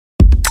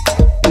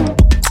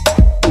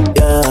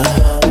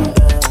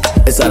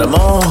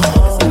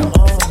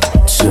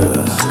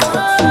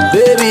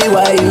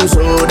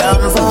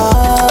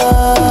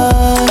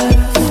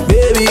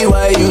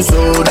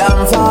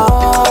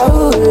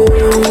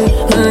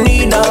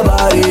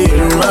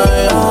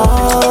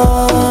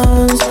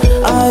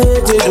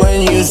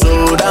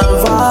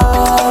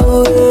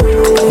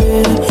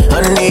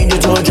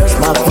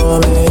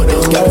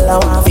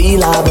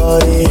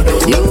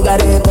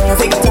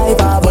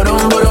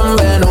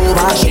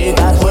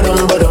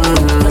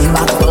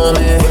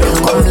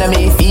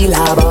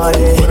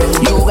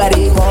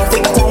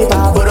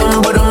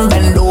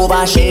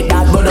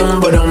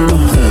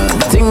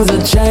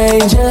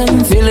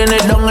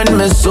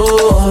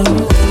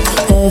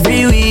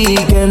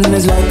And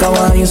it's like I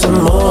want you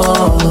some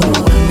more.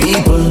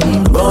 People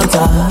gon'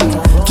 talk,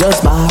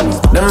 just back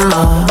them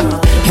up.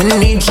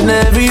 In each and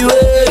every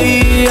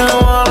way, I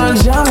wanna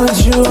jam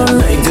with you all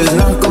night. It's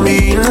not gonna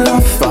be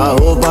enough. I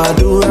hope I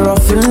do it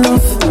rough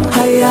enough.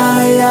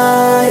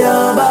 Hiya,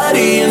 your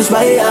body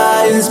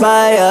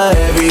inspire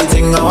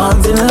everything I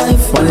want in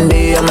life. One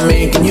day I'm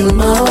making you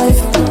my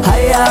wife.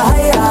 Hiya,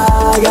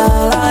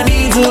 girl, I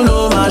need to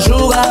know my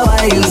sugar.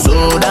 Why you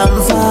so damn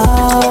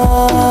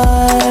far?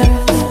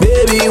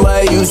 Baby,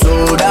 why you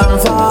so damn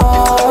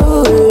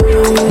far?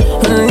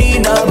 I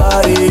need a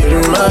body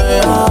in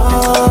my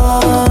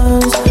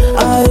arms.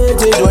 I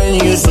hate it when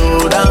you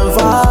so damn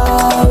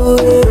far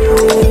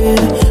away.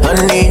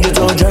 I need you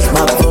to just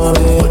back for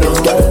me.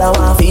 Girl, I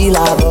wanna feel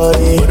our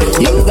body.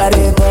 You got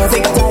a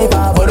perfect type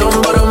of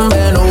ba-dum,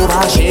 bend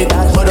over, shake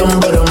that ba-dum.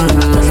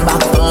 Just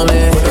back for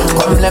me.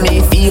 Come let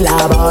me feel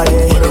our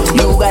body.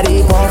 You got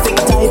a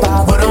perfect type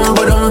of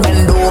ba-dum,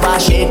 bend over,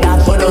 shake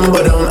that ba-dum.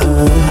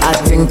 I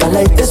think I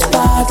like this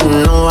part.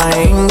 No, I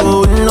ain't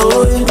going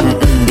nowhere.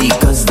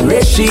 Because the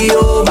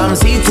ratio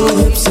Bamsi to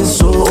hips is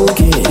so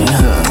okay.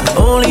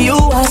 Only you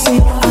I see,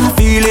 I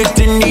feel it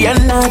in the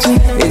energy.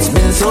 It's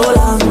been so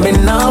long,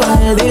 been a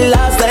while. The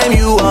last time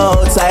you were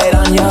outside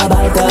on your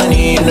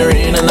balcony in the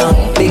rain and a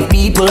big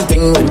people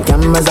thing with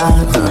cameras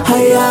on.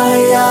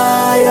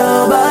 Hiya,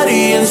 your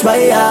body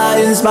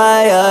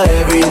inspire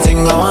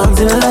everything I want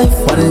in life.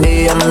 One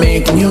day I'm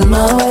making you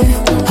my wife.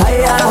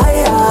 Hiya,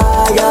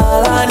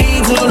 girl, I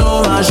need to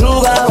know my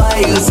sugar.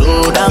 Why you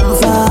so damn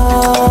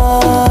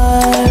far?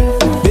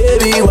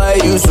 Baby, why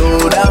you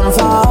so damn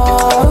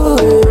far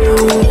away?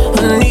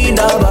 I need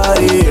a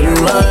body in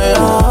my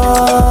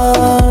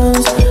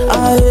arms. I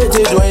hate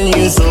it when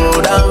you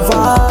so damn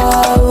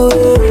far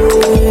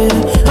away.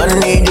 I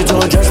need you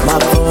to just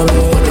back for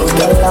me.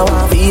 Girl, I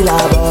wanna feel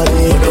our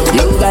body.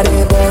 You got a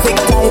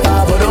perfect type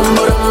of ba-dum,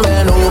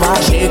 bend over,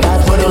 shake that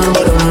ba-dum.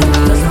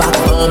 Just back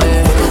for me.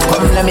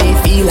 Come let me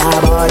feel our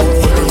body.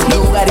 You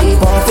got a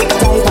perfect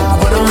type of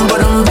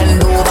ba-dum,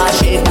 bend over,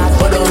 shake that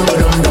ba-dum.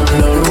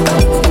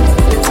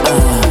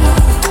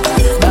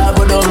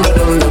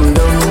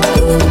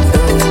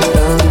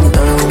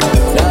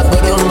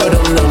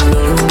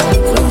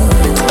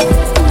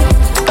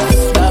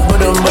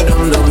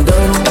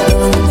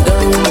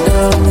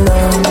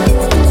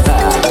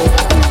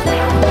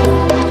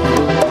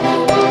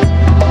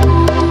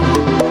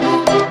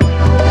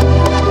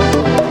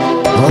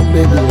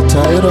 Baby, I'm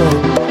tired of.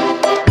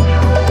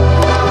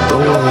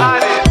 Don't worry,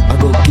 I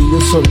go give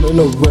you something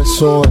to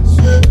rest on.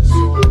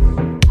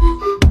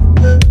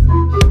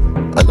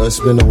 I know it's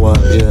been a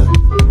while, yeah.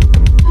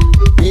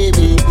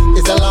 Baby,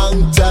 it's a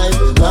long time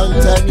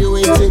you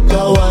ain't take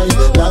a wine.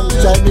 Long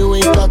time you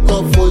ain't cock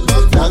up foot.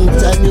 Long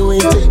time you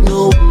ain't take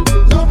no.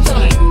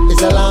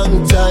 It's a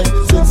long time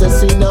since I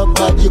seen a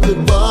bad you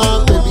could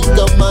walk. Baby,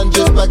 come on,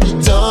 just back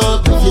it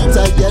up. If you're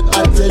tired,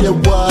 I'll tell you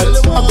what.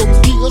 I go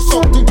give you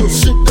something to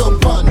sit down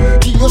on.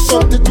 Give you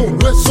something to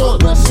rest on.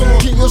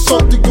 Give you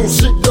something to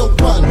sit down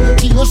on.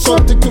 Give you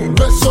something to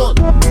rest on.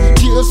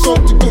 Give you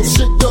something to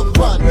sit down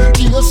on.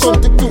 Give you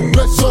something to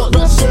rest on.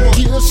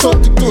 Give you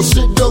something to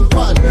sit down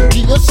on.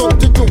 Give you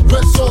something to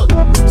rest on.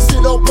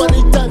 Sit down on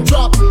it and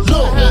drop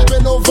low.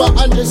 Bend over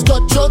and just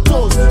touch your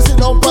toes. Sit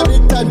down on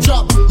it and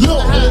drop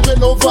low.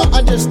 Bend over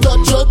and just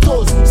touch your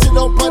toes. Sit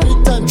down on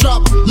it and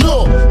drop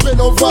low.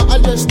 Bend over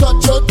and just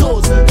touch your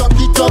toes. Cock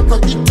it up.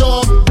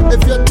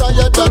 If you're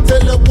tired, I'll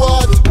tell you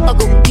what. I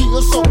go give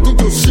you something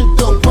to sit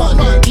down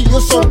on. Give you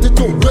something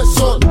to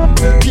rest on.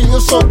 Give you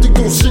something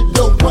to sit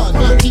down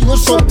on. Give you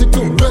something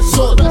to rest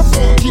on.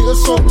 Give you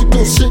something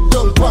to sit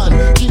down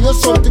on. Give you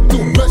something to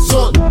rest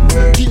on.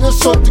 Give you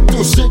something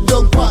to sit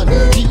down on.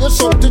 Give you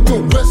something to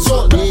rest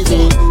on.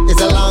 Baby,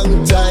 it's a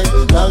long time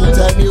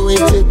you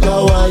ain't take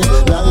a wine.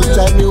 Long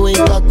time you ain't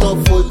cock up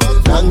foot.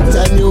 Long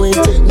time you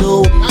ain't take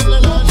no.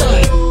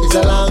 It's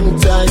a long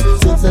time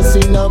since I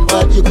seen a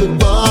bad you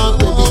could walk.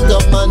 Baby,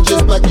 come on,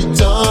 just back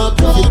it up.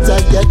 If you're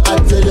tired, I'll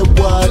tell you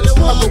what.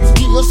 I go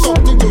give you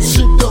something to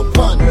sit down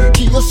on.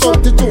 Give you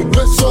something to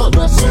rest on.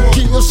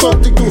 Give you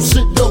something to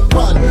sit down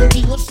on.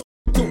 Give you something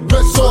to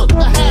rest on.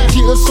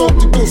 Give you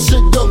something to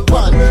sit down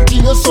on.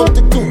 Give you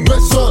something to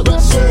rest on.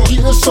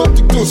 Give you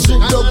something to sit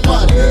down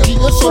on.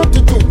 Give you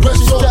something to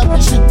rest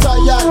on. She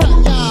tired.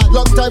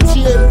 Long time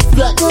she ain't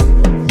flex.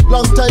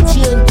 Long time she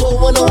ain't go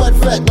on a wet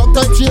flat. Long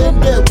time she ain't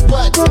get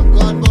wet.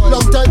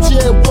 Long time she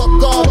ain't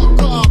walk off.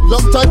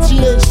 Long time she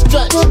ain't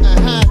stretch.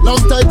 Long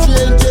time she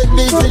ain't take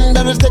these things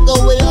that'll take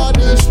away all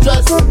the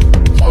stress.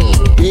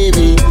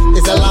 Baby,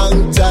 it's a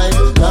long time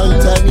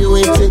you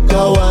ain't take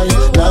a wine.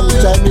 Long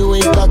time you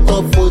ain't cock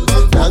up foot.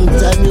 Long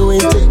time you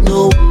ain't take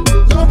no.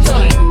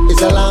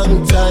 It's a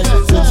long time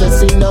since I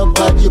seen a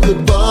bad you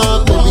could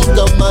walk. Baby,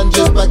 come on,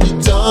 just back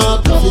it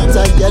up. If you're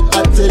tired,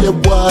 I'll tell you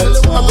what.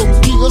 I go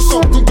give you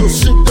something to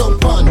sit down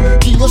on.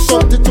 Give you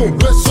something to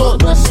rest on.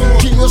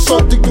 Give you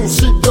something to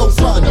sit down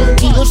on.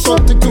 Give you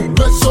something to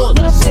rest on.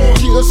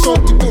 Give you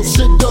something to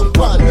sit down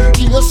on.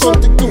 Give you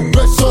something to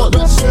rest on.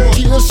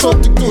 Give you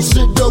something to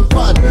sit down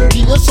on.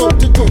 Give you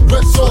something to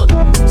rest on.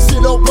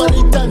 Sit down on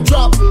it and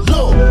drop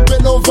low.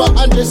 over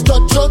and just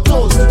touch your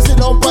toes. Sit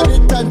down on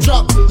it and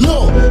drop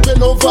low.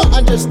 Bend over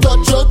and just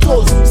touch your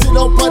toes. Sit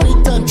down on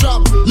it and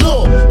drop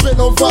low. Bend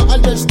over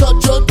and just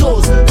touch your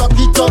toes. Cock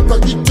it up,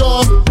 cock it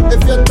up.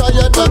 If you're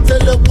tired, I'll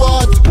tell you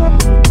what.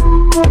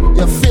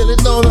 You feel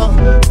it now,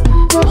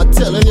 I'm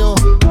telling you.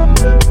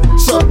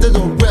 Something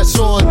to rest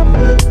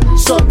on.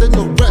 Something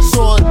to rest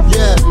on,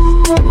 yeah.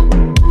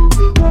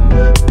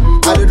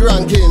 Added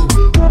ranking.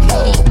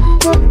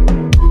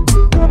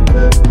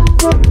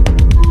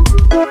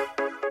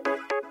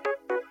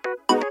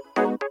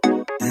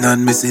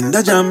 None missing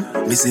the jam,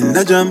 missing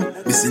the jam,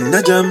 missing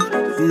the jam.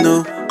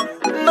 No,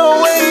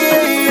 no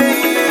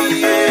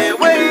way,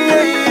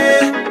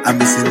 way. I'm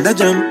missing the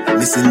jam,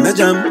 missing the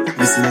jam,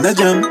 missing the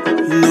jam.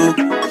 No,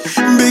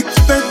 big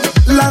bet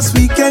last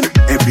weekend.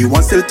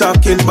 Everyone still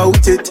talking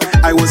about it.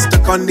 I was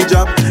stuck on the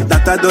job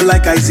that I don't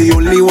like. I the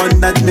only one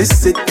that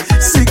miss it.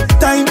 Sick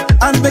time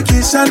and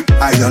vacation,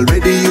 I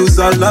already use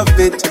all of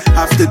it.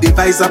 Have to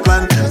devise a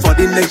plan for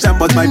the next jam,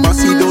 but my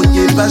boss he don't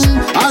give a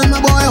all my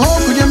boy, how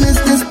could you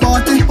miss this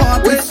party?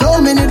 With so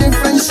many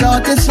different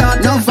shorties.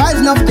 No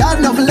vibes, no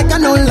God, no liquor,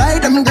 no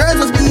light. Them girls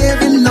was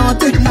behaving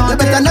naughty. You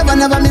better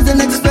never miss the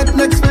next fit.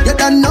 You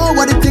don't know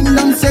what the thing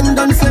done sing.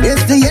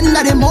 It's the end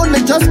of the month,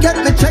 me just get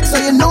me check, so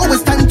you know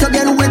it's time to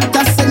get with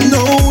the sing.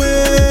 No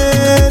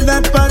way,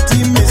 that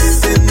party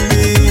missing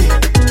me.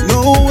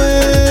 No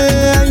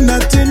way, I'm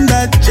not in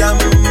that jam.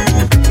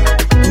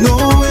 No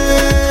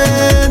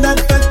way,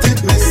 that party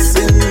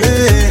missing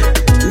me.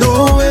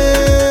 No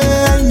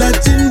way, I'm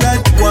not in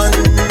that one.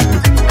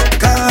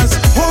 Cause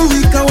whole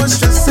week I was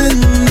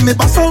stressing. My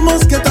boss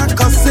almost get a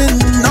cussing.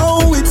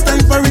 Now it's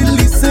time for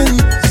releasing,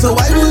 so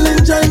I will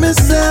enjoy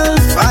myself.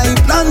 I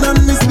plan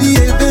on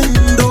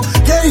misbehaving. Don't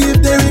care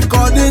if they're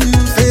recording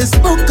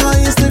Facebook or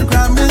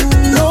Instagram.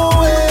 No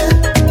way,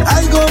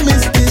 I go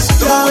miss this.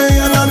 No way,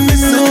 I'm not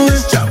missing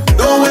this job.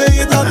 No way,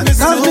 you're not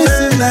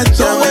missing that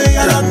job. No way,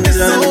 I'm not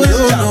missing this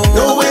job.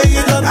 No way,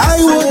 you're not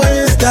I won't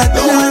miss that.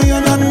 No way,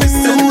 you're not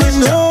missing this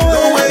job.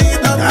 No way,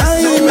 you're not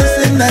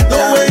missing that. No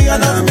way, you're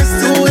not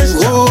missing this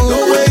job. No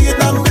way, you're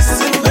not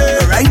missing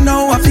it. Right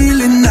now I'm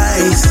feeling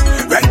nice.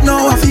 Right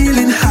now I'm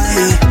feeling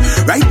high.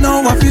 Right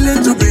now I'm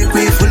feeling to break.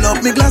 We full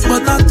up my glass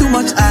but not too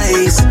much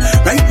ice.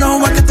 Right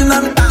now I'm getting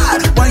on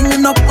bad.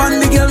 Winding up on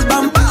the girls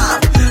bam bam.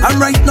 And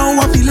right now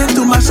I'm feeling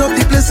to mash up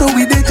the place, so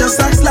we did just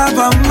like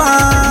Slava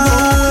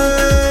man.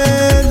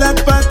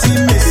 That party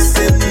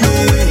missing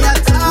me.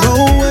 No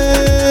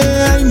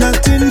way, I'm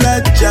not in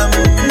that jam.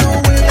 No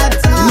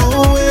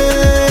way,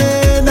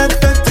 that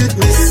party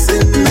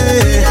missing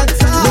me.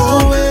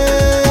 No way,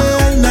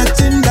 I'm not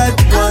in that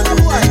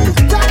one.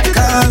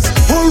 Cause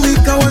whole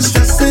week I was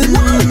stressing.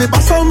 My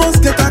boss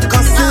almost get a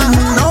cussing.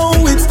 Now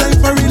it's time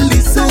for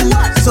releasing,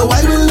 so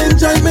I will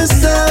enjoy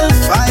myself.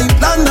 I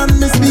plan on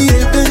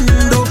misbehaving.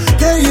 Don't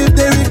care if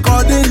they're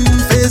recording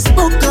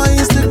Facebook or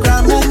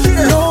Instagram.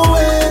 No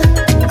way,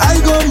 I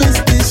go miss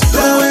this.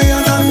 No way,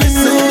 I'm not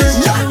missing this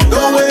job.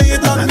 No way,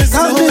 you're not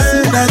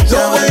missing that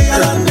job. No way, I'm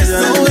not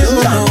missing this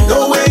job. No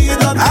way, you're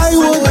not I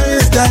won't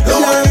miss that. No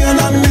way, I'm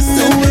not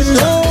missing this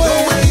job.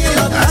 No way, you're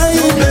not I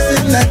ain't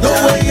missing that. No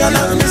way, I'm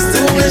not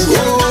missing this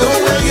job. No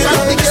way, you're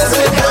not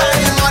missing that.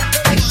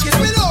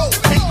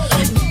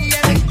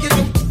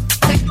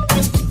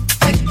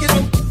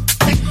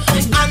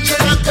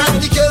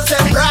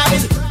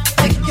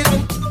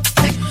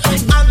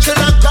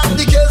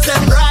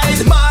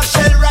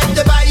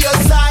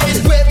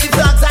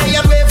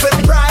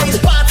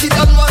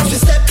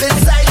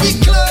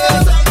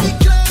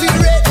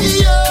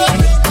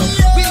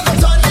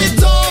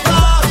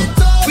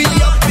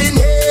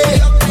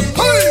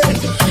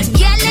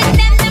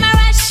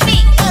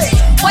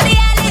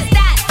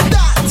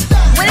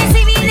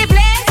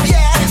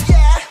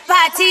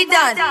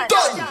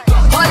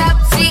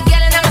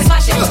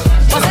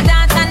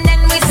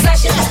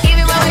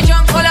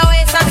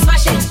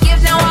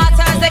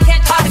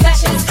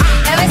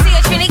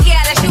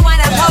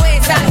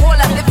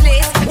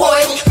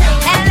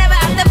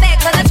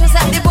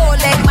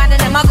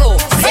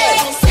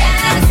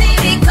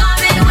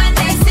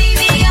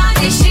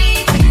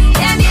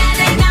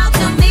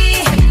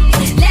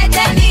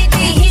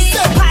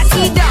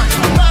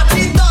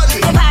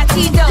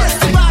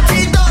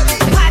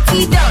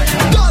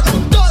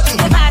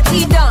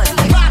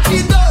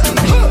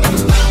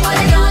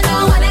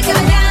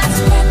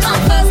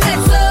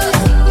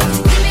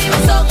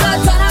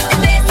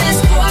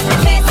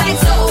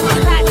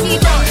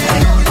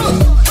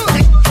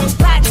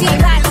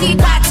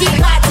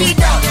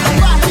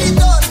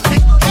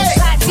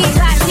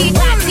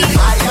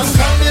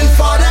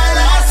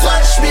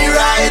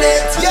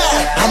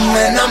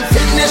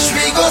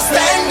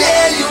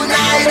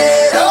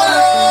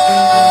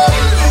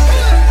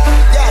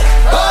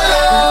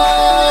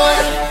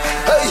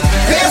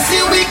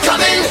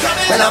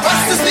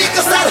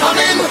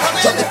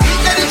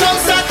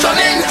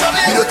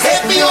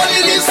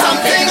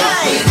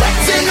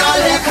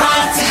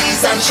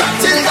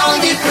 Shutting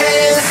down the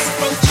place.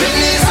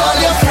 Release all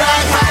your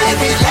flag high.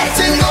 Be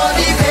letting go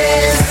the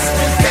pace.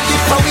 Take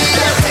it from me,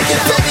 take it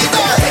from me,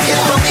 take it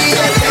from me,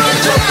 take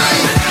it from me.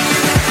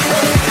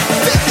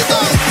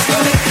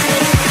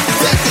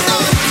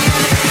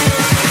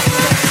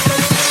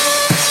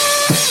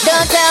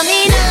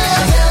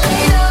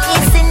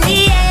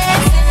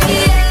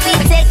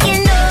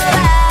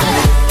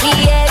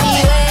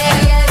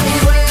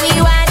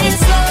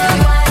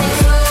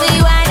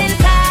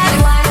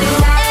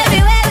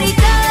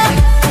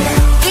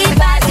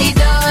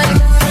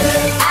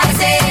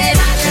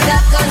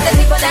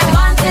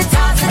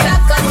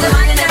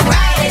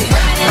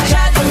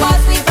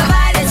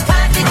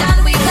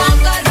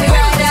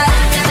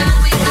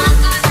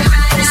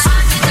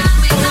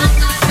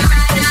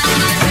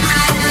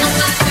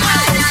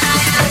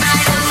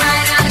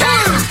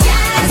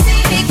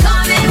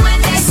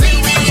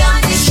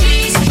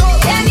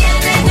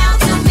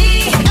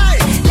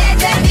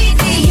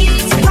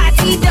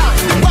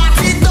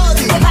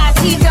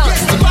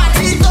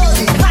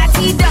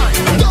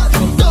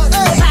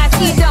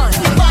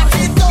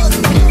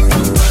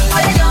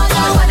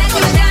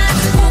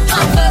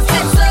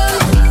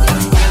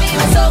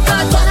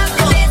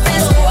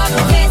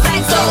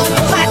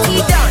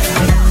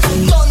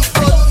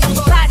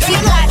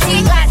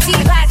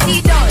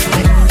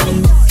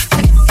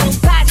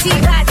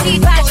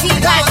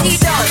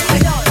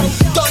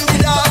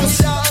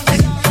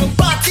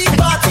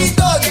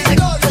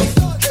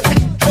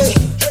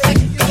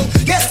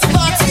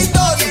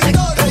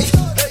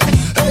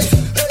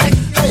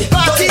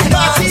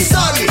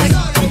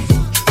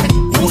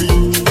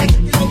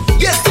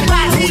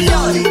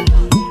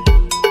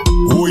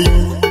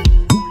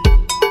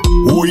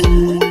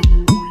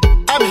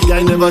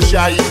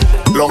 shy.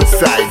 Long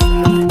side.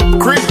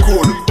 Creep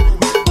cool.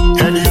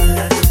 Heady.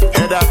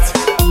 Head that.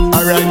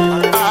 Alright.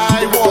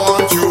 I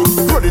want you.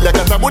 Roll it like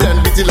a taboo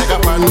and beat it like a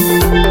pan.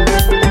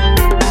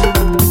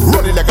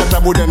 Roll it like a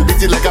taboo and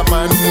beat it like a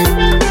pan.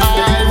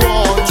 I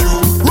want you.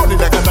 Roll it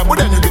like a taboo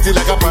and you beat it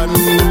like a pan.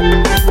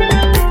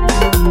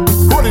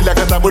 Roll it like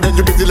a taboo and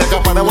you beat it like a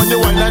pan. And when you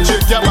whine and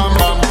shake your bam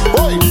bam.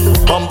 Boy.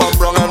 Bam bam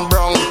brown and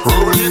brown.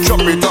 Roll it,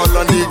 drop it all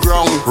on the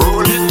ground.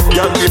 Roll it,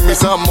 girl give me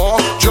some more.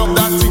 Drop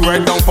that thing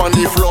right down on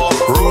the floor.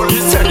 Roll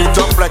it, send it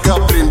up like a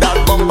plane. That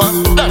bumper,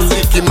 that's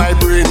sick in my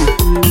brain.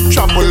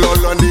 Trample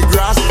all on the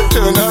grass,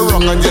 turn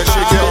around and just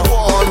shake it. I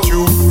want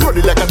you. Roll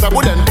it like a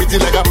taboo and beat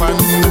it like a pan.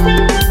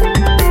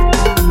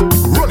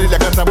 Roll it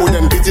like a taboo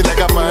and beat it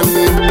like a pan.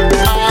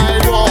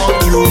 I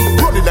want you.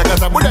 Roll it like a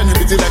taboo and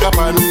beat it like a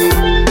pan.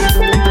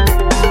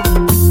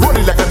 Roll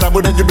it like a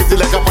taboo and you beat it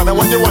like a pan. And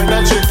when you whine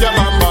and shake your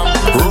bam bam.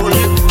 Roll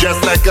it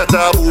just like a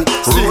taboo.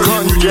 Stick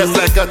on you just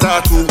like a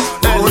tattoo.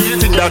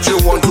 Anything that you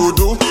want to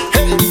do,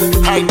 hey,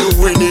 I do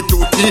it to.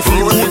 If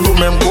you do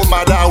mempo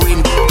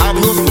madawin, have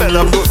no smell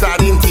of no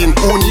sardine tin.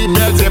 Uni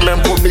belt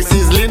mempo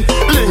Mrs. Lynn.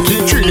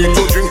 Linking Trini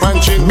to drink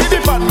punching. Be the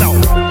fan now.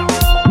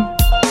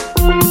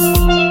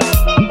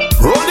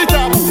 Roll the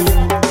taboo.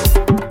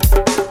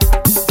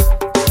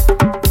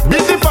 Be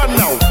the fan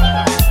now.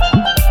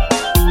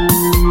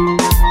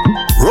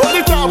 Roll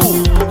the taboo.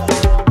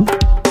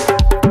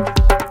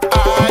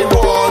 I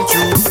want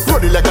you.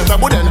 Roll it like a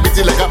taboo and beat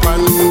it like a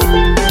pan.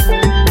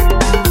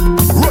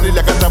 Roll it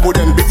like a taboo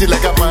and beat it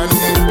like a pan.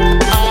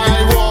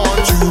 I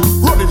want you.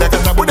 Roll it like a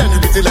taboo and you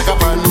beat it like a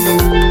pan.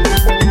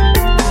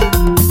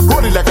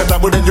 Roll it like a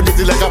taboo and you beat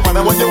it like a pan.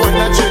 And when you want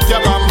to shake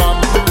your bam bam.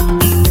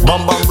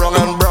 Bam bam brown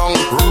and brown.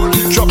 Roll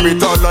it, drop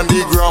it all on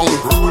the ground.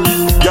 Roll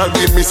it, girl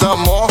give me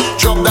some more.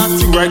 Drop that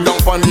thing right down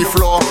on the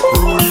floor.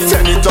 Roll it,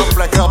 send it up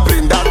like a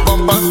plane. That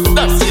bumper,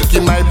 that's sick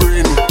in my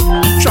brain.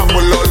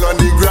 Trample all on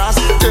the grass,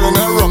 turn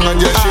around and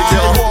just shake it.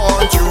 I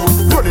want you.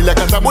 Roll it like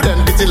a taboo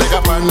and beat it like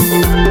a pan.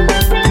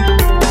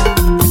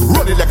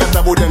 Roll it like a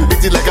taboo and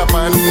beat it like a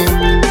pan.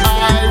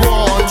 I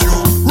want you.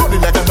 Roll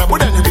it like a taboo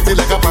and you beat it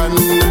like a pan.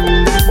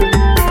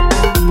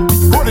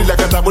 Roll it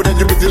like a taboo and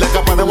you beat it like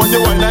a pan. And when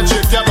you whine and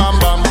shake your bam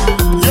bam.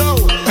 Yo,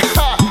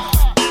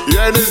 you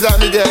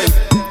understand me again?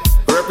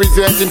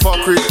 Representing for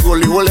Creek Cool,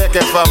 the whole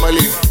Eke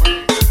family.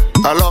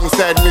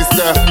 Alongside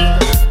Mr.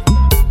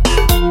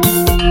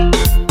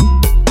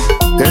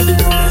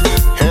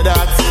 Head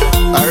that.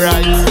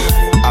 Alright,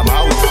 I'm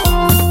out.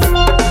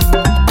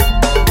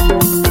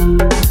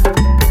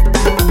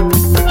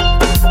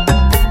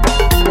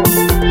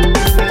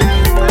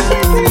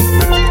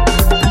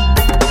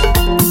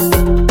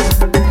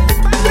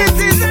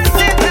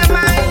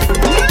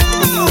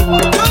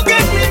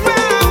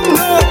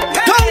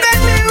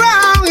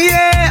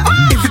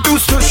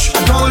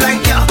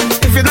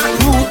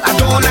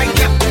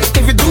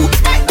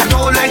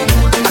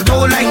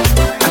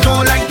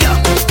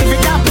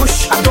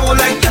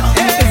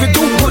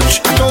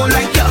 I don't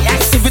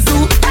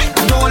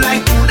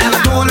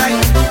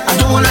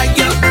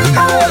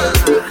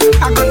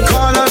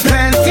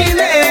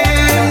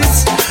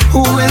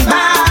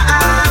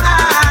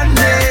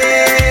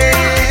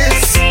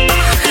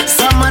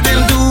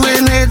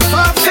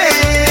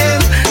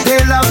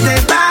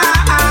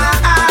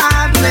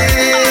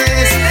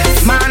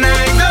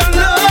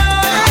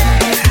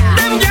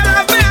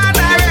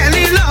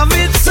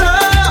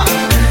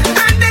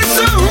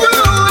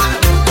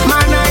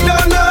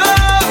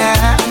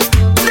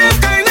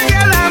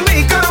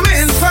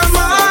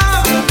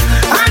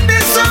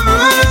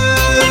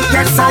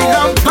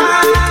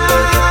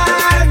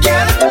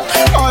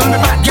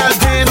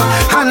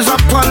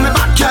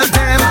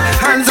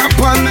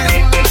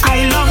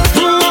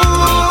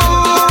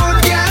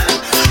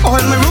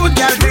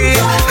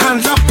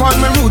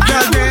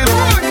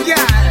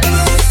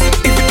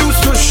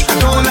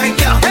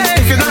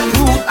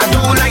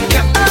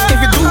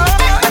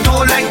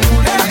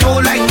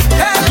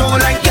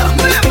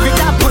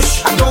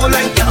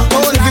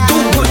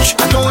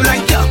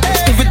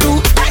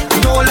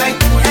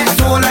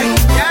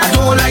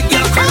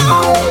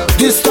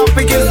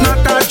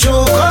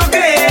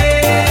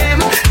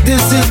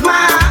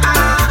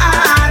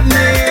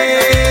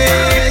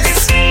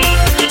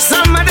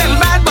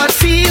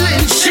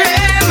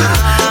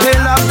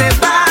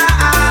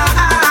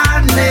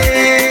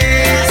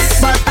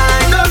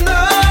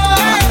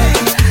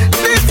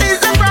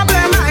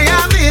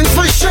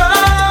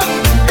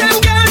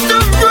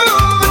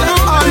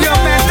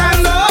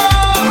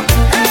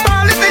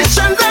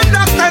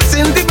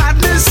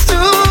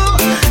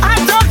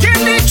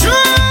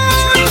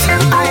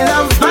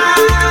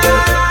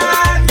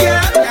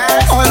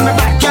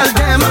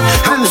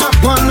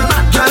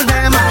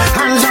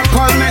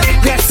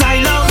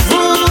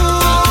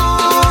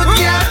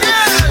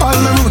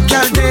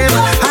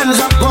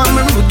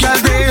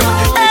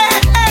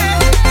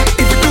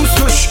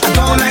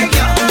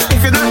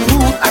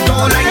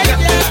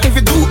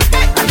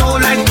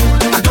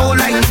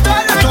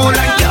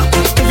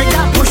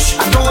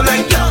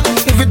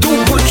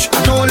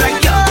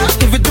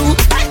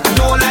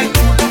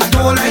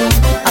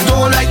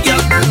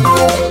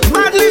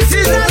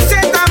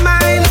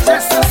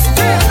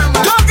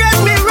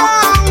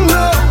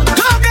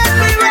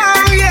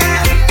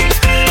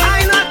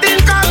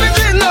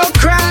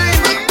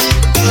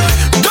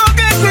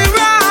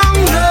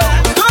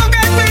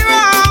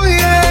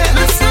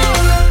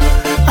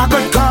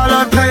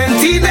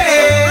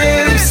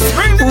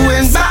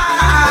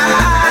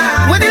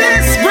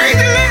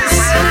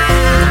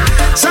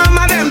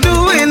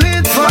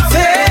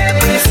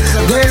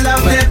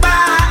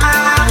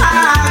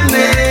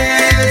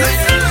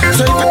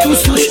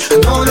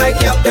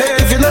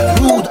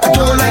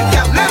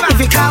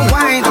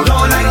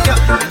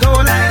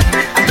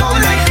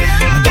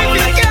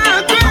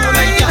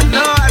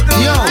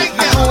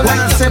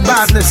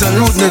Smartness and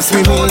rudeness,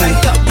 we mean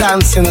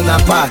dancing in a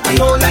party.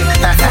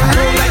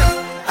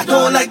 I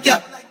don't like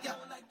ya.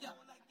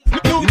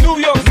 New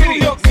York City,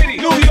 New York City,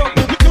 New York,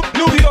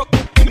 New York,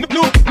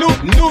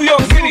 New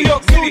York City, New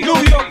York City, New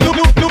York, New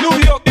York, New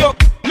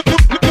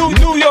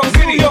York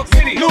City, New York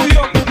City, New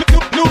York,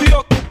 New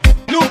York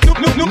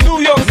City,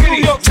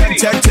 New York City.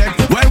 Check.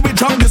 When we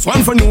drop this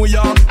one for New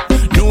York,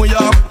 New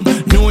York,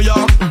 New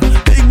York.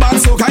 Big bad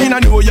soca in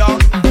a New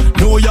York,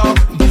 New York,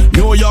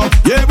 New York.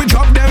 Yeah, we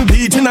drop them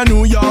beat in a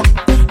New York,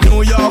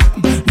 New York,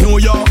 New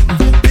York.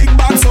 Big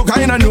bad soca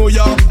in a New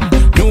York,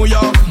 New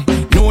York,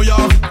 New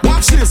York.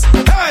 Watch this,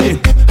 hey!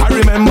 I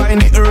remember in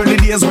the early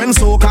days when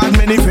soca had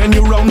many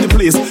venues round the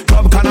place.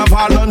 Club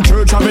Carnival on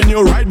Church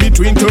Avenue, right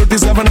between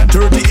 37 and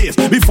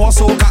 38. Before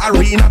soca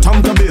arena,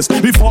 Tonka Bass.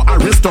 Before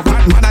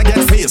aristocrat, man I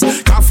get face.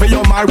 Cafe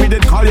or married,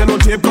 it call yellow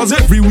tape. Cause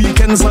every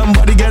weekend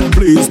somebody get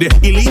blazed. The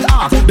elite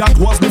art, that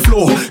was the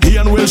flow.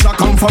 Ian Wilshire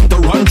come from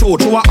Toronto.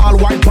 To a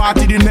all-white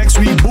party the next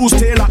week. Boost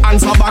Taylor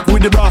answer back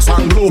with the brass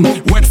and gloom.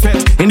 Wet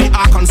fete in the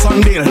Ark on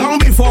Sunday. Long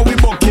before we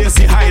book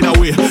Casey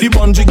Hideaway. The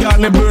Bungie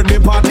Garden birthday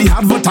party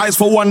advertised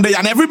for one day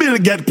and every bill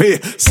get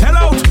paid. Sell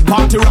out,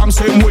 party ram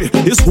same way.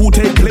 It's who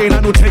take plane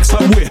and who take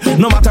subway.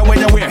 No matter where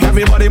you wear,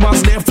 everybody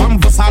must live from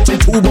Versace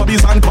to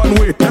Bobby's and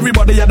Conway.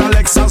 Everybody had a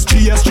Lexus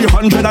GS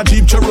 300, a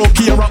Jeep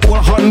Cherokee or a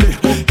old Hyundai.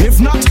 If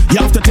not, you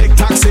have to take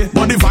taxi.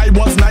 But the vibe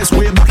was nice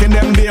way back in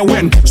them day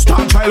when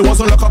Star Child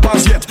wasn't look up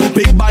as yet.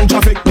 Big band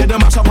traffic didn't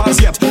mash up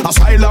as yet.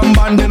 Asylum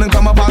band didn't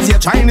come up as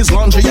yet. Chinese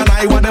laundry and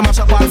I were the mash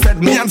up as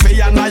fed. Me and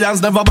Faye and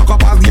Lions never back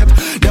up as yet.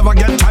 Never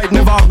get tight,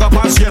 never hug up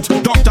as yet.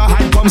 Dr.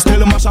 Hyde comes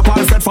still mash up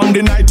as fed from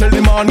the night till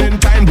the morning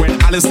time when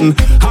Alison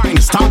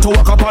Hines start to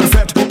walk up on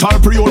fed. Tall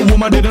pre-old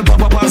woman didn't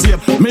pop up as yet.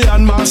 Me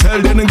and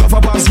Marshall didn't go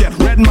up as yet.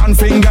 Red man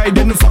finger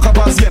didn't fuck up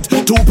as yet.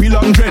 2P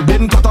long dread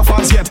didn't cut off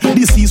as yet.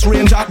 Deceased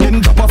Ranger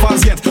didn't drop off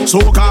as yet.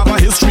 So cover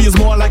history is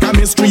more like a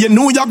mystery. In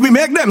New York we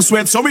make them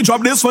sweat, so we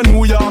drop this for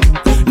New York,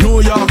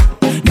 New York,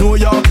 New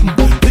York.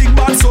 Big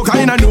bad soca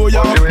in a New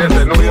York,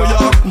 New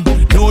York,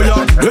 New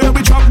York. Where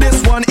we drop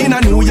this one in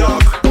a New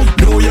York,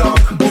 New York,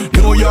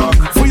 New York.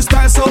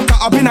 Freestyle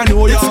soca up in a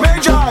New York,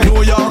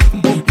 New York,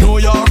 New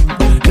York,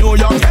 New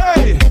York.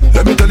 Hey,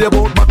 let me tell you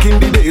about back in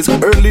the days,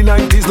 early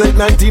 90s, late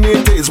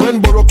 1980s,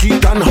 when Borough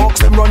Keith and Hawks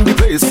them run the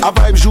place. A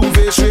vibe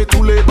Juve straight to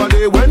Labor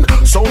Day when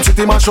Sound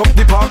City mash up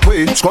the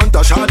Parkway.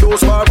 Squanta Shadows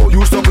Sparrow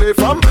used to play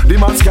from the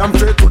man's camp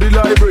straight to the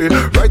library.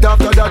 Right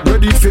after that,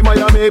 ready for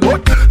Miami.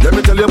 But let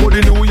me tell you about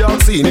the New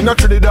York scene. In a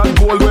Trinidad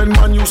gold when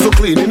man used to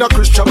clean. In a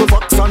Chris Chapel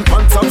Fox and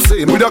pants up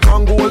same. With a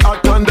Congo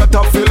hat and that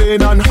top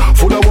filling and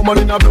full of woman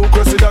in a blue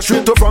crescent.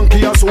 Straight to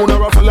Frankie as soon as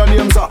a fella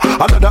names her.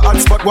 Another hot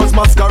spot was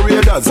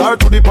Masqueraders. Or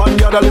to the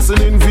Panyard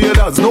listening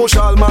invaders. No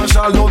Charles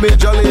Marshall, no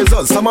major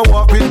lasers. Some a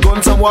walk with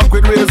guns, some walk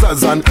with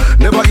razors. And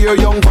never hear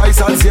young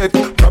voices yet.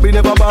 Probably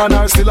never born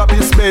or still up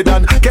his bed.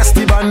 And guess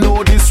the band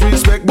no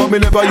disrespect. But me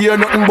never hear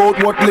nothing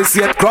about what list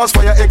yet.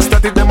 Crossfire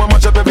ecstatic, them a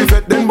match up every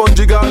fet. Then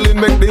Bungie Garland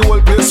make the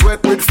whole place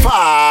sweat with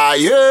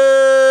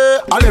fire.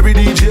 And every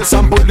DJ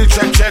sample the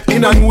check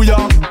in a New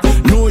York,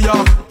 New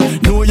York,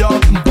 New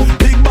York.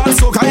 Big bad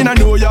soca in a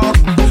New York,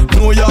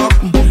 New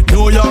York,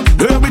 New York.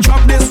 Here we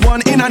drop this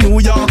one in a New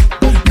York,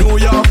 New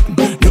York,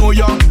 New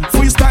York.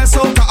 Freestyle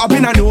soca up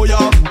in a New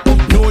York,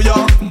 New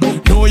York,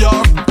 New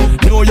York,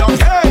 New York.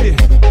 Hey.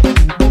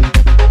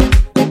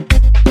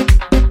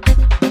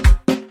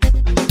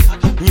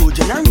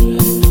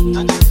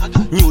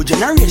 New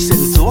generation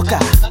soca.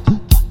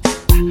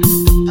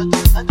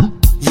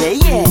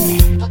 Yeah.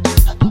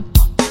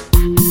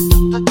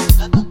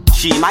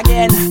 Sheem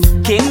again,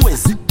 King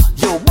Wiz,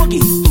 yo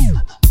boogie.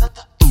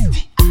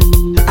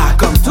 I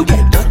come to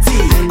get dirty.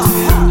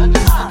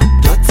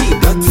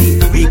 Dirty.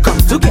 We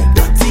come to get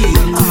dirty.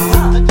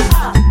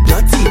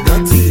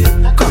 Dirty.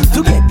 Come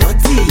to get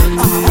dirty.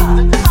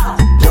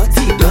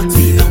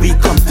 Dirty. We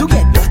come to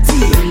get dirty.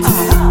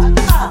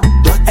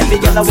 Every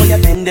girl I want you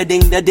bend the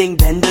ding the ding,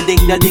 bend the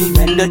ding the ding,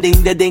 bend the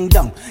ding the ding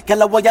dong.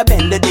 Girl I want you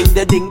bend the ding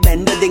the ding,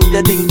 bend the ding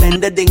the ding,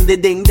 bend the ding the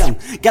ding dong.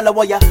 Girl I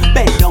want you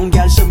bend down,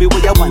 girl show me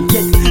what you want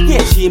it.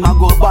 Yeah, she ma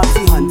go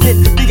bossy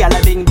hunted. The girl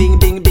a bing bing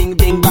bing bing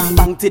bing bang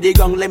bang to the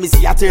gong. Let me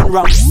see her turn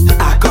round.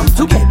 I come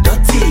to get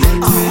dirty.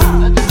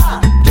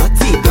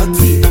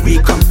 Dirty. We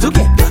come to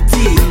get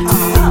dirty.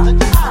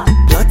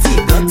 Dirty.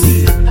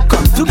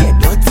 Come to get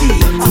dirty.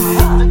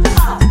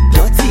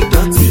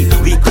 Dirty.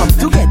 We come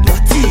to get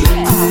dirty.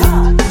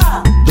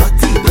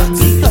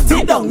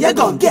 Dirty. Down you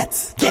gon' get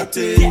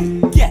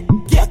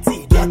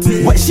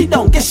wet. She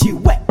don't get she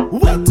wet.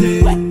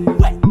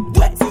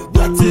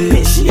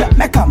 Pay she up,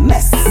 make a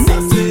mess. And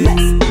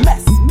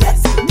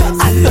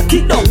dirty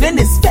down in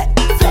this fat.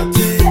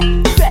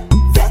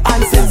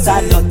 And since I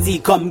dirty,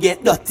 come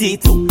get dirty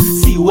too.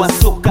 See what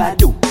soca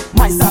do.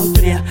 My song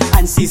play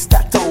and she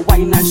start to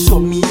whine and show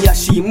me how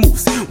she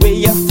moves. Where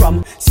you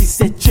from? She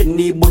said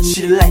Trini, but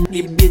she like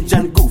the binge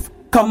and goof.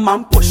 Come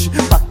and push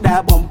back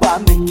that bumper,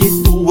 make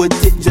it do what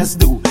it just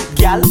do.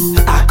 Girl,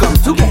 I come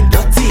to get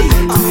dirty.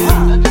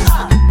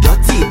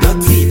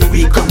 Dirty.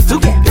 We come to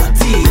get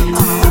dirty.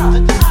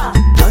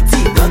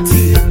 Dirty.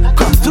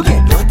 Come to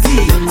get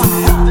dirty.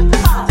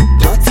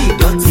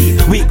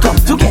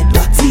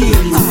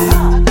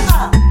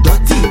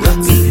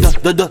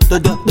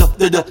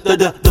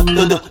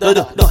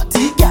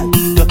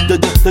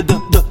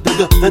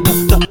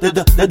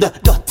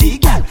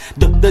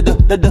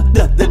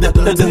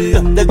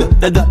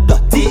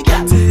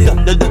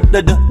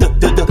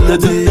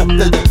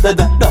 dirty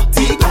gal,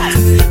 dirty gal.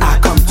 I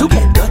come to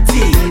get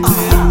dirty,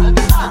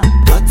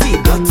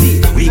 dirty.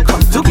 We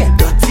come to get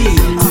dirty,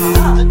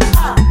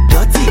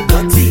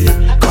 dirty.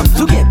 Come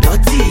to get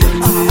dirty,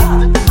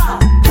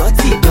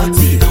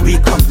 dirty. We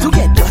come to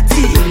get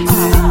dirty,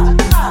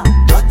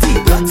 dirty.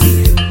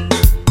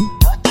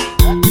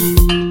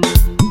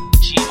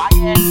 She my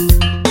ex,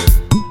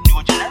 new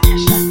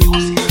generation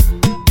music.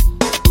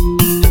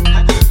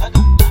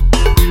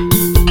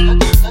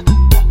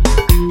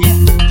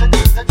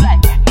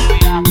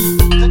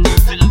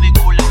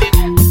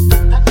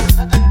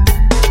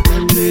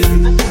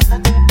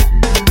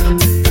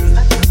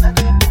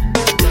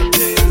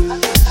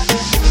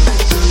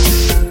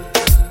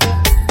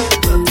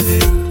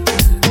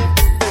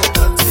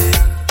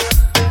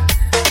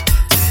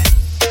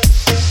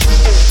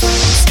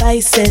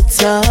 Spice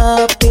it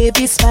up,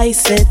 baby,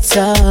 spice it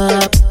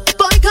up.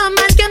 Boy, come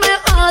and give me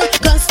all,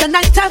 cause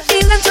tonight I'm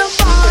feeling so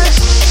far.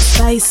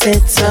 Spice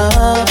it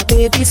up,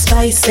 baby,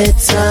 spice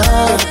it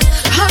up.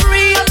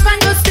 Hurry up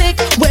and go stick,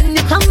 when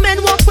you come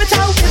and walk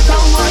without me,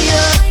 come on,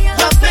 yeah.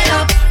 Rub me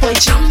up, boy,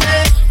 jump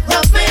me,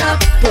 rub me up,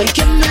 boy,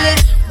 give me,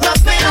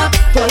 rub me up,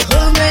 boy,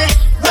 hold me,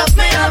 rub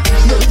me up,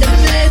 no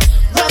limit,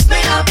 rub me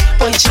up,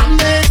 boy, jump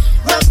me,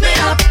 rub me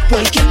up,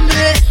 boy, give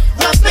me,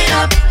 rub me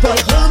up, boy,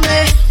 hold me.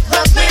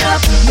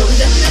 No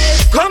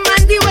limit. Come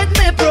and deal with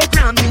my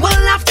program. You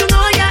will have to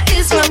know ya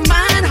is my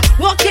man.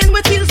 Walking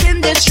with heels in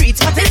the streets,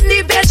 but in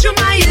the bedroom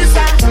I is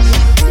that.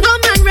 No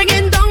man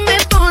ringing down my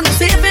phone,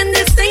 saving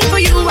this thing for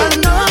you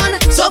alone.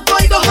 So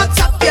boy, go hot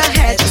up your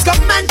head. Just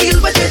come and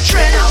deal with the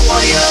trend. I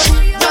want you.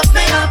 Rub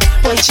me up,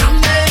 boy, jump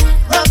me.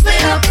 Rub me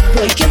up,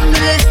 boy, give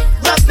me.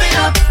 Rub me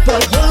up,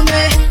 boy, hold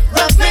me.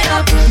 Rub me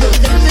up, no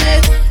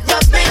limit.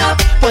 Rub me up,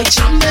 boy,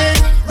 jump me.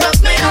 Rub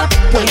me up,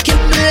 boy,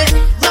 give me.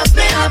 Rub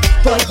me up,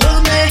 boy,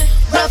 hold me.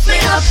 Rough me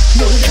up,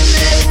 no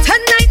limit.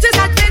 Tonight is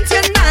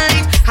adventure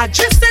night. I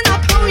dressing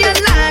up how you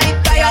like.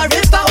 By a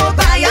river or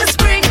by a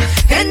spring.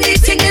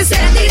 Anything is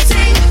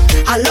anything.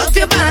 I love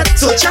you bad,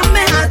 so jump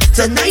me hard.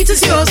 Tonight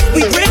is yours,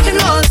 we breaking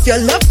laws. You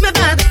love me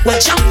bad, well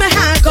jump me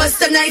hard. Cause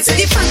tonight's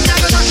the fun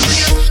never done for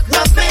you.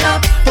 Rough me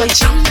up, boy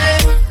jump me.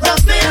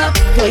 Rough me up,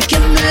 boy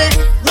give me.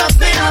 Rough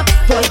me up,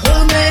 boy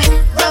hold me.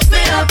 Rough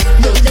me up,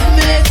 no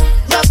limit.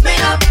 Rough me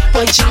up,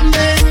 boy jump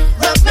me.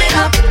 Rough me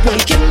up, boy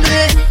give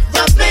me.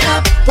 Rough me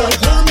up, boy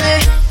hold me.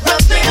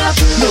 Rough me up,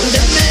 no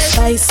limit.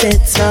 Spice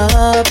it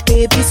up,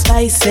 baby,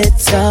 spice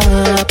it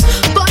up.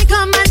 Boy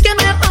come and give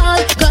me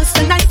all, cause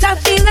tonight I'm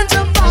feeling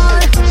so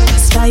far.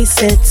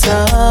 Spice it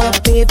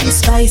up, baby,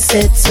 spice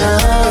it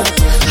up.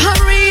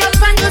 Hurry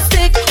up and go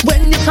stick,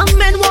 when you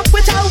come and walk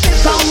without me,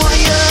 come on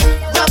you.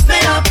 Rough me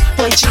up,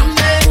 boy jump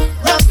me.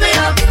 Rough me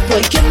up,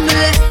 boy give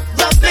me.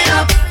 Rough me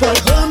up, boy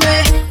hold me.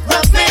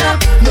 Rough me up,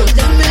 no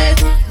limit.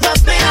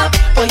 Rough me up,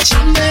 boy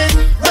jump me.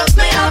 Rough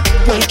me up,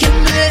 boy give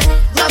me.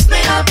 Rough me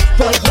up,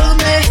 boy hold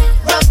me.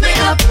 Rough me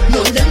up,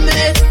 no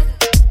limit.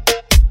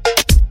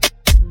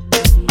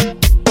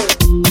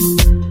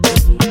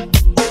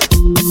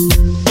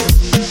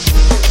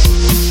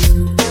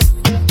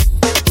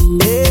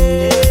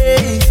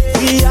 Hey,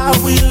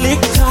 we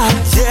liquor,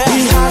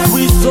 yeah.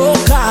 We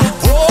soca,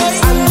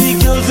 and the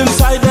girls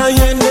inside the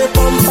end they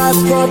pump us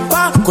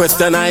proper.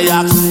 Question I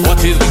ask,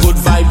 what is the good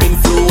vibe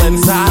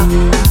influencer?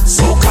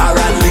 Soca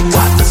and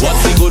liquor.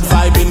 What's the good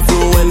vibe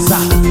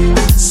influencer?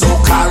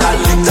 Soca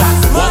and liquor.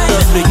 What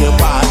does make your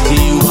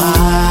party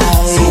why?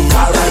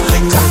 Soca and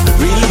liquor.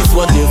 Release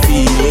what you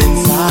feel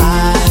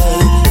inside.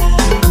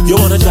 You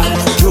wanna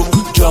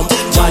jump,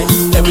 wine.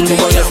 Everything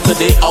on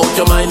yesterday out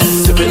your mind.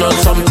 Sipping on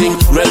something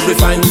well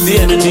refined. The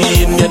energy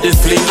in your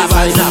display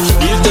divine.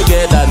 Real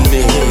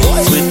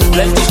togetherness with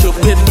plenty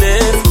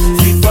stupidness.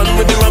 Feel fun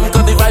with the rum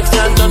cause the vibes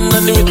can't done.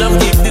 And the rhythm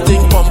keep the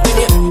thing pumping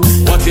it.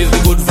 What is the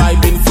good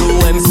vibe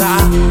influencer?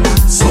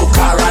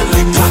 Soca and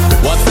liquor.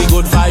 What's the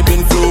good vibe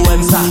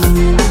influencer?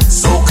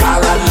 Soca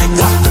and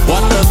liquor.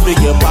 What does make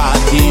your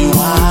party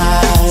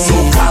why?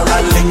 Soca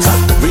and liquor.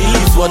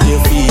 Release what you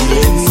feel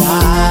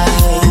inside.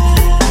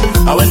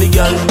 And when the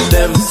girl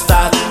them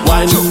start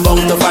wine,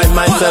 bound to find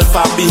myself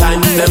up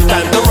behind them.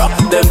 Time to rock,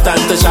 them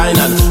time to shine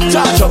and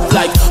charge up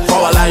like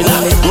power line.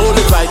 Roll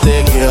it right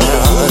there, girl,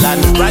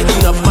 and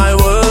brighten up my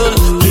world.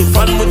 Be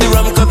fun with the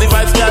rum cause the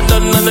vibes get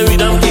done and the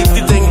rhythm keep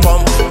the thing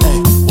pump.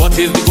 What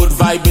is the good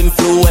vibe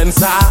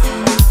influencer?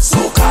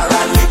 Soca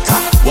and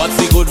liquor. What's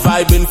the good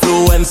vibe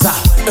influencer?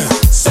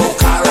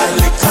 Soca and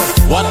liquor.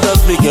 What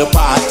does make your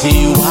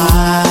party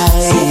why?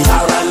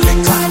 Soca and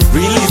liquor.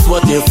 Release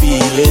what you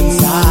feel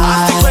inside.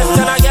 Ask the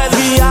question again.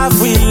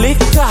 We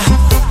liquor,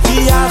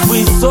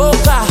 we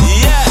soca,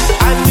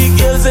 yeah. And the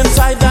girls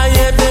inside the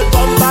head they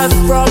bump us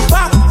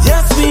proper.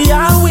 Yes we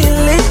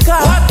liquor.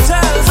 What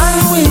else? And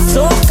we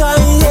soca,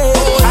 yeah.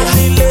 Oh, and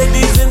the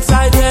ladies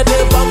inside here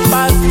they bump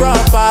us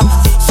proper.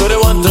 So they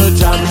want to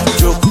jump,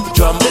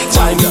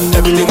 time.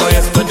 Everything on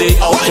yesterday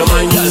out your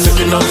mind.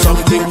 Sipping on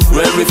something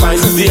well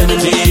refined. The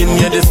energy in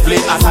your display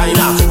a sign.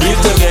 Real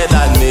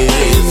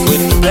togetherness with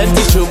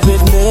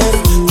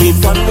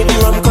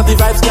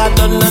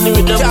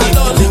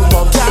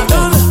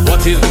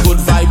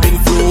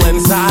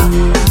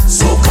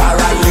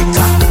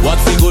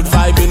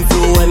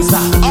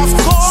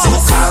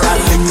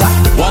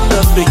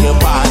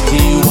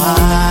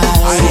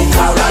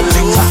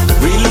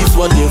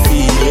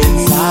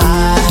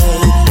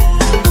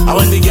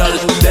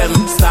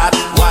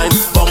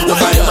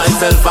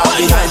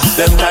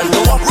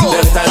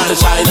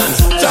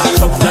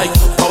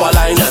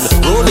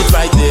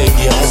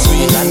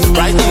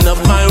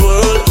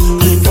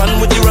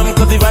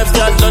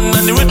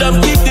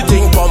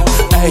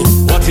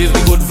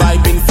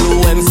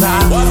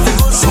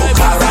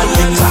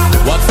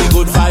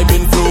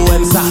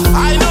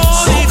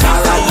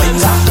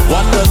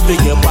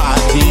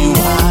party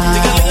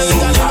wine.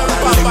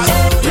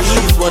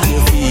 Release what you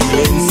feel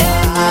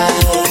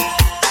inside.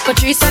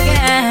 Patrice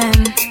again,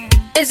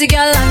 is the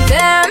girl and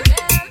them.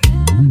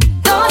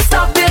 Don't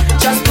stop it,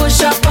 just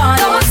push up on.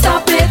 Don't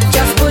stop it,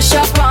 just push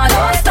up on.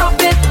 Don't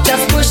stop it,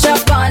 just push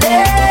up on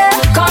it.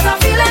 Cause I'm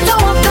feeling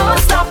dope. Don't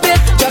stop it,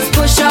 just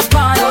push up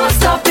on. Don't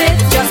stop it,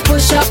 just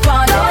push up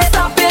on. Don't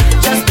stop it,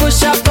 just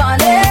push up on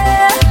it.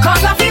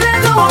 Cause I'm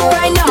feeling dope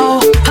right now.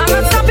 I'm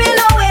not stopping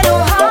no way, no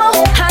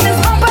how. And this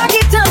bumper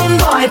keep telling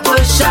boy,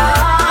 push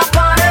up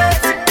on it.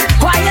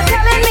 Why you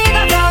telling me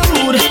that I'm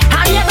rude?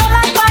 And you don't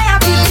like my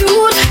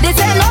attitude. This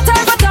ain't no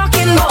time for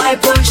talking, boy,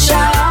 push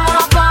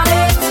up on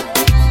it.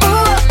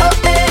 Ooh,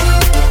 oh, eh.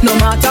 No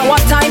matter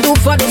what I do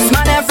for this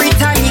man, every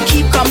time he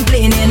keep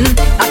complaining.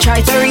 I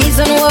try to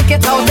reason, work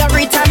it out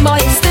every time,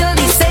 but it's still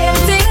the same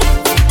thing.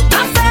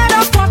 I'm fed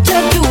up what to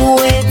do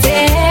with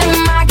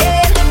him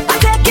again. I'm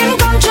taking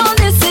control,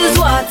 this is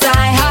what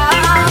I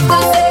have to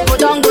say. Go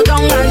down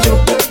and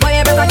joke. Boy,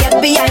 you better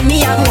get behind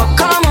me and walk,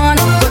 come on.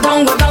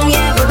 Go down,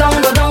 yeah,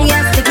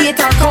 stick it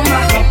and come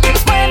back up.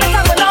 Boy, you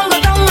better go down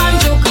and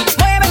joke.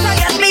 Boy, you better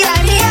get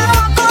behind me and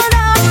walk on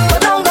down.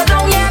 Go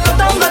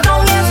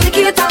down, yeah, stick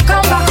it and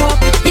come back up.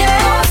 Yeah,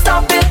 don't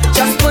stop it,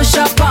 just push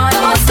up on.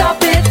 Don't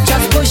stop it,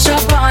 just push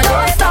up on.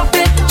 Don't stop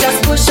it,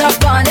 just push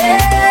up on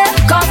it.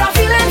 Cause I'm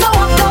feeling so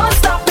up, don't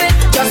stop it,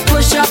 just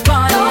push up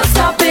on. Don't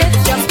stop it,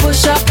 just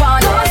push up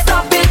on. Don't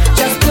stop it,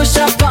 just push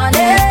up on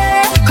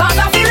it. Cause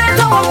I'm feeling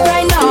so up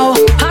right now.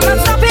 I'm not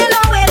stopping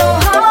no way, no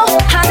how.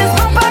 And this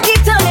bumper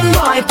keep telling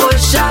boy,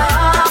 push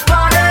up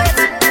on it.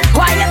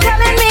 Why you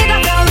telling me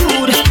that I'm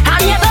rude?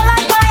 And you don't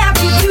like my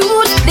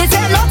attitude. This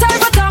ain't no time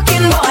for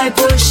talking, boy,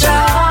 push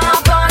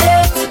up on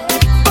it.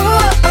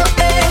 Ooh,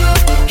 oh, eh.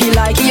 He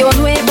like he own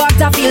way, but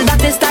I feel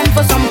that it's time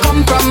for some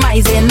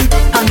compromising.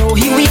 I know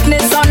he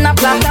weakness on a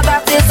platter,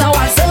 that is how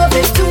I serve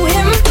it to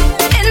him.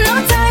 In no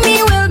time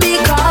he will be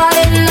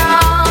calling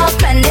out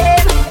my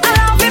name. I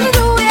love him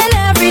doing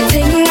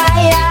everything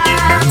I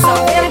ask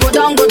of him. Go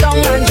down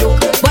and joke.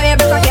 Boy, you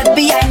better get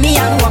behind me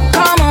and walk,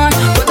 come on.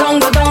 Go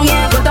down,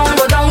 yeah,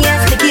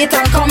 stick it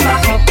and come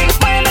back up.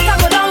 Boy, you better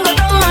go down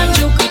and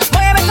joke.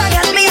 Boy, you better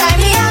get behind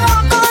me and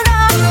walk on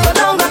down. Go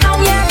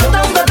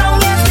down,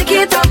 yeah, stick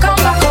it and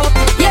come back up.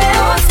 Yeah,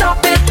 don't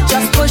stop it,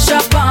 just push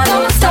up on.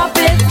 Don't stop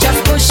it, just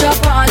push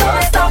up on.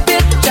 Don't stop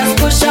it, just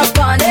push up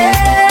on it.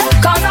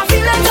 Cause I'm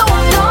feeling the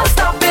one, don't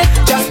stop it,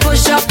 just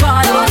push up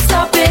on. Don't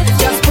stop it,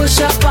 just push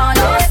up on.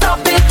 Don't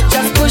stop it,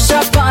 just push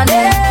up on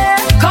it.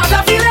 Cause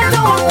I'm feeling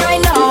the one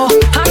right now.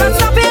 I'm not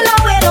stopping no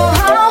way, no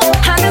how.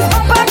 And this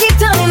bumper keep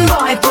telling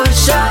boy,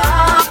 push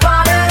up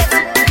on it.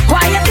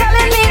 Why you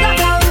telling me that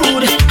I'm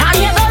rude? And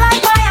you don't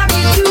like my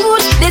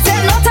attitude. This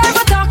ain't no time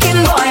for talking,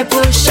 boy,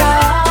 push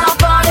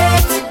up on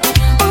it.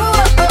 Ooh,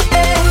 oh,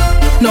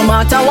 eh. No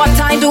matter what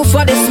I do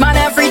for this man,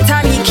 every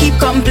time he keep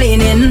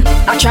complaining.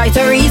 I try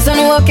to reason,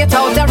 work it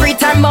out every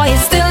time, but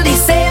it's still the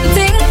same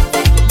thing.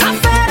 I'm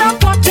fed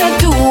up what to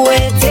do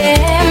with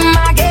him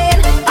again.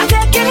 I'm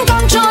taking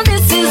control,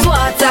 this is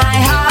what I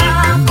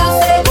have to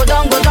say. Go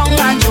down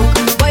and joke.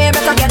 Boy, you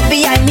better get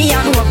behind me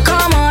and walk,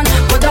 come on.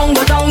 Go down,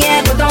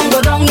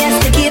 yeah,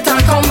 stick it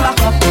and come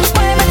back up.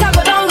 Boy, you better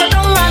go down and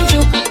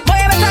joke. Boy,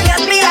 you better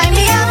get behind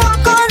me and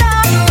walk on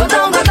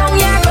down. Go down,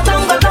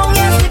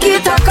 yeah, stick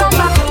it and come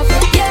back up.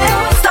 Yeah,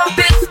 don't stop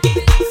it.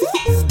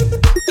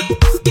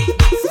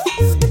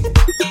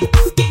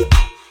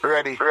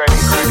 Ready.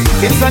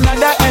 It's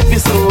another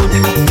episode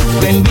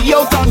when we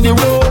out on the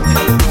road.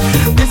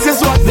 This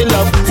is what we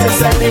love to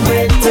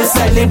celebrate.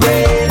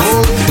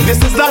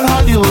 This is not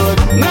Hollywood.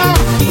 No,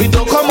 we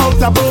don't come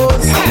out a boat.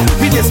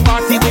 We just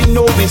party with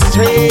no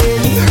restraint.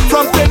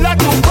 From pillar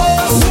to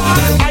post,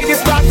 I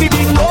just party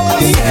the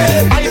most.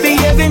 I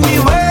behave in the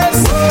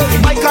worst.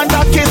 My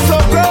conduct is so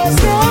gross.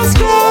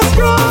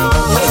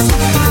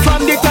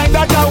 From the time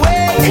that I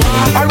wake,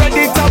 I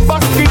ready to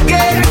bust the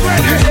gate.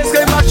 Let's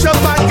get mash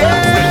up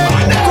again.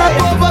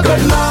 Crop over,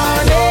 good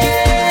morning.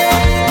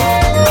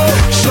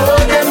 Show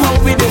them how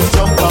we just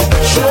jump up.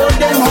 Show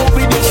them how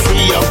we just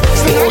free up.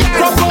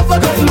 Crop over,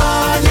 good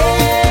morning.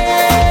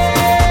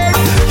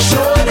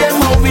 Show them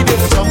how we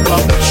just jump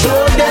up.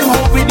 Show them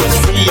how we just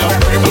free up.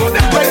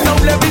 Right now,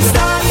 let me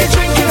start the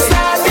drinking,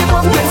 start the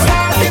bumping,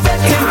 start the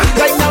betting.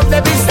 Right now,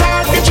 let me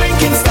start the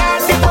drinking,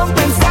 start the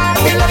bumping, start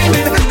the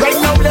liming. Right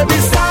now, let me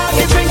start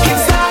the drinking,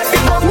 start the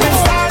bumping,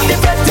 start the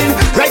betting.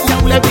 Right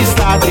now, let me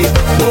start it.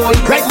 Boy,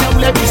 right now,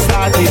 let me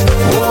start it.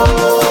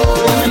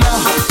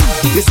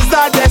 This is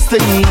our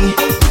destiny.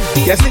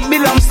 Yes, it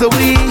belongs to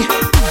we.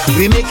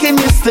 We making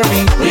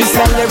history. We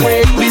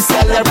celebrate.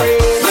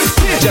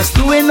 Just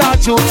doing our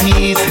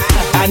duties,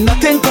 and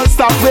nothing can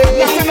stop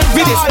it.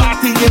 We just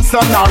party in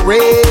some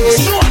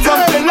rage.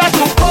 From pillar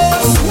to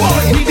post,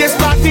 we just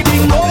party the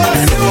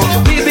most.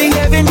 We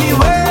behaving the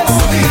worst.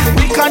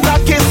 We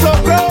conduct it so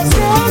gross.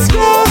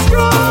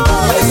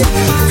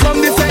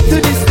 From the side to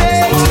the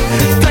stage,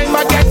 time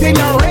I get in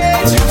a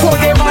rage. For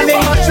the money,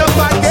 much up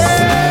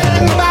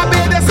again. Baby,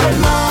 this good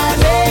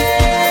morning.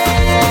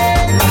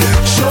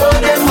 Show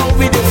them how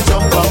we just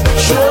jump up.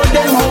 Show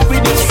them how we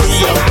just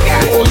free up.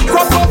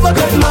 Crop up.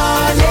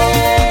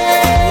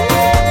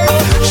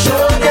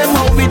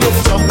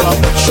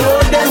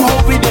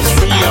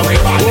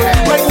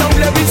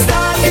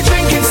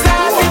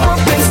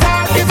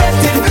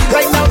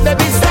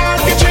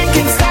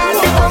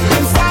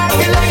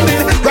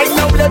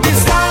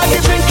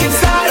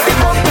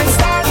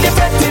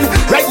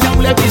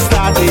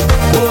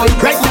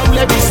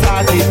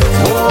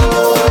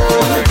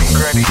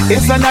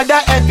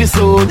 another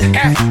episode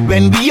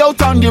when we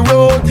out on the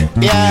road.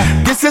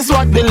 Yeah, this is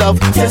what we love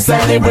to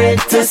celebrate,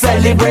 to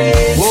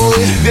celebrate. Whoa.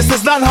 This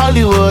is not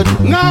Hollywood.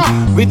 No,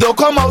 we don't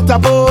come out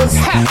of pose.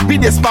 Be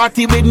this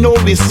party with no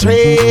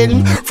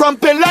restraint. From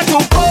pillar to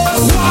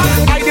post,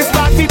 I just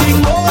party the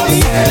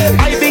most.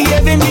 I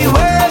behave in the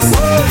worst.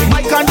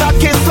 My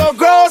conduct is so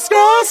gross,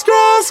 gross,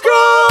 gross,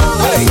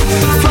 gross.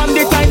 From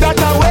the time that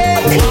I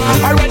wake,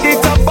 I ready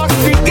to bust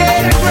the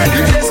gate.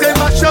 You just get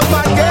mash up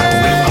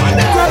again.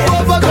 Grab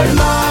over good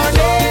morning.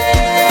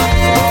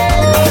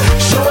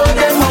 Show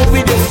them how we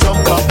just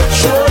jump up.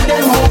 Show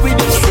them how we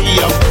just free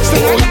up.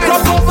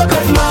 Grab over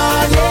good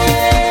morning.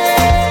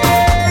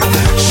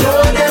 Show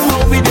them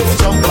how we just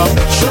jump up.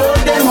 Show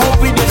them how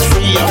we just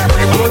free up.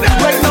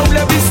 Right now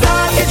let me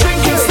start the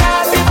drinking,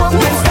 start the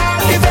bumping,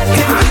 start the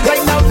betting.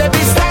 Right now let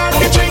me start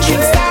the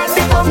drinking, start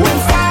the bumping,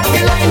 start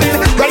the lining.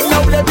 Right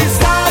now let me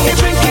start the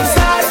drinking,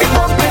 start the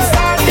bumping,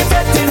 start the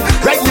betting.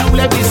 Right now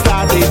let me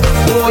start it,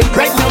 boy.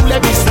 Right now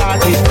let me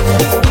start it.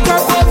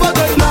 Come over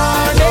good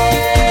morning.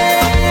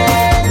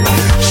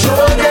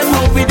 Show them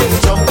how we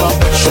just jump up.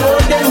 Show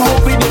them how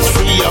we just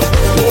free up.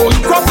 Boy,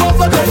 come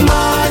over good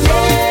morning.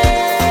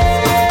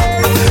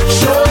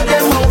 Show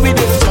them how we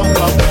just jump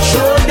up.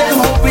 Show them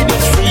how we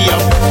just free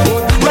up.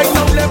 Right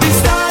now let me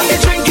start the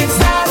drinking,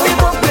 start the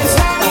bumping,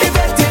 start the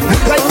betting.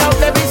 Right now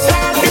let me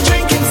start the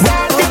drinking,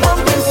 start the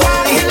bumping,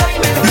 start the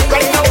lining.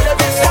 Right now let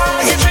me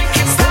start the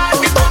drinking, start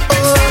the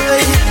bumping, start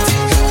the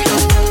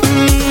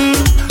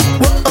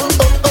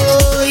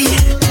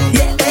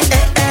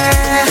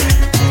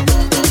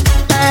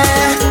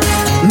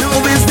Now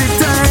is the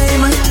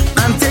time.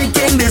 I'm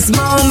taking this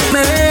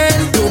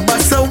moment to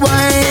bust a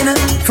wine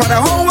for the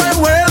whole wide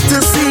world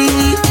to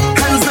see.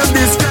 Hands up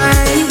the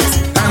skies.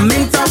 I'm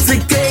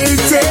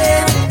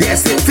intoxicated.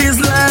 Yes, it feels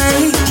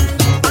like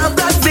I've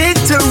got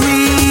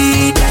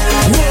victory.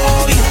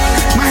 Whoa,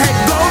 my head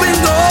going,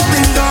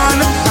 going,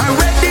 gone. I'm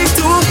ready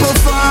to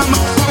perform.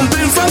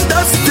 Pumping from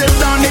dusk till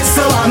dawn. It's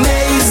so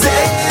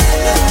amazing.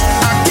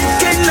 I'm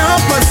kicking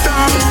up a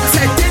storm,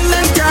 setting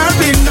and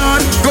carrying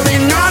on,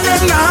 going on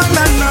and on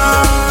and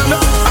on.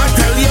 I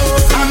tell you,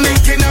 I'm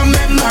making a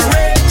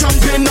memory,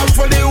 jumping up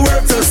for the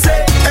world to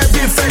say.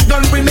 Every fed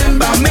don't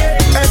remember me,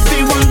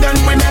 everyone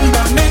don't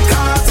remember me.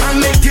 Cause I'm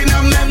making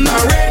a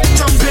memory,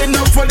 jumping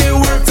up for the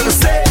world to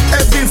say.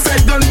 Every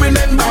fed don't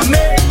remember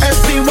me,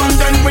 everyone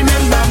don't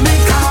remember me.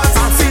 Cause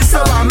I feel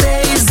so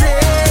amazing.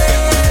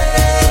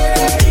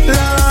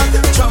 Lord,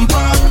 jump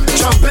up,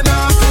 jumping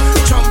up,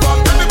 jump up,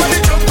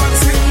 everybody jump and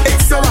sing.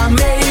 It's so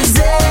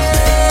amazing.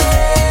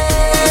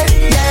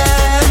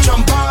 Yeah,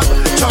 jump up,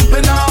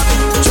 jumping up,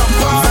 jump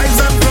up. Vibes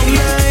up from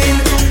mine,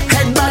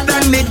 head back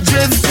and me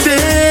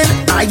drifting.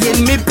 I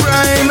in me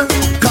prime,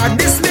 God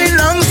this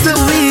belongs to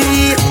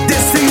we.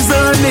 This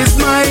season is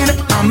mine.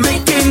 I'm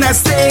making a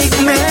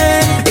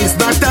statement. It's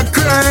not a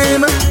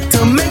crime to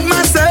make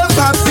myself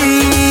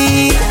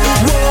happy.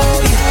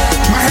 Whoa,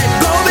 my head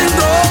going,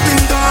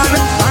 going, gone.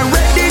 I'm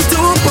ready to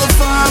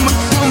perform,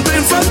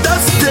 pumping from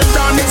dusk till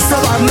dawn. It's so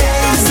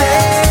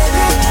amazing.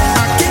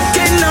 I'm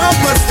kicking up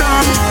a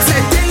storm,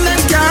 setting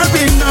and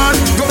carrying on,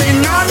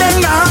 going on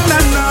and on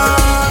and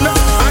on.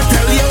 I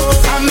tell you,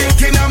 I'm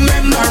making a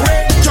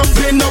memory,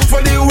 jumping up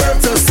for the world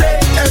to say.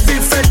 Every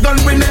fed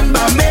don't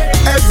remember me,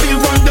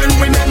 everyone don't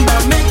remember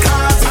me.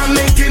 Cause I'm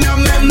making a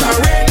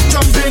memory,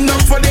 jumping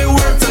up for the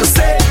world to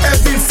say.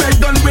 Every fed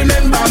don't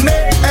remember me,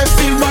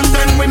 everyone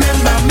don't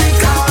remember me.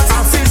 Cause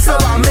I feel so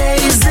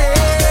amazing.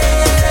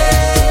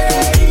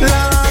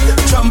 Lord,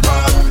 jump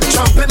up,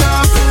 jumping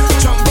up,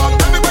 jump up,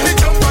 everybody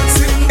jump and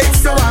sing. It's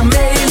so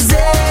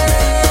amazing.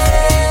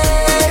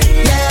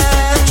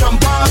 Yeah,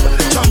 jump up,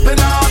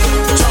 jumping up,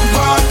 jump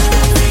up.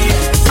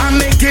 I'm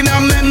making a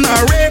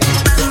memory,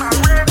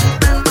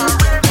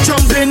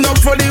 jumping up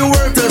for the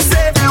world to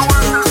say.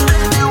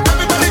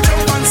 Everybody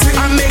jump and sing.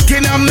 I'm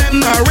making a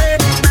memory,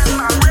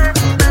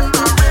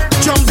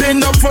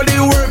 jumping up for the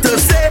world to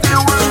say.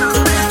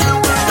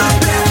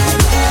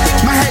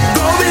 My head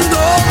going,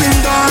 going,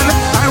 gone.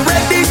 I'm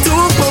ready to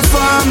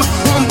perform,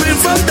 pumping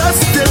from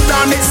dusk till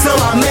dawn. It's so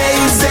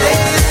amazing.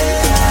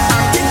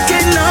 I'm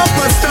kicking up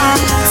a storm,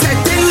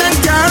 setting and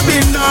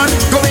carrying on,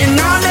 going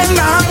on and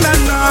on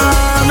and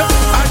on.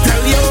 I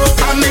tell you,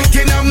 I'm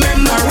making a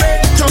memory,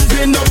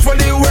 jumping up for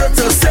the world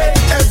to say.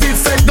 Every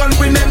fed don't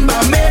remember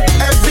me,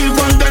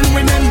 everyone don't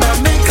remember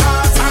me.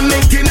 Cause I'm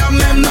making a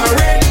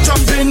memory,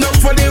 jumping up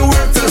for the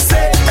world to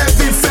say.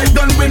 Every fed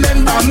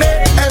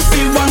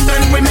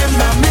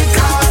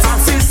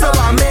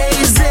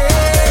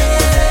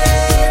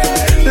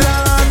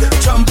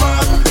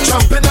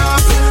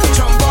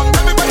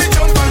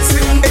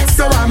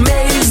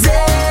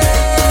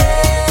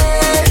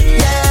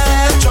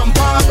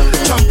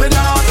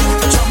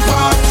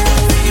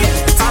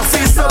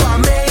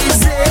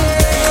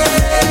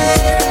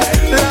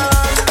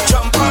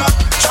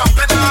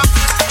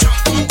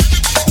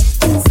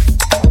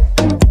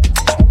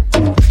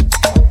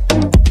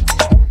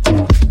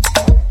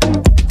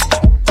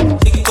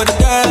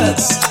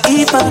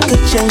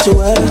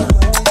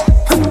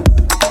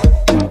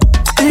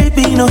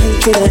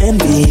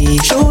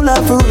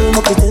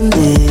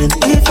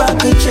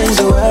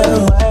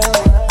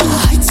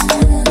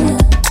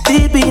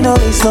me no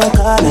waste no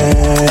color.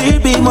 There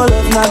be more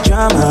love, not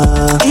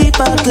drama. If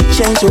I could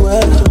change the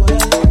world,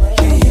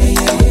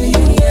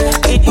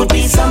 it would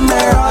be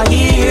somewhere out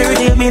here.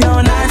 There be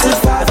no 9 to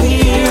 5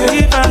 here.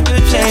 If I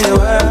could change the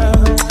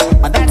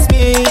world, but that's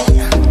me.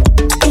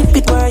 If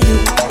it were you,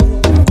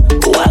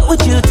 what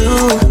would you do?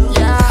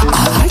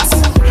 Alright.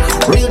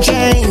 Real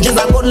change is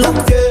a good look.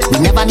 We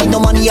never need no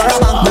money or a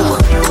bank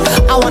book.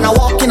 I wanna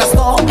walk in a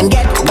store and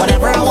get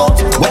whatever I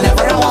want,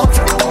 whenever I want.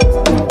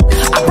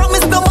 I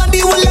promise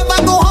nobody will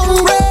ever go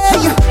hungry.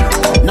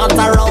 Not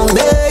around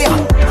there.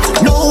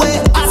 No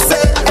way, I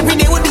say every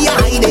day would be a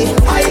high day.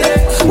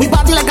 We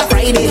party like a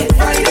Friday.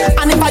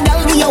 And if I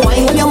tell me a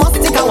wine, well, you must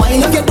take a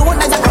wine. If you don't,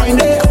 that's a crime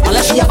day.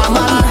 Unless she have a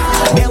man,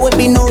 there would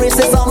be no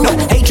racism,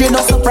 hatred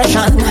or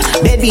suppression.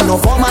 There'd be no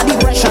form of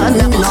depression.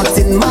 Not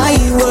in my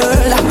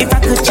world. If I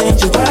could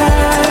change the world,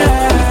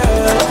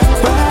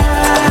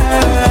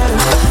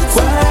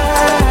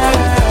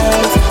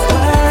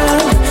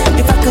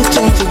 if I could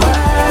change the world,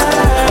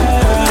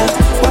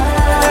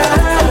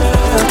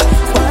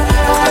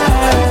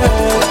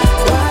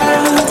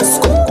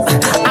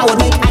 I would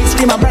make ice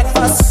cream a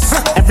breakfast.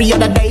 Every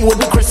other day would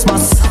be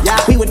Christmas.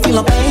 We would feel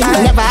no pain,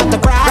 never have to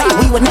cry.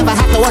 We would never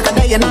have to work a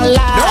day in our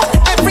life.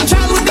 Every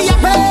child would be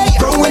happy,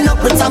 growing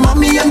up with a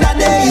mommy and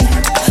daddy.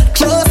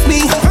 Trust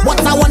me, what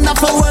a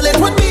wonderful world it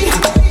would be.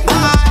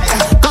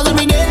 Cause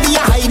every day be a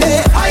high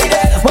day.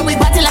 When we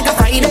party like a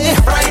Friday.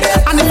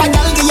 And if a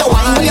girl give you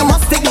wine, well, you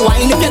must take the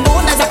wine. If you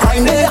don't, there's a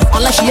crime day.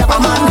 Unless she have a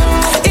man,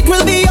 it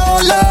will be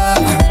all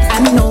love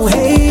and no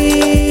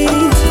hate.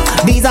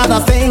 These are the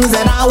things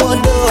that I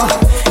would do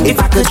if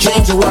I could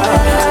change the world.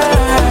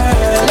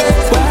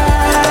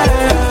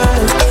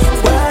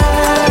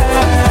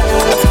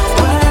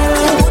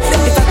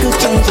 If I could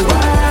change the world.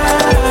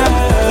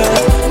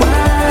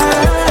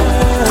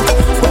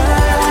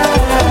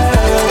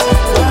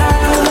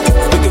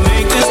 we can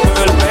make this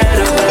world a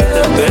better,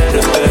 better,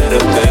 better,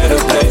 better, better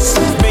place.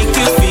 Make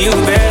you feel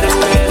better,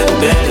 better,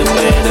 better,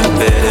 better,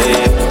 better,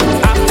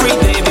 yeah. I pray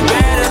they be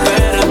better,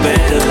 better,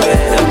 better,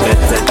 better,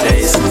 better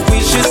days. We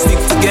should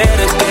stick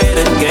together, get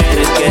it, yeah.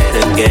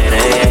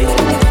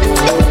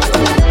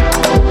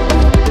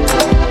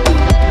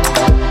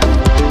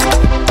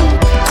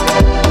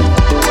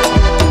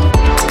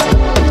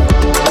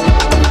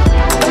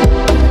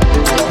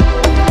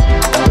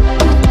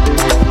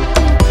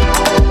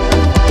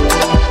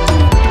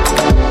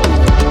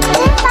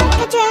 If I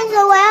could change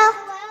the world.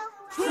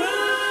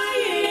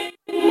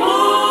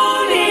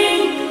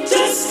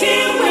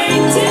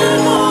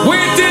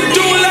 Waiting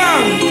too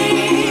long.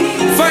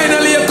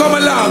 Finally you come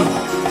along.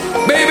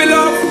 Baby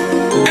love,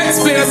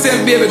 explain yourself,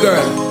 baby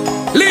girl.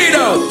 Lead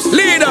out,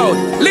 lead out,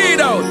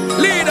 lead out,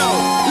 lead out,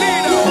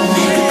 lead out.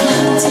 Make a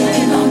clock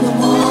ticking on the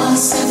wall.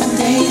 7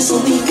 days a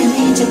week, I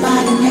need your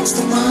body next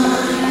to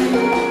mine.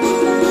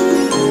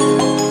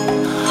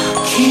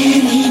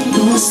 Can't eat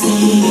nor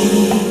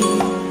sleep.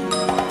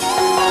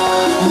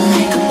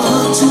 Like a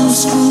ball to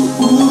screw.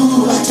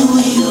 Ooh, what do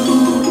you?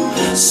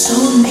 So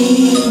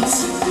neat.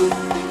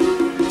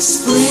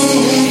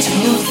 Spread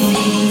your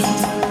feet.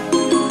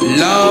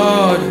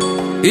 Lord,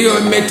 you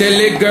me tell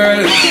a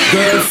girl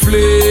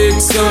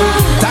flicks.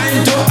 Time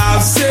to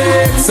have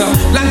sex.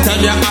 Long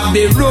time you have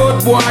the road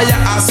boy, you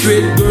have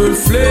sweet girl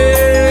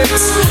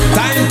flicks.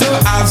 Time to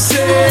have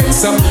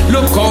sex.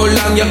 Look how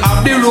long you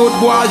have the road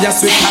boy, you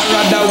sweet I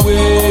rather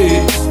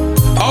wait.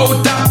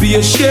 Out of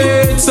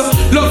patience,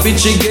 love it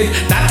she get,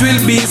 that will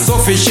be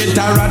sufficient.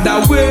 I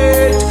rather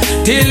wait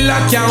till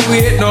I can't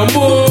wait no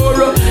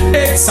more.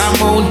 X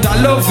amount of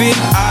loving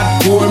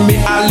hardcore me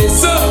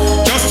Alice.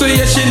 Just to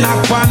hear she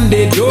knock on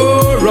the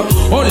door.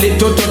 Only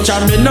to touch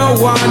her, me no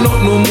want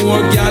no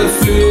more girl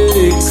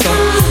flicks.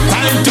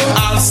 Time to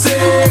have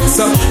sex.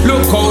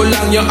 Look how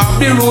long you have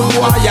the road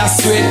boy, you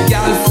sweet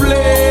girl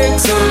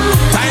flicks.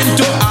 Time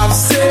to have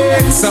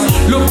sex.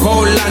 Look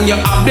how long you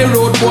have the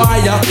road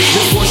boy,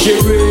 before she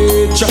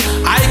reach.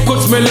 I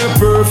could smell her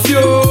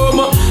perfume.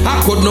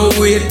 I could not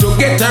wait to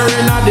get her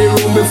in the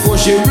room before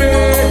she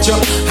reach.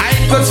 I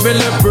could smell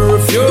her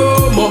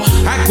perfume.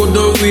 I could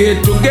not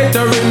wait to get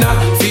her in.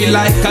 Feel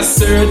like a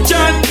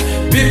surgeon,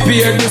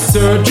 prepare the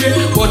surgery.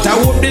 But I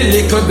hope the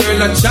little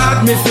girl a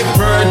charge me for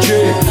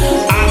perjury.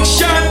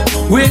 Action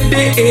with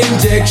the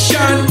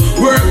injection.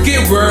 Work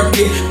it,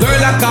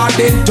 girl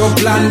according to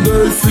plan,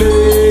 girl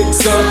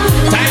flicks.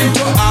 Time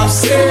to have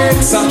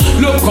sex.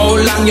 Look how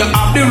long you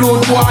have the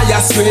road boy,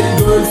 you sweet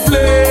girl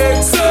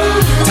flicks.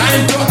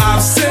 Time to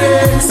have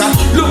sex.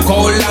 Look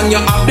how long you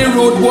have the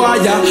road boy,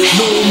 you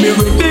know me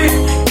ready.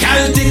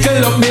 Can't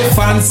tickle up me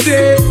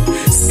fancy.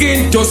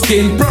 Skin to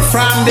skin,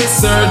 perform the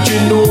surgery,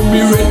 know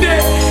me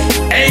ready.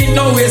 Ain't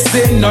no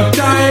wasting no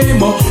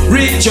time.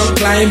 Reach your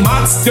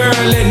climax,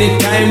 girl,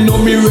 anytime, know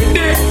me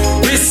ready.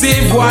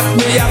 Receive what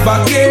me have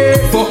a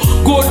give for.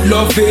 Good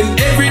loving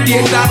every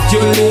day that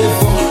you live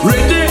for.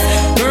 Ready?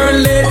 Girl,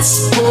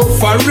 let's go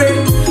for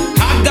it.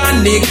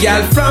 Organic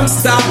girl from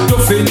start to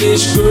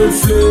finish, girl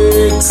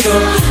flicks.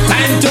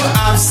 Time to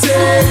have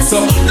sex.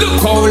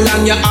 Look how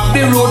long you have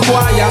the road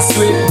boy, you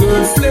sweet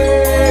girl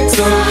flicks.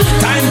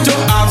 Time to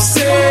have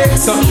sex.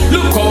 flex.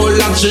 Look how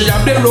long she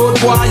have the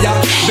road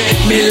wire. Bet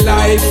me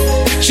life,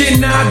 she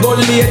not go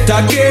late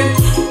again.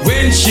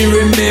 When she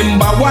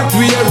remember what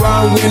we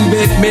around when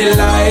bet me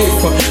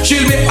life,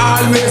 she'll be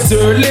always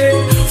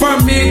early for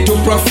me to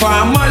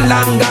perform a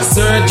longer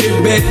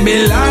surgery. Bet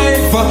me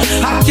life,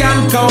 I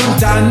can't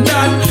count on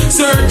that.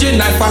 Surgery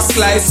knife I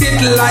slice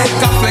it like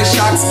a flesh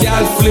axe,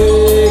 girl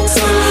flicks.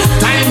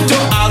 Time to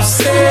have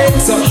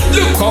sex.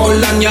 Look how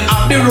long you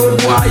have the road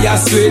wire,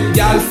 sweet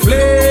girl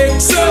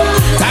flicks.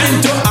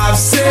 Time to have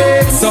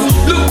sex.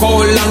 Look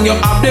how long you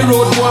have the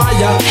road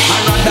wire.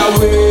 I'd rather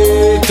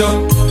wait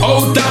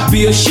out of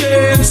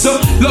patience.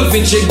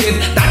 Loving she get,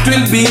 that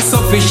will be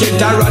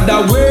sufficient. I'd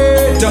rather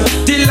wait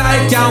till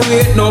I can't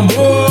wait no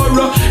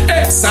more.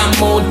 X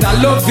amount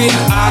of loving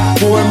heart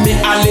for me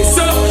Alice.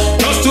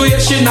 Just to hear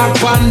she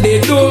knock on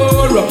the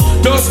door.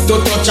 Just to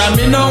touch her,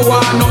 me no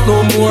want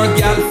no more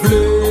girl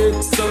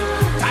flicks.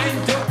 Time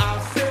to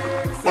have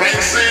sex. When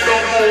you see no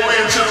more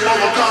inches,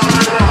 mother come.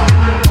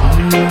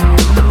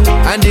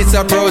 And it's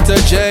a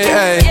protege,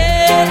 eh?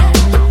 Yeah.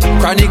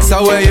 Chronics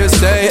are where you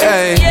stay,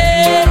 eh?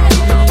 Yeah.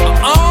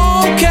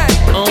 Okay.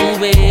 Oh,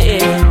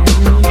 yeah.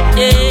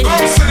 Yeah.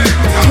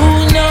 Who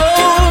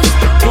knows?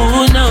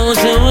 Who knows?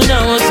 Who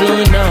knows?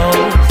 Who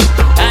knows?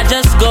 I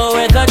just go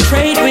where the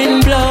trade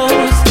wind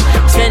blows,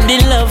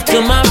 sending love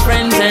to my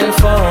friends and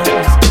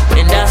foes.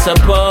 And I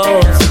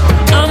suppose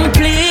I'm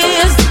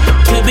pleased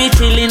to be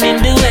chilling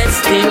in the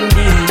West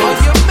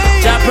Indies.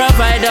 To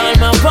provide all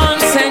my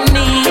wants and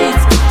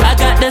needs. I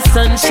got the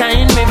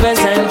sunshine, rivers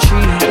and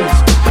trees.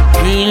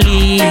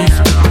 Release,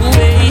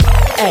 wait,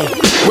 hey.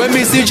 When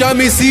me see Jah,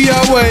 me see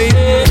a way.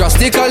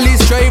 Drastically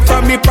straight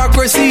from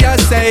hypocrisy, I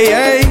say,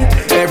 hey.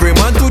 Every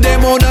man to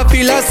them own a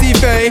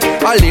philosophy.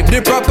 I live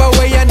the proper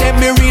way and then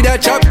me read a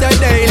chapter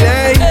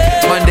daily.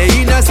 Man, they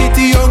in a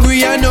city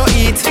hungry and no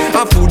eat.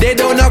 And food they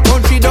down a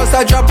country just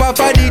a drop off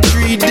of the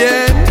tree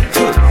then.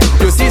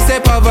 You see say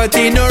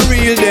poverty no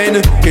real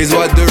then, is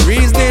what the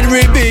reason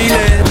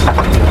revealing.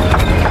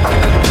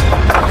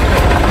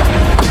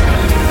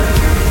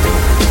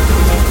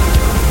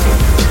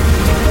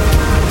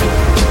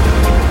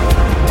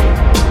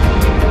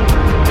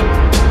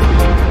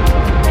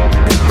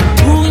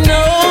 Who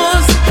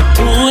knows?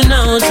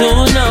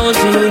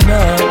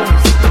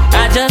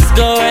 I just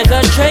go where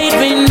the trade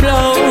wind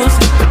blows,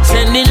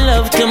 sending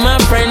love to my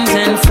friends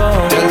and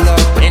foes.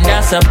 And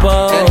I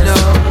suppose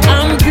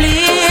I'm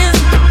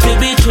pleased to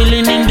be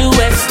chilling in the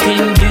West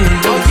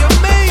Indies.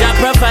 I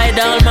provide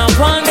all my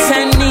wants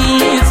and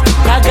needs.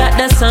 I got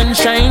the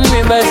sunshine,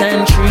 rivers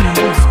and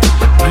trees.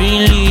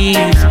 Green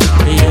leaves,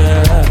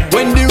 yeah.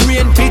 When the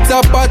rain hits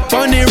a pot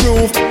on the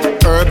roof,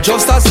 herb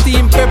just a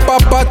steam pepper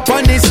pot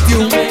on the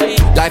stew.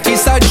 Life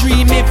is a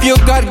dream if you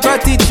got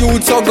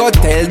gratitude. So go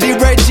tell the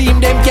regime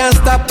them can't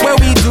stop what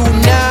we do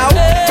now.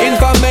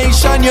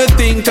 Information you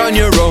think on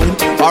your own,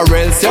 or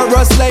else you're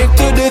a slave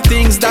to the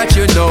things that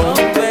you know.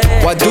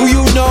 What do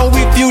you know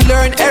if you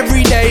learn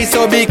every day?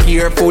 So be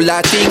careful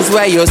of things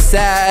where you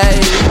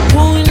say.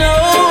 Who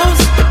knows?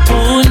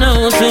 Who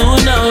knows? Who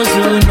knows?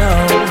 Who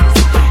knows?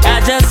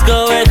 I just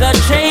go where the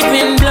trade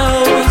wind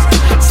blows,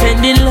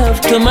 sending love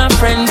to my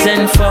friends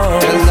and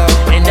foes.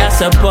 And I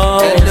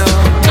suppose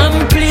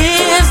I'm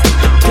pleased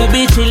to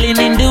be chilling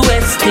in the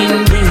West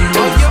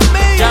Indies.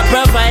 To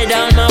provide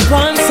all my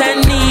wants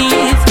and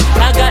needs.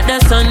 I got the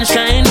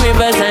sunshine,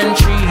 rivers and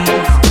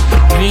trees.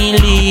 Green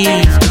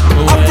leaves.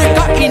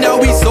 Africa in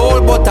our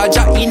soul, but a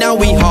Jah in our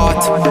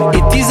heart.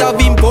 It is of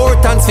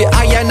importance for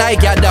I and I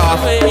gather.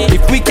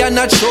 If we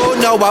cannot show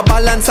now a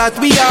balance that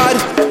we had,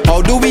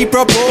 how do we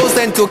propose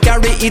then to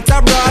carry it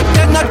abroad?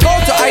 Cannot go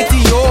to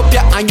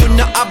Ethiopia and you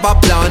not have a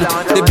plan.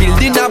 The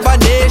building of a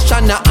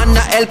nation and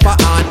a helper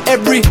on.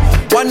 Every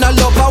one a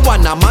lover,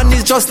 one a man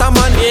is just a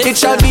man. It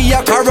shall be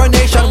a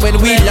coronation when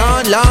we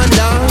land.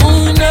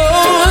 Who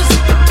knows?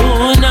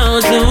 Who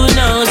knows? Who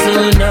knows?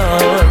 Who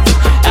knows?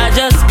 I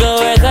just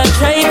go where the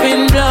trade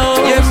wind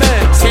blows,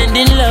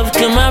 sending love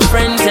to my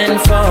friends and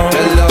foes.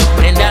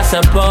 And I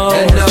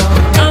suppose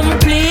I'm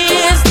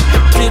pleased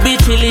to be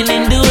chilling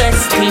in the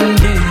West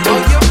Indies.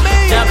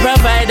 To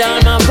provide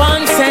all my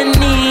wants and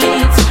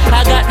needs.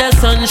 I got the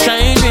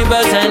sunshine,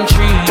 rivers and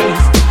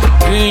trees.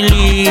 Green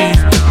leaves,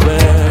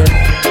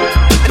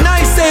 and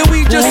I say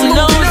we just who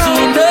knows? Who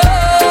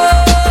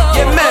knows?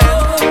 Yeah, man.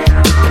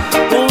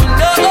 Who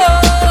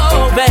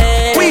knows,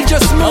 babe? We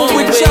just move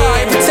with Jah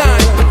every time.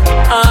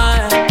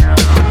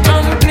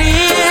 I'm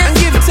pleased and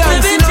give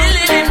thanks, to be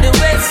chilling in the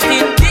West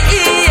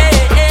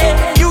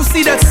Indies. You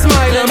see that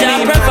smile on me.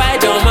 I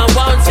provide all my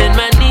wants and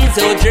my needs,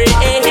 oh Dre.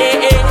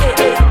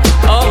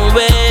 Oh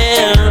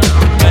well.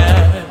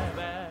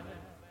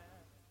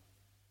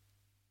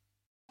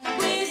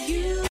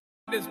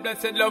 This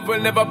blessed love will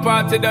never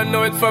part, don't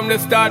know it from the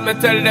start. Me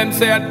tell them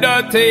say I'm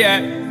dirty,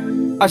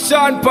 yeah.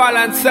 Sean Paul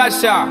and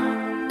Sasha,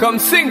 come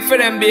sing for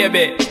them,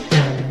 baby.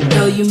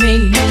 Though you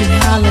make me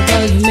holler,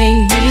 though you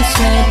make me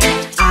sweat,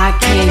 I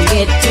can't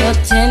get your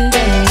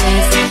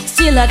tenderness.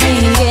 Still I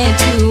can't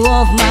get you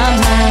off my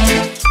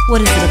mind.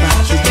 What is it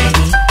about you,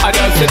 baby? I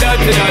don't say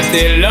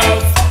dirty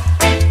love.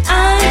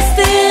 I'm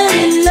still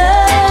in love.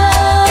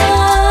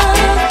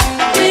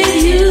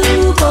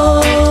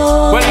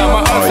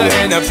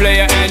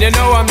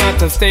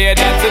 to stay.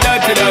 That's a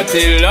dirty,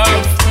 dirty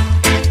love.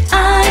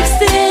 I'm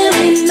still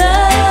in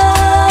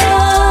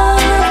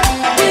love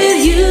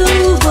with you,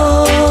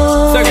 boy.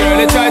 So girl,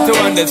 I try to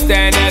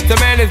understand that a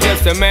man is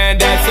just a man.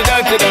 That's a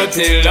dirty,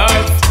 dirty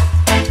love.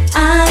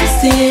 I'm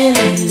still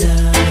in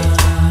love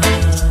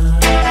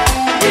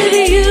with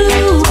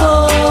you,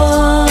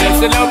 boy.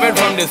 That's the loving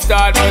from the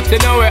start, but you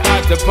know we're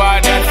at the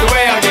part. That's the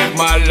way I give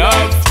my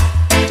love.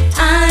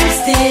 I'm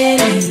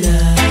still in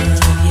love.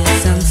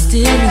 Yes, I'm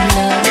still in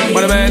love.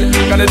 What a man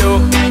gotta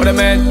do, what a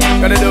man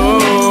gotta do.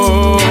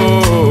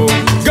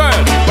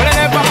 Girl, when I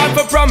never have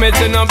a promise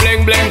and I'm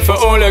bling bling for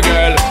all a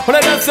girl. When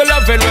I just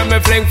love it when me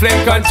fling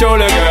fling control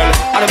a girl.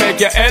 And I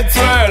make your head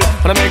swirl,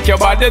 and I make your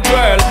body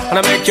twirl,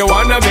 and I make you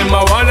wanna be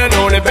my one and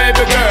only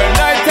baby girl.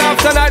 Night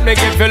after night,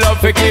 make you feel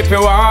love to keep you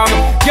warm.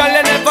 Girl,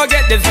 you never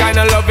get this kind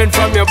of loving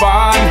from your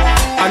bond.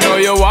 I know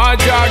you want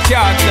your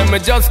cat, and me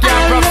just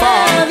can't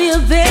perform. I love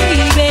you,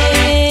 baby.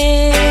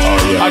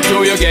 I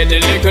know you get the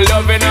little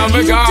loving of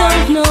a God.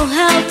 You don't know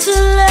how to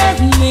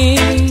love me.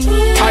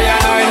 I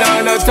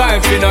know no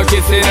time for no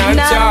kissing and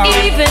chow. Not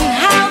even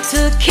how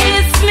to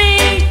kiss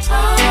me.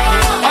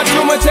 I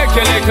do me take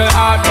your little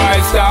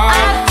advice down.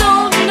 I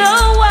don't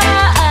know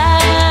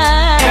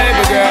why.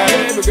 Baby girl,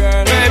 baby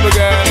girl, baby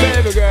girl,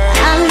 baby girl.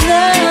 I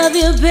love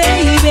you,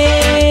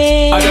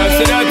 baby. I just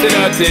see dirty,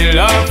 dirty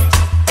love.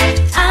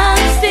 I'm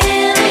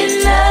still in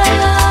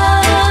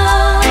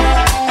love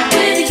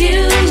with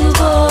you,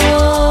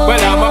 boy.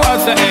 Well, I'm a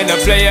hustler and a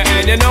player,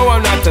 and you know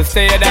I'm not to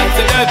stay. That's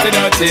a dirty,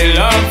 dirty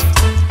love.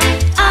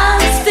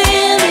 I'm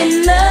still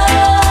in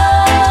love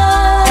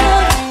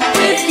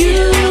with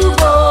you,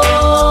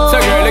 boy. So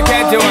girl,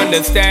 can't you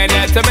understand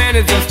that a man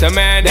is just a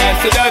man?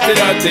 That's a dirty,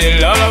 dirty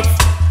love.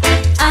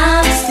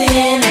 I'm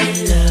still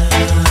in love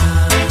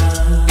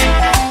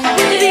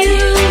with you,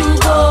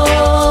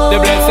 boy. The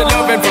blessed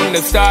loving from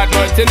the start,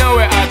 but you know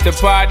we're at the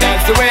part.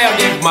 That's the way I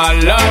give my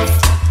love.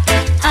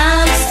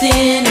 I'm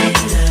still in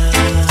love.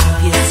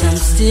 Yes, I'm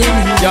still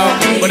in love.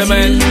 Yo, what a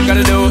man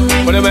gotta do,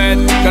 what a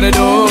man gotta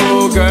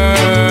do,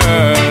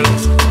 girl.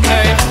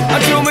 Hey, I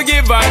do me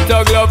give and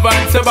talk love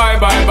and say bye,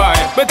 bye, bye.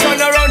 But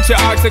turn around, she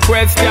ask a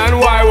question,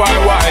 why?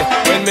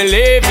 When me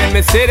leave in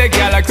me city,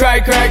 girl, I cry.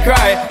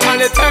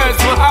 And it hurts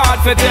my heart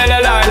to tell a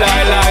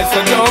lie.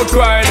 So don't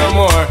cry no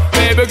more,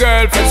 baby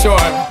girl, for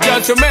sure.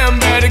 Just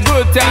remember the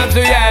good times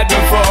we had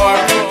before.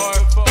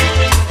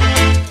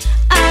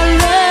 I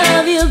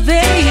love you,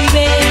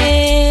 baby.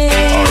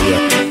 Oh,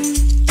 yeah.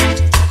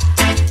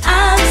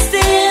 I'm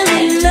still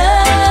in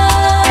love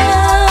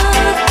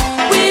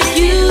with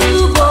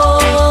you,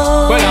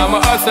 boy. Well, I'm a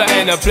hustler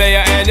and a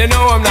player, and you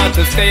know I'm not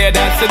to stay.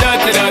 That's the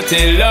dirty,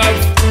 dirty love.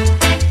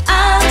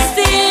 I'm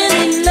still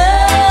in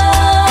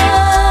love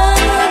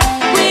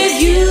with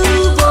you,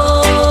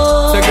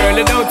 boy. So girl,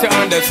 don't you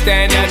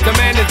understand that a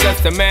man is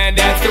just a man?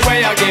 That's the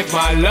way I give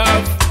my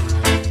love.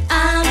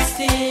 I'm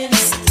still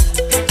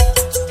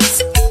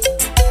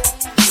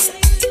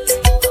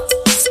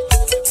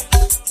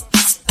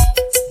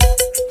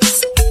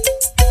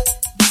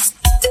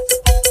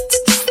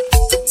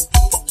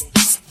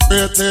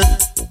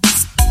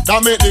that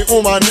make the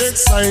woman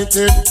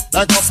excited,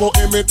 like a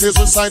poem it is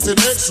recited,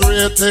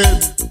 X-rated.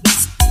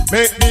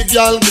 Make the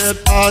girl get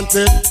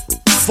haunted.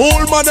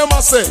 Fool man them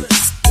a say,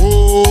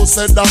 oh,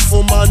 said that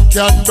woman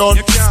can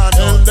done.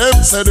 Tell them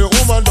say the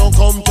woman don't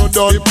come to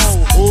done.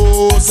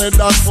 Oh, said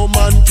that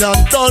woman can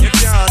done.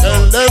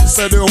 Tell them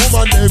say the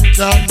woman them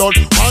can done.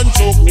 One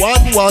choke,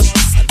 one wash,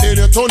 and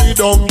then you turn it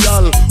down,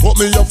 girl. Put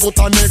me your foot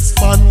and next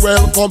man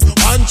welcome.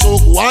 One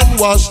choke, one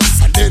wash,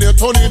 and then you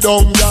turn it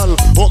down, girl.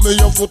 Put me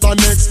your foot and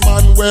next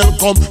man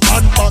welcome.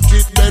 And back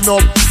it then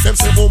up. Them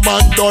say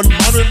woman done,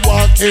 man with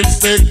walking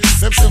stick.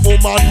 Them say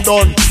woman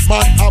done,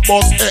 man a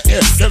boss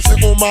Them say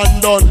woman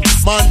done,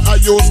 man a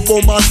use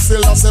woman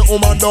still I say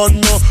woman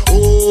done no.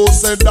 Oh,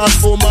 say that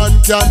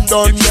woman can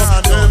done no.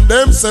 Then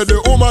them say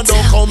the woman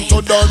don't come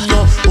to done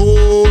no.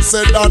 Oh,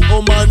 say that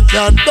woman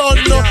can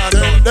done no.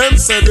 Then them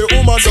say the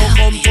woman don't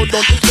come to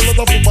done. It's a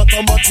lot of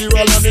matter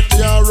material and it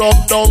can't rub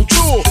down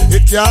true.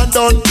 It can't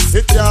done,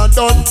 it can't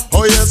done.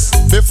 Oh yes,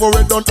 before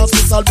it done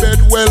hospital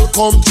bed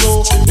welcome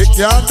to. It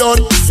can't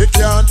done, it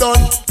can't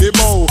done. The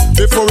bow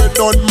before it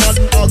done man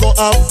I go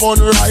have fun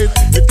right.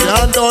 It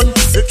can't done,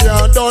 it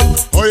can't done.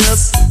 Oh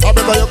yes, I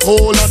better you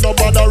cool and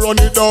nobody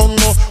run it down.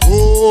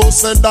 Oh,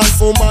 said that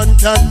woman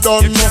can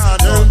done.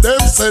 Tell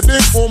them say the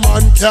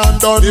woman can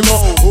done.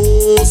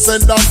 Oh,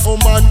 said that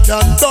woman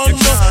can done.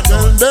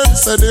 Tell them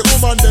say the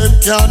woman them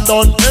can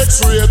done.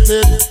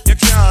 X-rated.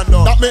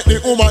 That make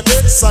the woman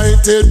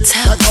excited.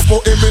 Like a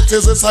poem it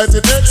is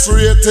recited.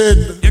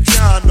 X-rated.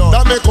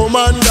 That make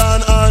woman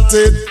gone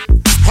haunted.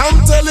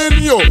 I'm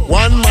telling you,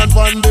 one man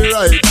on the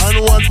right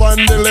and one on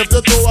the left.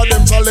 The two of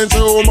them shall challenge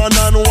a woman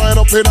and wind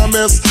up in a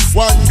mess.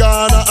 One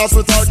gone a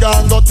hospital,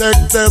 gone go take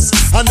test.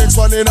 And next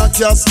one in a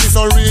casket,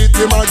 no read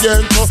him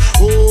again. So,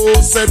 who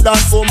said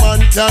that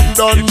woman can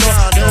done?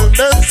 Tell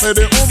them say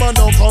the woman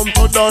don't come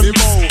to done.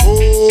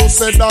 Who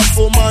said that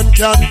woman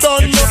can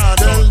done?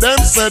 Tell them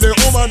say the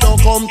woman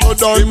don't come to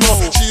done.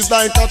 She's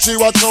like a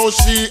chihuahua, so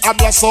she a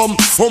blossom.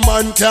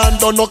 Woman can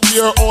done, no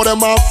care how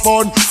them have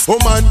fun.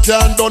 Woman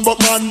can done, but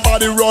man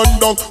body run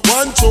down.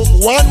 One choke,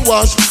 one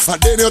wash,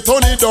 and then you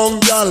turn it down,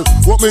 gal.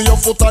 Walk me your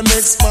foot and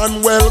next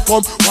man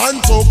welcome.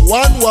 One choke,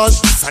 one wash,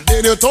 and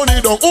then you turn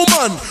it down.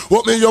 Woman,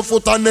 walk me your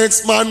foot and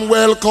next man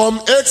welcome.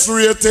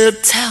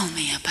 X-rated. Tell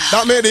me about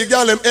that made the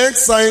gal them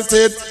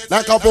excited.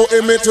 Like a poor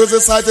image was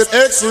excited.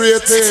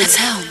 X-rated.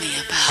 Tell me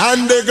about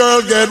and the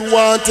girl get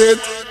wanted.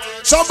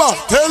 Shabba,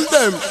 tell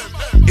them.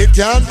 It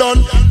can't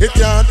done, it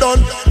can't done.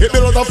 It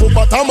built a foot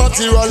bottom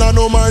material and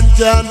no man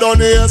can't done.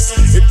 Yes,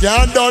 it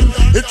can't done,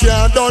 it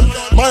can't done.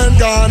 Man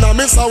gone and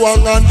miss a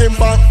one and him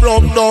back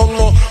broke down.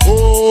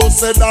 Oh,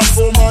 said that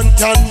woman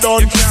can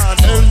done.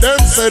 And them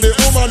say the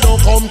woman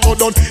don't come to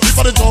done. If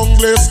are the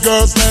junglist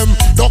girls them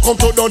don't come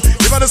to done.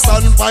 If are the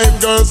sandpipe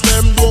girls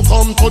them don't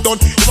come to done.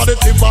 If are the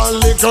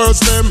Timberlake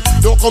girls them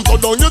don't come to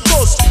done. You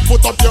just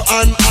put up your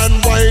hand and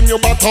wind your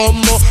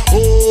bottom.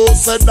 Oh,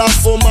 said that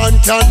woman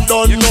can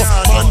done.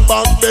 Man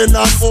back then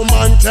that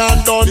woman can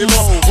done.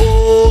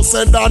 Oh,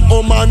 said that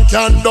woman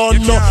can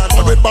done.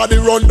 Everybody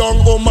run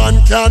down,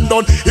 woman can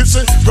done. If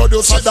she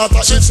produce a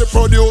daughter, if she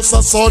produce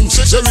a son,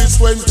 she reach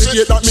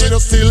 28, that mean you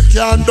still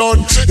can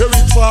done. You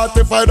reach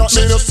 45, that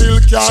mean you still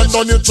can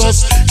done. You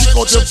just kick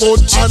out your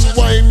foot and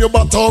wind your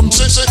bottom.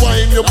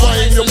 Wind your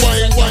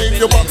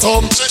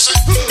bottom.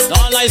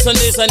 All nice and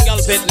this and girl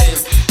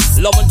fitness.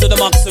 Loving to the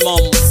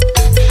maximum.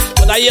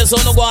 But I hear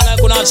some no go on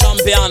like a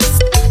champion.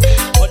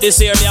 But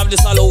this year me have the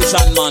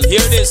solution, man.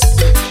 Hear this.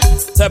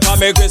 Step on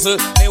me grizzle.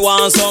 Me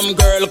want some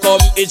girl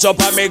come itch up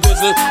on me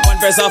grizzle. One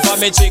press off on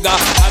me trigger,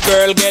 a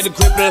girl get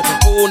crippled.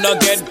 Who no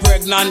get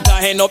pregnant,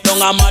 I end up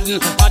down a madden.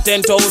 A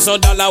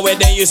 $10,000 where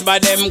they use by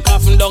them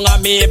coffin down a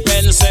me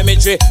pen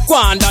cemetery. Go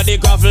under the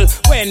gravel.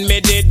 When me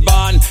did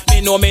born,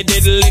 me know me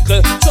did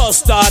little.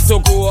 Just start to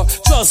grow,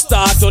 just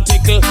start to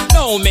tickle.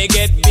 Now me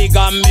get big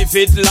and me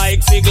fit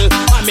like figgle.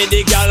 And me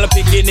the gal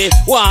bikini,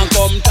 one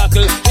come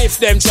tackle. If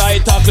them try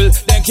tackle,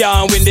 they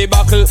can't win the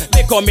battle.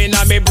 Me come in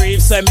and me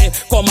brief, say me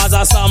come as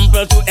a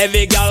sample to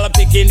every gal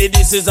picking it.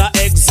 This is an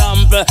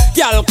example.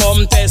 Gal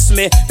come test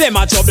me, them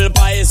a trouble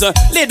pies.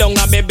 Lay down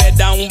on me bed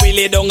and we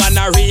lay down on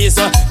a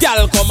reason.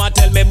 Gal come and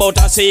tell me about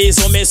a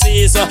season, me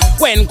season.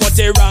 When cut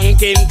the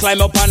ranking, climb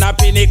up on a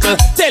pinnacle.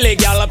 Tell a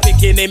gal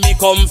picking it, me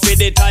come for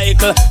the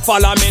title.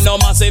 Follow me no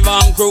massive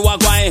and crew a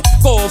guy.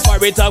 Go for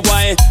it a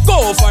guy,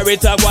 go for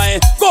it a guy,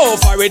 go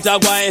for it a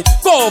guy,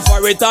 go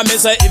for it a me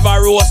say if a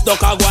roast duck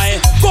a guy.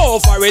 Go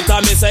for it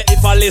a me say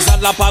if a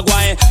lizard lap a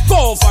guy.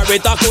 Go for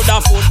it a coulda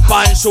foot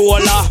pan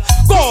shoulder.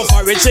 Go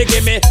for it, she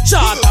give me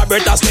short a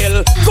breath a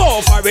still. Go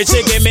for it,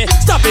 she give me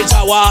stoppage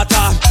of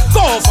water.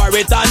 Go for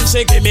it and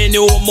she give me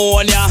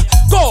pneumonia.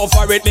 Go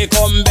for it, me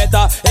come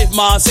better. If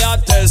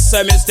Marcia test,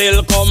 say me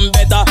still come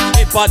better.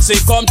 If Patsy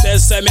come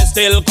test, say me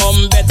still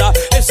come better.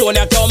 If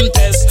Sonia come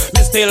test,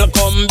 me still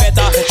come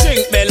better.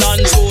 Drink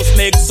melon juice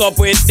mix up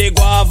with the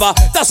guava.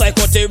 That's I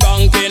cut the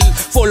ranking,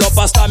 full up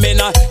of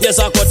stamina. Yes,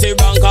 I cut the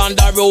rank on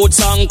the roots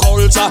and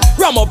culture.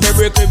 Ram up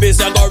every crevice,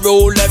 I go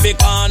roll every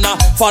corner.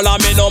 Follow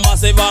me no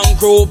massive and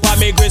group on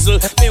me grizzle.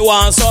 Me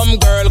want some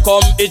girl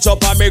come itch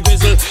up on me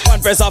grizzle.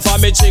 One press off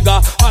on me trigger,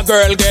 a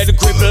girl get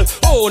crippled.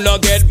 Oh, no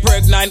get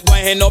pregnant,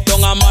 why end up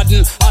down a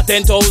madden. A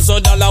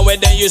 $10,000 where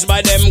they use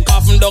by them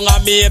coffin down a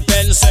me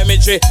pen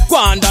cemetery. Go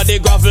under the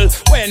gravel.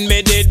 When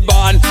me did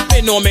born,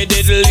 me know me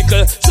did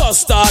little.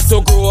 Just start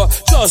to grow,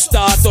 just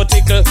start to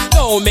tickle.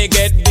 Now me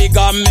get big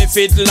and me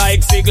fit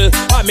like figgle.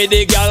 And me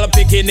the gal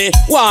picking it,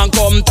 one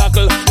come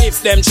tackle.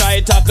 If them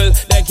try tackle,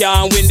 they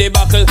can't win the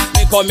battle.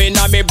 Me come in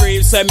and me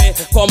brief, say me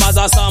come as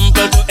a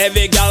sample to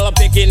every gal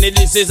picking it.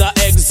 This is an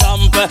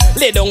example.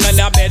 Lay down on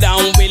the bed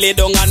and we lay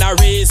down on a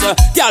race.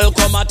 Gal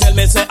come and tell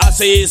me say I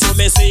see so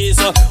me see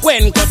so.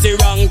 When cut the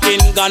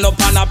ranking gone up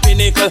on a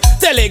pinnacle.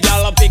 Tell a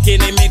gal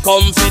picking it, me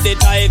come for the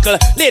title.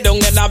 Lay down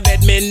in a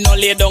bed, me no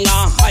lay down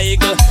a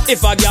higgle.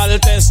 If a gal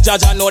test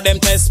judge, I know them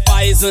test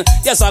pies.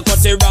 Yes, I cut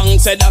the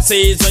rank, said that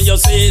season, you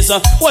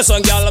season. Was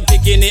some gal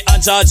picking it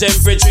and charge them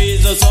for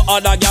treason. So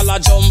other gal a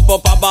jump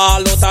up a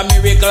ball out a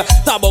miracle.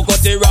 Tabo cut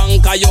the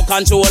rank, you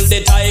control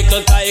the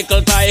title.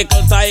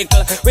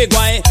 We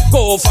going,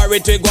 go for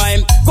it, we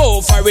going,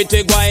 go for it,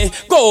 we going,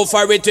 go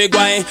for it, we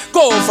going,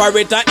 go for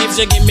it. And if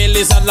she give me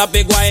lizard la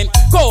big wine,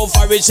 go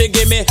for it, she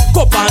give me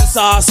cup and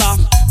salsa.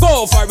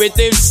 Go for it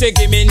if she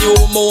give me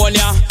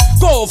pneumonia.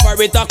 Go for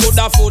it, I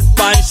coulda foot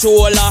pan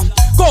shoulder.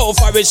 Go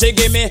for it, she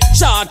give me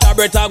short a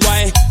breath a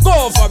guy.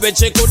 Go for it,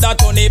 she coulda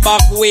turn it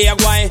back way a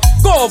guy.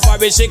 Go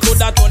for it, she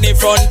coulda turn it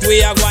front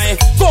way a guy.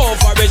 Go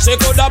for it, she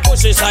coulda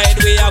push it side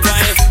way a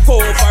guy. Go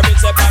for it,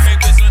 say pa me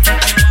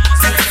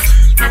whistle.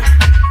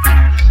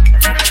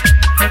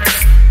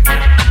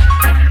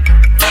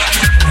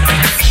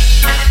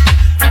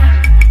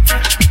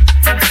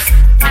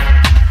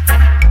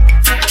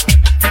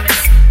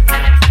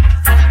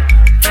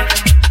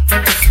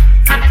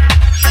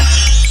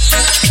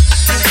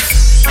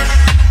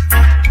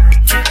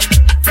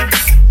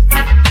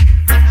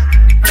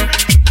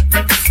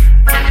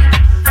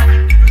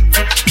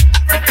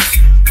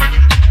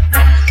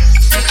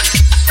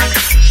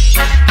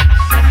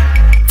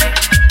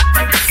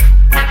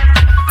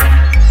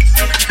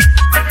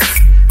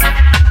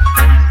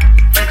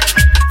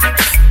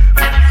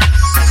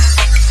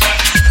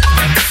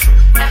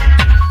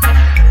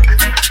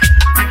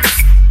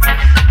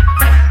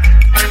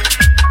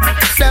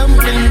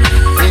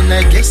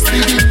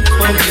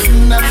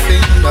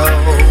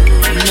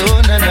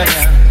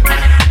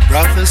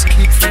 just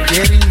keep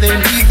forgetting they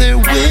leave their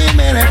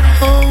women at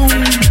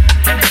home.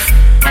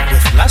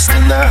 With lust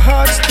in their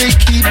hearts, they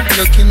keep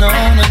looking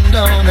on and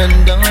on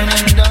and on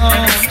and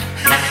on.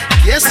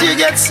 Guess you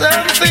get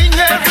something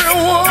every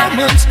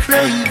woman's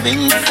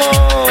craving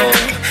for.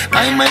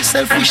 I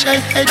myself wish I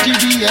had you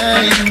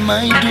behind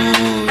my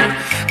door.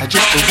 I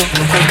just don't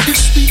wanna call you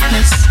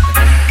sweetness.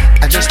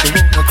 I just don't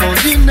wanna call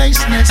you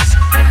niceness.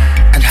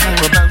 And how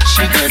about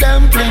sugar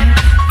dumpling?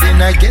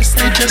 Then I guess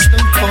I just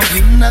don't call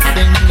you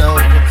nothing, no.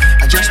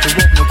 I just don't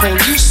wanna call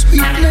you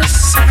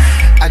sweetness.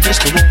 I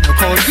just don't wanna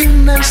call you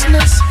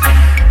niceness.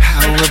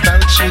 How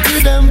about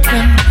sugar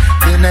dumpling?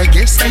 Then I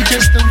guess I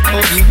just don't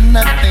call you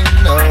nothing,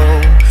 no.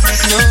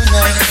 No,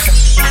 no.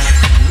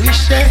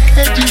 Wish I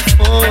had you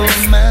for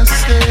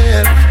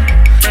myself.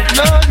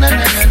 No, no,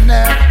 no, no,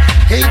 no.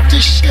 Hate to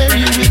share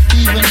you with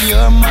even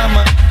your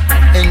mama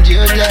and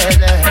your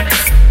dad.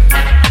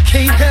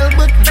 Can't help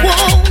but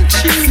want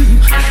you.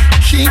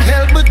 Can't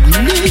help but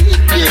need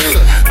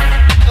you.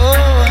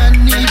 Oh, I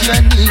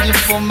need you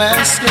for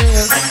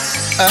myself.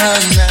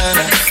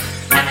 Nah.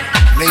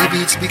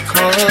 Maybe it's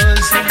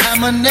because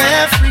I'm an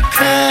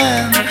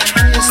African.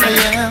 Yes, I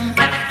am.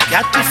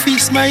 Got to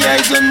feast my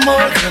eyes on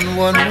more than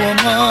one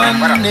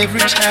woman every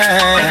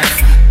time.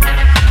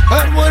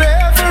 But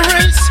whatever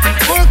race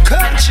or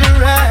culture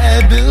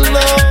I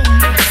belong,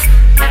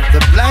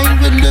 the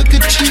blind will look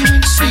at you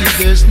and see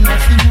there's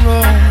nothing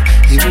wrong.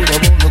 He would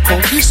have wanna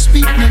call you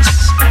sweetness.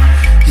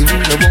 He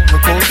would have wanna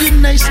call you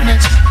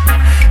niceness.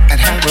 And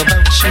how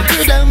about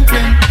sugar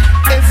dumpling?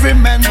 Every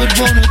man would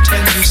wanna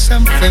tell you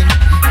something.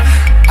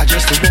 I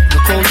just don't wanna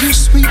call you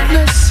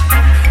sweetness.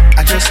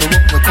 I just don't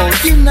wanna call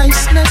you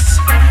niceness.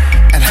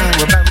 And how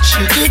about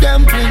sugar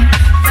dumpling?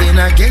 Then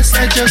I guess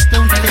I just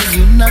don't tell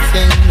you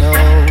nothing, no.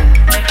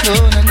 No,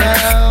 no,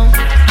 no.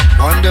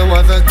 Wonder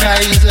what the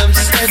guys have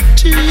said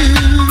to you.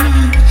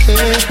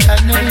 Hey, I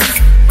know.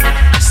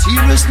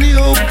 Seriously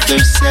hope they're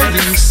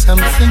saying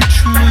something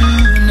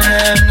true,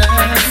 nah.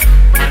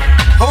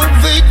 Hope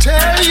they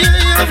tell you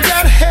you've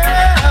got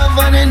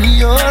heaven in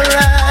your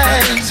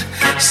eyes.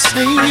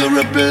 Saying you're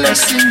a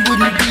blessing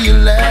wouldn't be a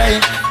lie.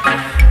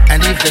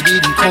 And if they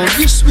didn't call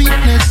you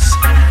sweetness,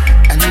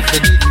 and if they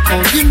didn't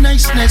call you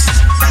niceness,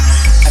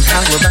 and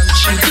how about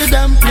sugar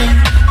dumpling?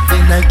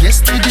 Then I guess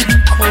they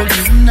didn't call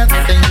you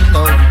nothing,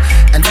 no.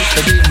 And if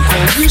they didn't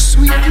call you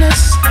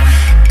sweetness,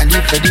 and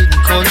if they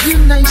didn't call you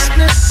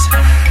niceness,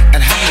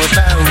 and how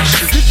about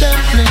sugar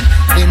dumpling?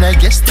 Then I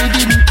guess they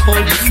didn't call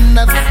you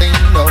nothing,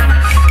 no.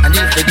 And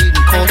if they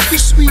didn't call you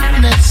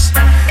sweetness,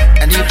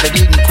 and if they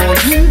didn't call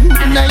you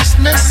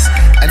niceness,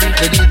 and if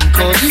they didn't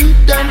call you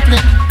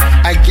dumpling,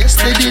 I guess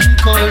they didn't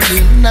call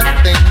you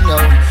nothing, no.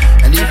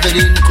 And if they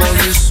didn't call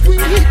you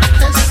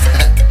sweetness,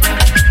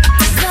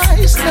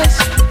 niceness,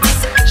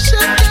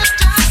 sugar.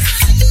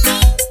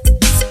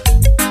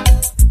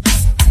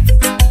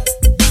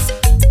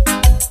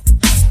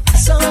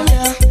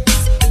 Sonia,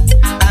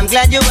 I'm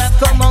glad you have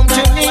come home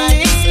to me. Why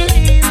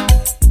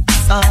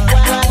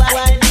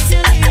did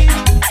you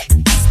leave?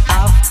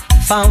 I've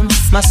found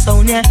my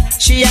Sonia,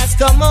 she has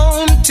come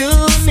home to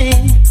me.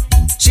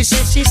 She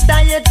says she's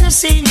tired to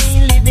see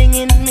me living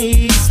in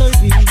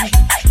misery.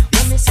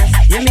 When me say,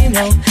 hear me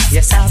now,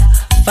 yes I've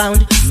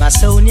found my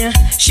Sonia,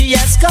 she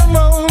has come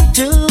home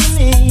to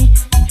me.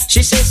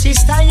 She says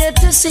she's tired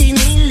to see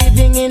me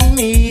living in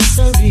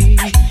misery.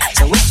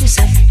 So when she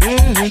said,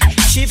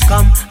 she've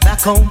come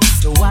back home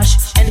to wash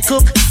and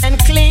cook and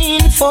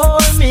clean for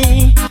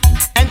me,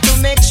 and to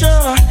make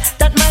sure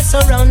that my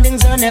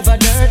surroundings are never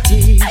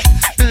dirty.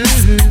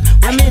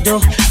 When me do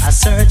a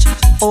search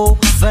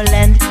over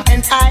land,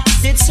 and I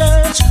did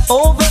search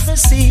over the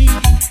sea,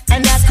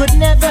 and I could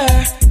never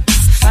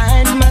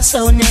find my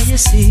Sonia, you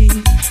see.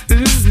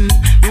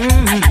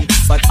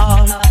 But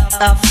all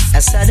of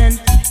a sudden,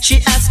 she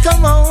has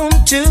come home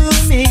to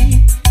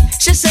me.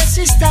 She says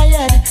she's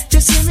tired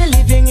to see me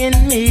living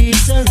in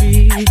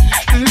misery.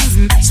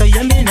 So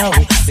you me know,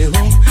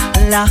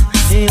 la,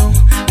 we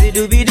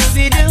do,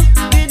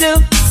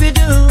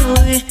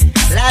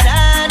 la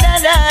da da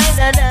da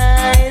da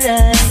da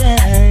da.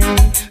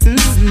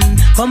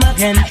 Come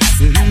again,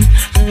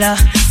 la,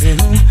 we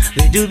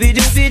do,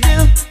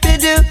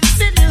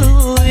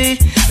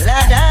 la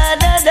da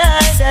da da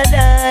da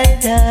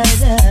da da.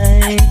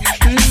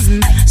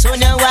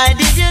 Sonia, why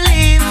did you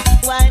leave?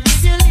 Why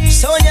did you leave?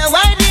 Sonia,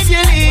 why did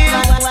you leave?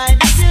 Why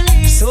did you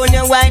leave?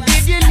 Sonia, why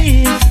did you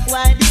leave?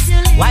 Why did you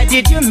leave? Why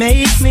did you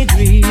make me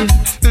grieve?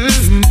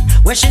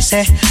 What she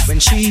said when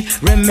she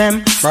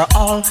remember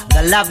all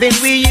the loving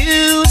we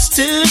used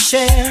to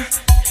share.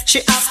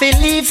 She have to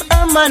leave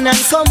her man and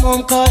come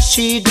home cause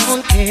she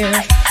don't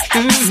care.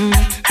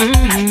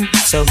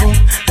 So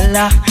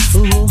la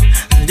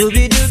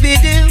dooby dooby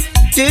doo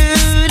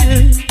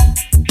doo.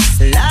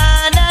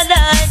 La da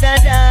da da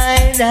da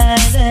da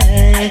da.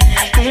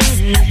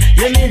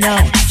 You me know,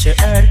 she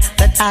heard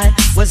that I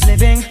was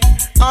living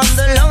on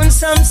the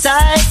lonesome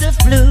side of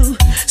blue,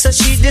 so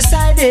she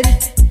decided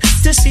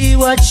to see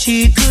what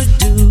she could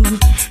do.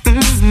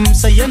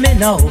 So you me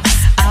know,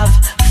 I've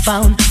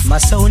found my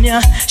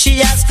Sonia. She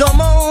has come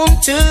home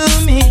to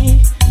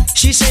me.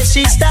 She says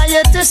she's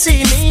tired to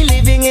see me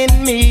living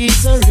in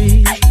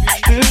misery.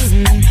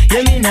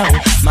 Hear me now,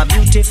 my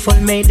beautiful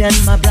maiden,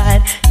 my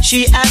bride.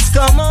 She has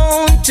come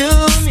home to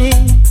me.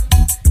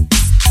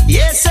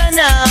 Yes, and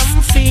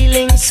I'm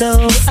feeling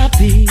so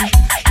happy.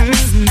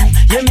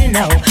 Hear me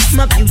now,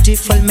 my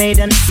beautiful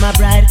maiden, my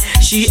bride.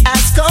 She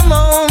has come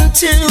home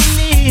to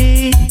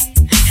me,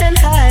 and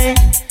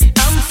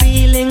I'm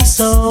feeling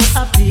so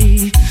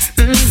happy.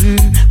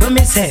 When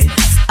me say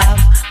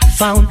I've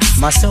found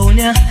my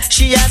Sonia,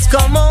 she has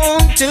come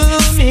home to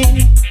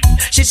me.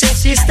 She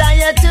says she's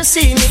tired to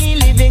see me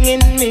living in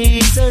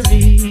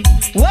misery.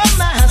 Whoa,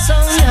 my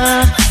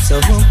Sonia. So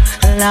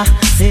la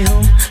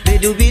be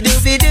do be do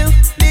be do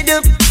be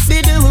do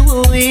be do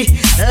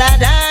la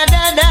da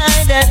da da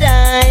da da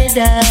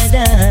da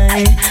da.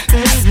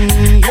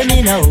 Let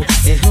me know.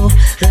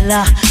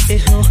 La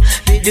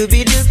be do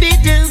be do be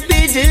do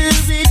be do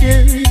be do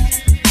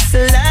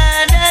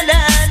la da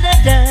da da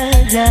da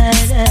da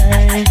da.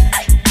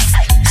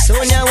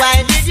 Sonia,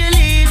 why did you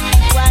leave?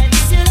 Why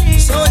did you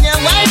leave? Sonia,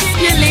 why did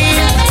you leave?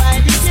 Why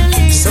did you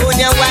leave?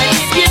 Sonia, why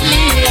did you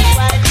leave?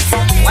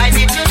 Why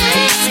did you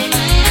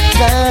leave?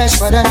 Gosh,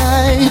 what a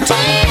night.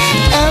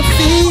 I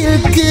feel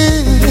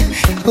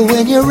good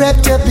when you're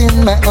wrapped up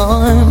in my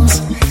arms,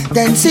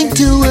 dancing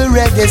to a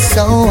reggae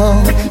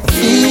song.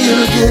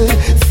 Feel good,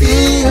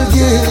 feel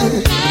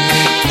good.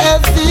 I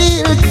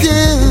feel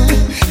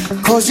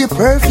good, 'cause your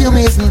perfume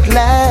isn't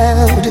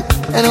loud,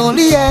 and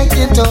only I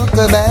can talk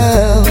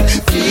about.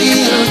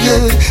 Feel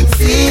good,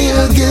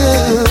 feel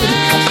good.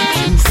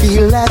 You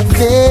feel like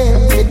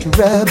velvet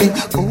rubbing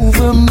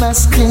over my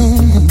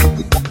skin,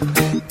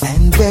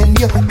 and when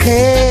your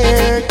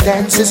hair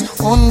dances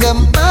under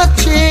my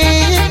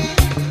chin,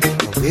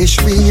 I wish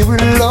we were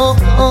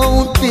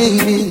alone,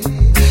 baby,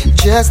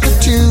 just the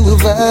two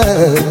of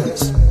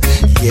us.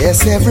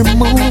 Yes, every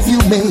move you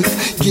make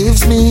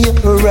gives me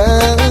a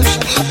rush.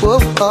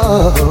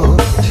 Oh,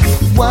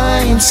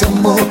 wine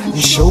some more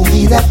and show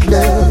me that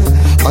love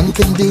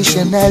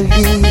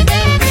unconditionally.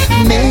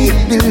 Make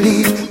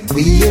believe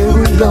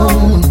we're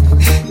alone,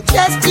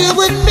 just you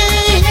and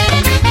me.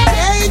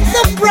 Take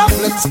the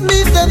problems,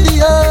 leave them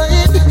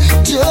behind.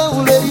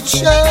 Don't let it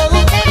show.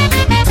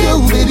 Go,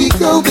 baby,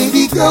 go,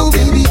 baby, go,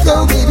 baby,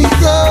 go, baby,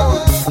 go.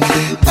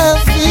 I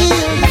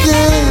feel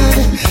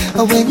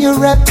good when you're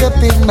wrapped up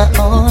in my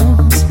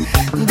arms,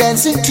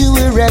 dancing to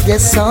a reggae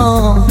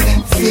song.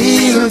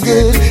 Feel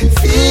good,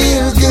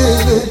 feel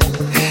good.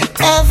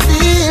 I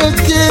feel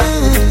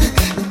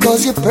good,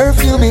 'cause your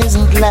perfume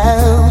isn't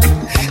loud,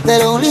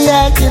 that only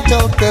I can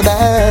talk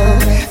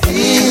about.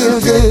 Feel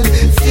good,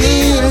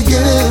 feel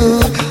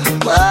good.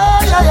 Oh,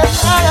 yeah, yeah,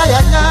 yeah,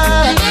 yeah,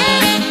 yeah.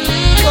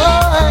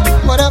 Oh,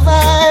 what a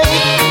vibe,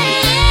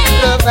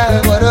 what a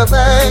vibe, what a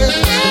vibe.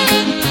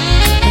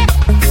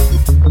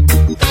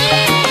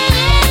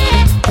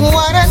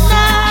 What a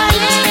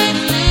night,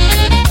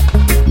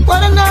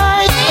 what a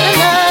night, what a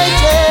night,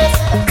 yes,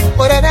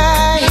 what a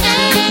night,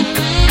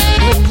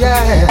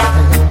 yeah.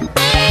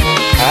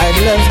 I'd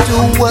love to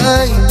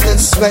wipe the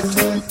sweat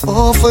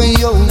off of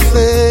your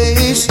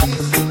face,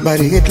 but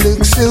it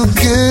looks so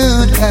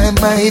good I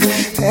might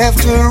have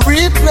to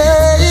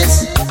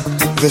replace.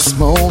 This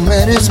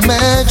moment is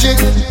magic,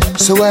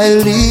 so I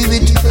leave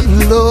it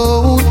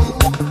alone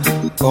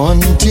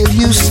until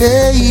you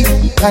say,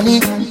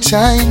 honey,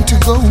 time to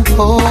go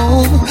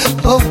home.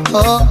 Oh,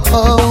 oh,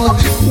 oh.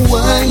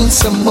 Wine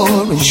some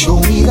more and show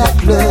me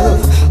that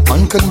love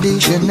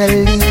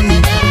unconditionally.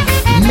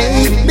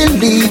 Make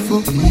believe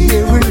we're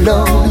here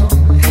alone,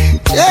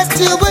 just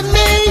you and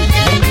me.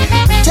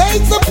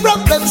 Take the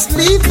problems,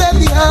 leave them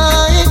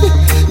behind.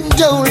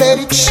 Don't let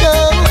it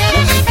show.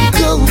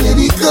 Go,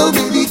 baby, go,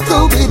 baby,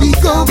 go, baby,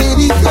 go,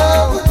 baby,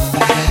 go.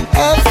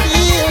 I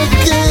feel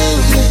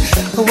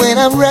good when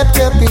I'm wrapped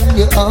up in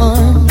your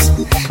arms,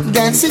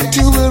 dancing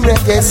to a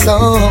reggae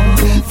song.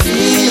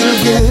 Feel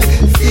good,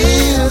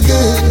 feel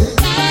good.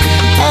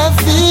 I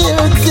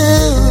feel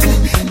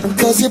good,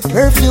 'cause your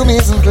perfume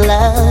isn't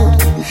loud,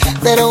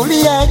 that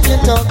only I can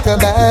talk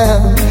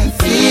about.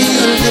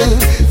 Feel good,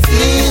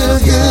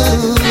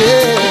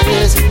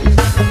 yes.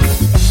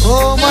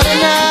 Oh, what a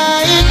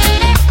night,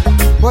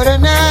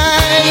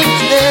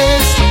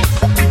 yes.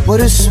 What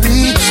a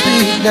sweet,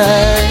 sweet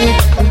night,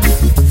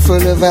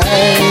 full of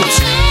vibes.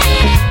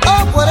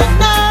 Oh, what a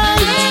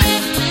night,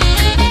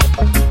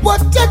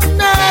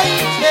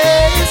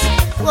 yes.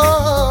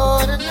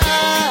 What a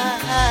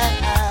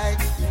night,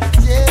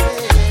 yeah.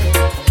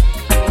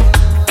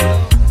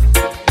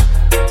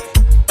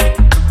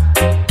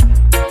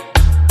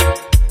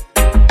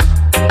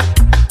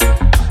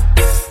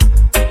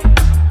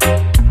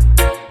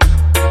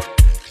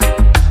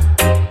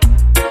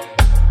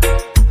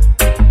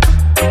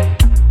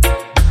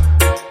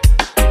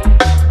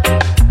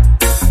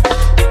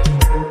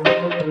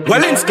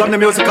 Well, it's got the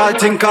musical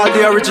thing called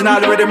the original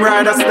rhythm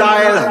rider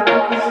style.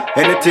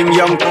 Anything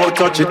young Paul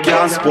touch it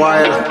can't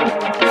spoil.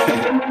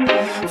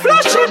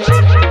 Flash it.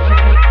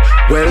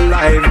 Well,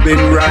 I've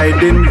been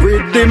riding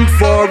rhythm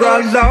for a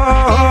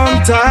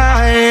long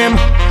time.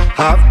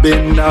 I've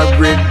been a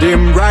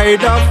rhythm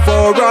rider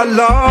for a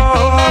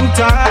long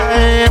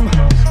time.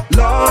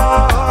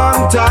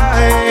 Long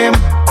time.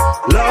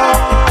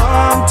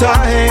 Long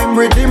time.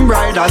 Rhythm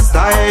rider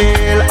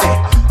style.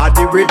 I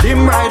the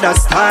rhythm rider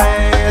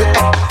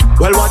style.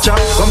 Well, watch out,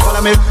 come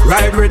follow me.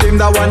 Ride with him,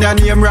 that one your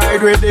name,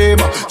 ride with him.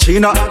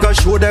 Chino, I go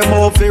show them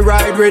how to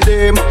ride with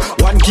him.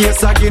 One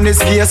case of Guinness,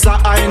 case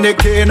of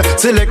Heineken.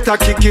 Selector,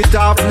 kick it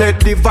off, let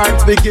the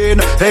vibes begin.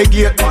 Hey,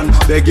 gate man,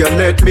 beg you,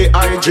 let me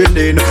hygiene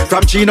in.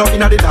 From Chino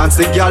inna the dance,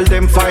 the girl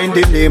them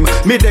finding him.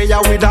 Me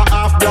there with a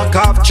half black,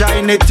 half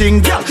China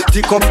thing. Girl,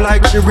 tick up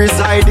like she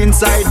reside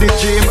inside the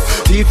gym.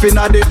 Thief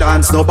inna the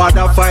dance,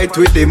 nobody fight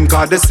with him.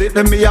 Cause they sit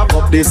me up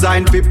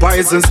design for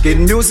poison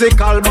skin.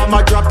 Music album,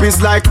 a drop is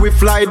like we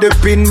fly the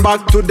pin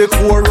back to the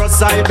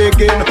chorus I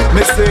begin.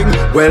 Me sing,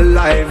 well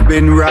I've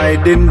been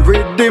riding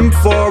rhythm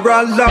for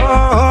a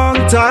long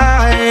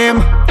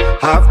time.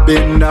 I've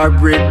been a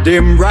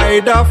rhythm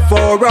rider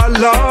for a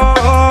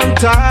long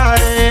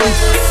time.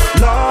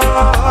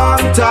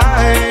 Long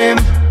time.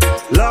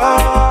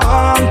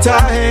 Long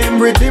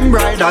time. Rhythm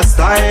rider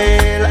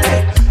style.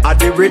 I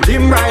the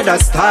rhythm rider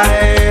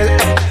style.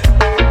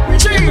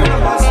 Rhythm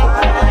rider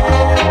style.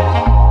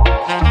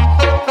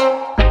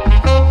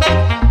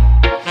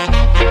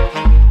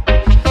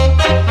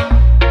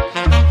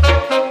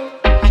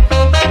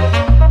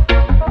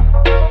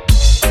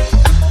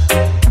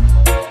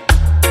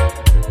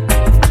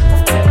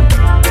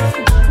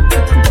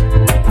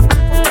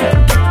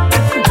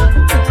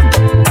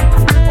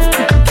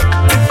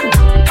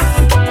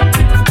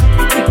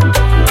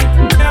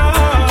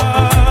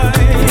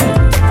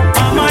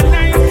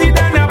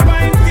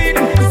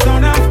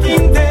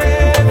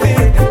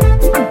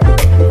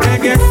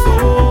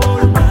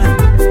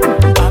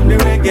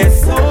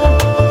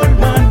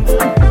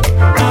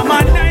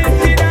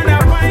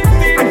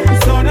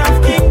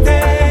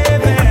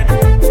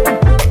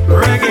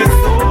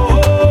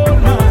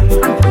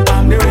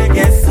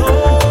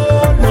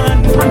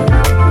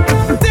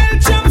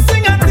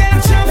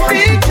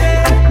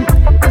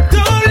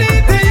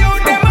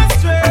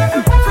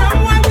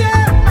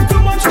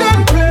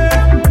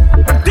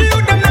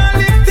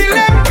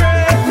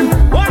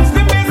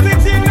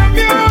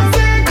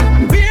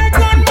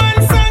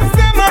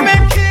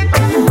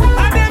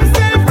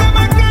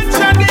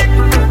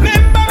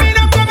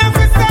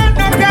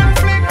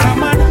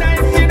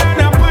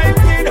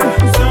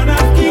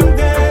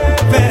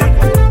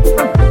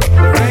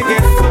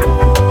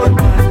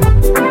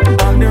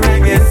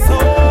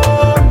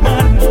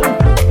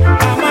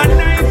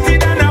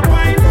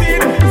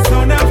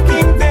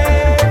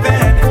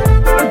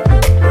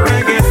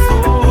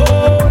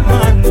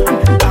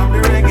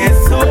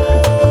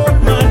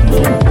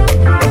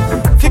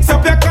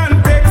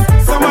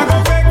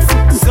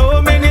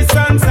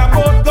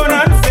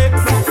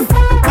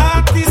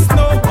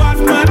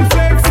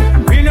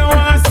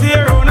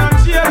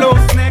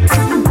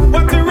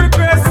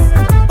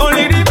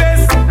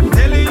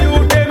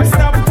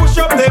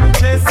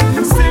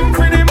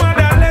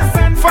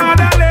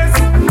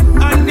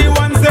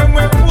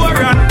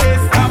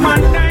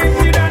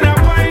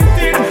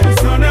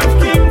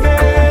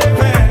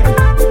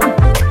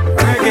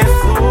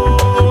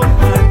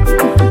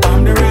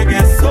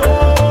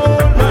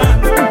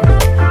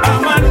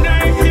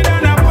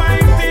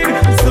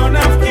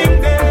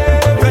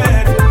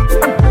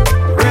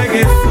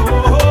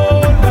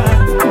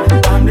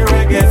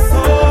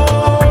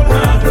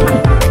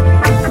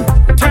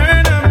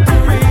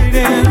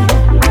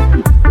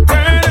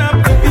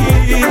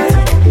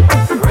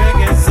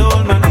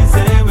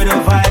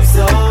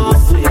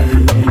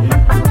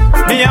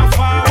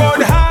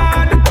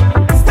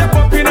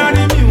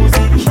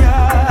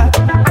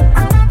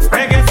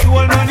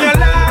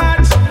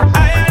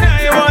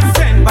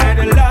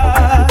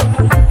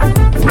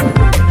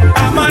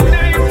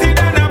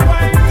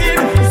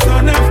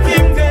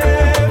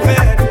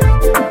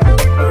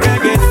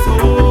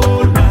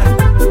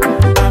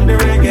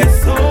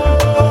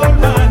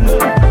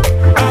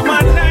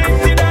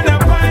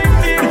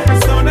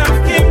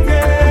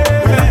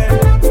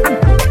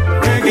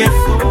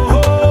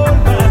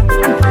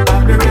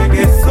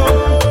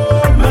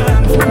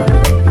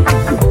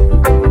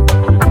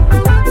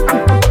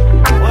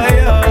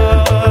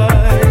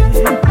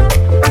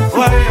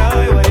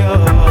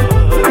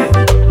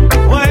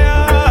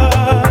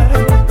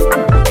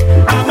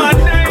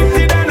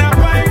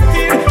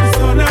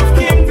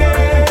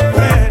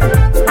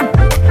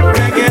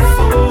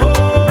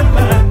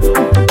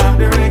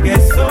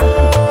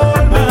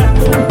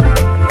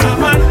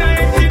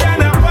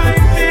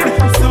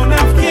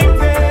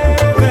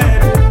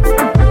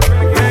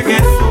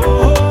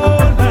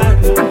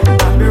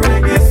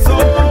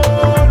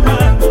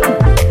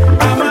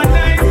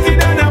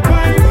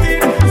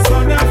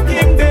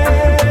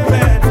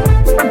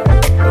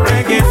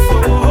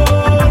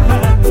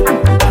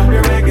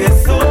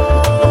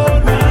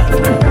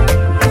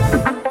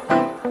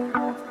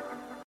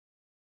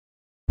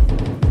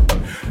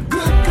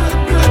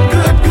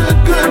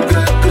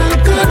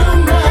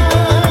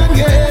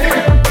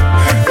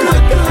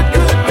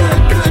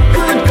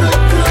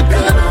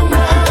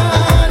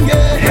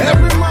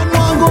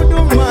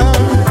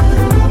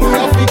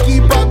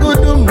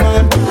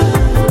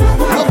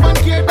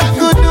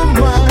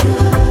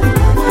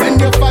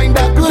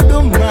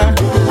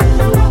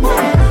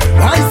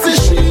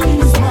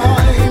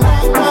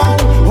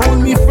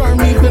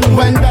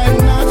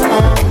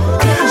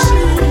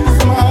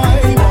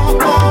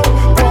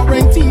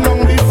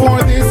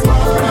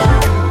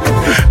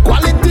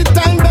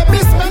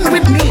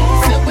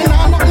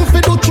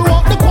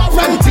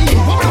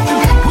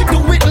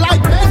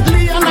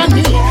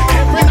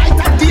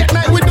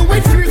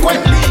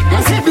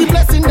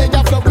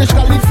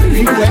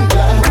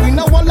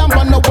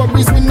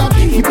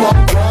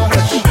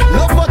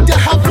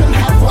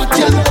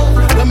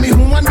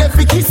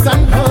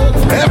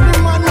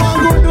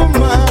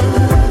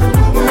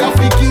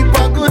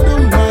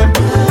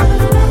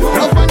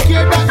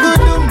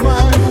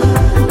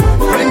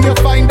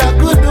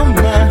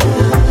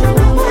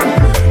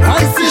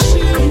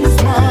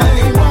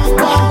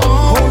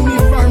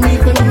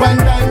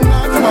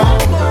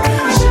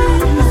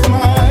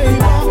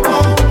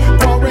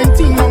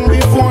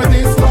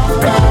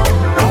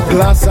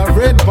 of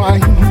red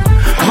wine.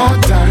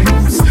 Hard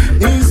times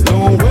is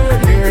nowhere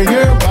near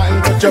your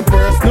mind, but your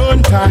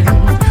personal time,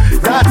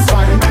 that's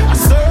fine. A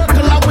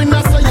circle of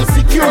winners so you're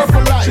secure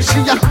for life. She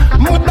a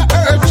mother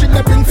earth, she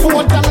dey bring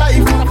forth a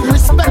life.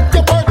 Respect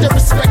your birth, you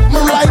respect me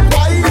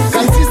likewise.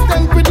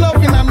 Consistent with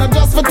loving, I'm not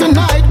just for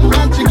tonight.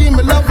 And she give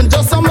me loving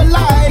just on my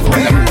life.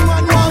 Every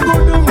man want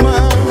good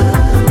woman,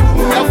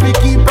 we have to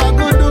keep a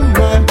good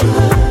woman.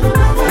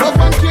 Love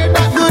and care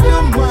that good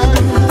woman.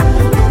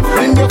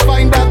 When you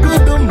find a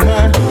good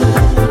woman,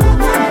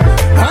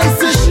 I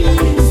say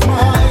she's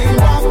my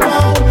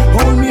backbone.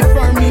 Hold me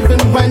firm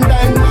even when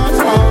I'm not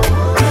wrong.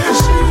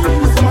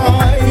 She's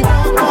my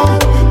backbone.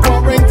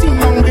 Quarantine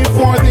long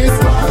before this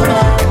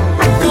lockdown.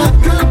 Good,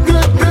 good,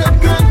 good, good,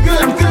 good,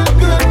 good, good,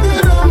 good,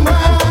 good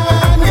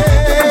woman,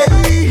 yeah.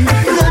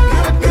 Good,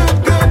 good, good,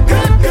 good,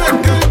 good, good,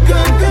 good,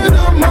 good, good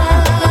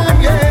woman,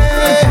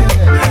 yeah.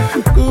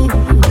 Good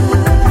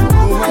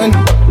woman,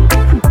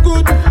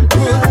 good,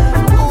 good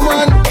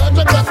woman.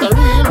 That's a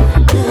real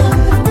good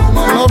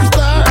woman. Love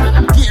star,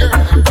 here,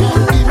 good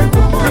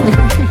woman.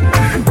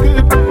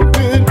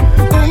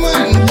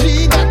 G,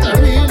 that's a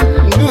real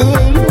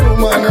good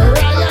woman.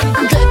 Ryan,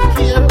 take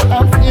care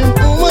of him,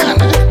 woman.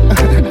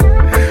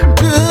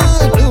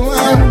 Good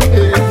woman,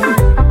 yeah.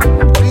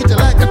 Treat her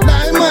like a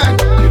diamond.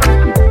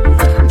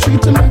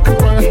 Treat her like a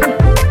pearl.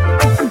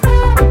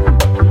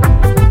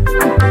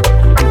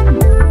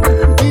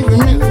 Even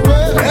me as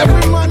well.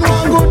 Every man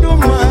want good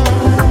woman.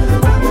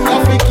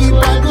 Have to keep a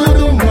good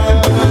woman.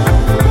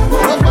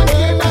 Love and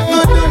care that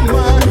good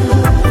woman.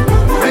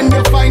 When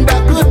you find a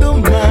good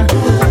woman,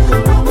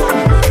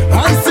 I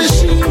say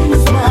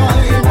she's my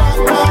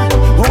backbone.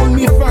 Hold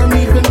me firm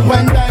even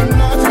when I'm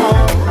not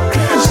home.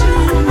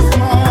 She's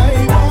my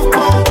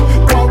backbone.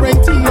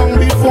 Quarantine long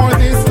before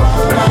this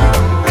lockdown.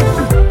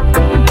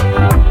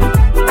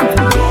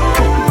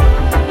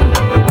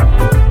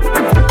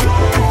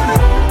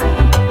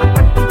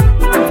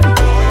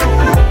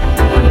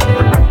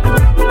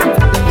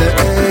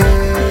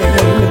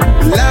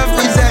 Love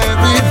is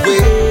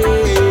everywhere.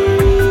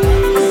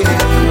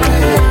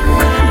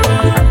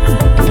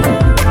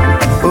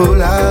 Oh,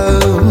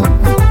 love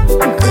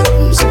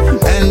comes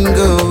and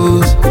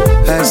goes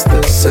as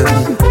the sun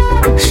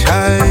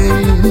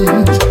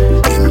shines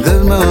in the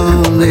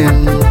morning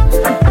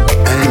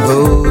and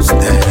goes down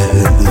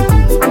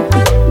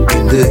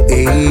in the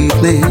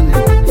evening.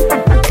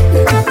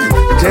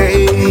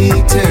 Day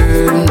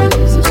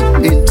turns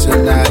into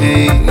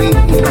night.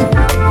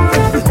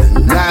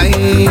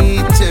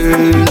 Night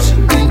turns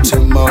into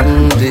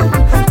morning.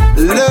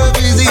 Love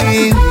is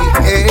in the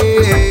air.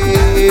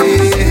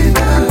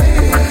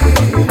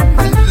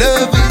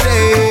 Love is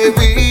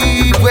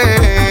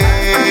everywhere.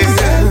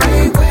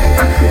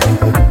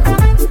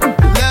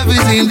 Love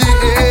is in the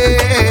air.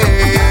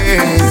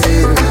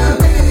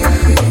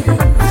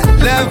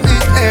 Love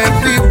is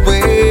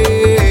everywhere.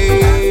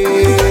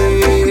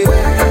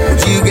 But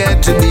you got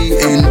to be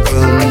in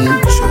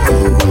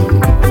control.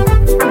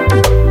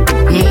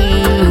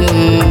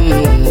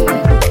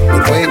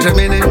 But wait a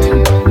minute.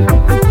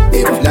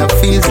 If love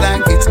feels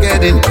like it's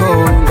getting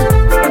cold,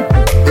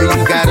 then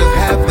you gotta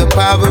have the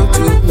power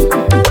to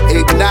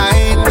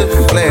ignite the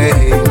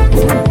flame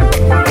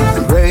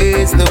and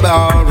raise the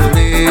bar a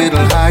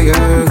little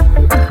higher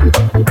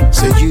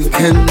so you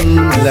can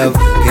love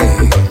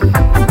again.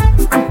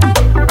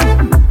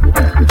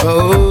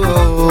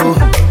 Oh,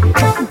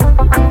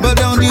 but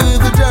don't do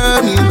the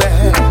journey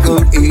back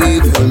or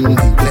even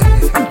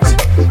neglect.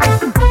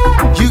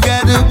 You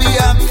gotta be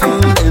up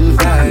and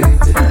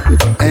right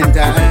and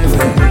direct.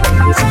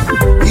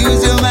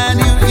 Use your mind,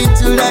 your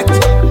intellect,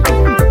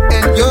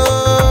 and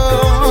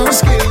your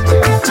skills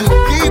to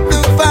keep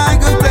the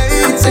fire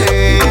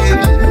blazing.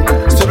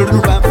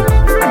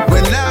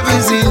 When love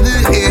is in the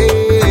air,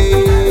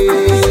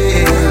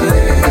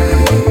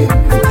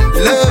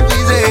 love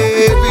is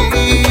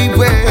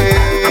everywhere.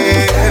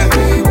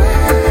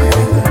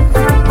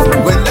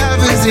 When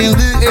love is in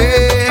the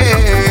air,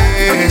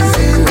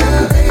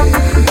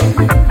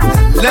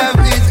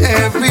 love is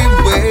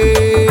everywhere.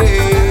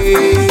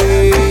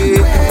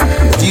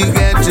 You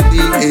got to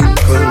be in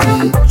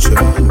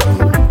control.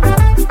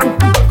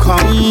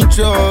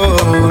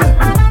 Control.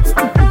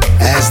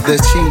 As the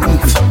chief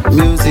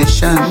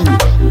musician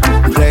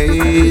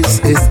plays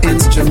his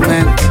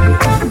instrument,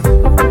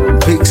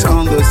 picks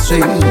on the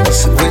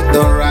strings with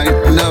the right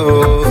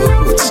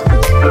notes,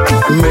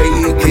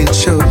 making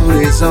sure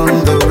he's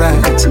on the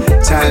right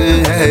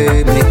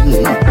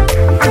timing,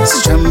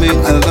 strumming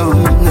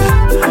along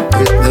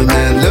with the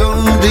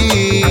melody.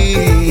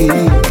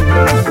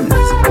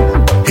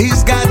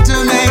 He's got to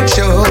make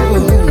sure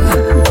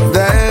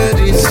that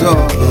he's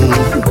on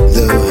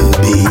the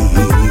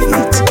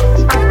beat.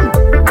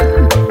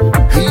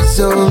 He's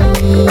on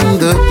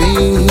the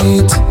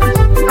beat.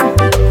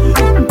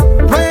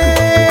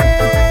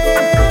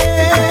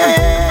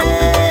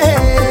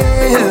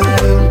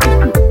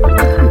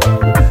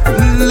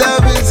 Well,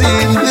 love is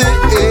in the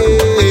air.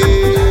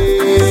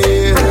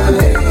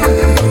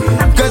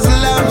 'Cause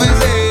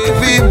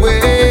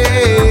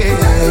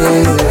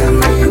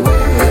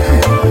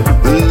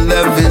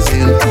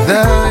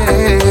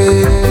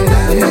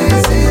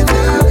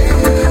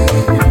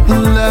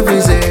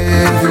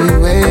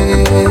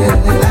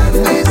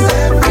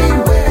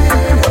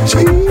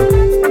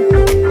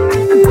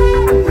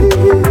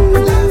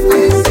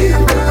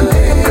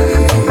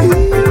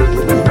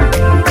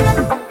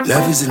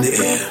Love is in the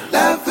air.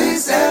 Love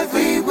is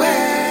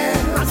everywhere.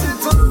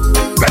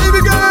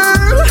 Baby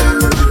girl,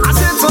 I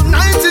said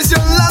tonight is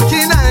your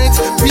lucky night.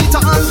 Peter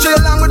Andre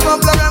along with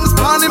my Florence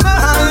Bonnie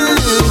behind.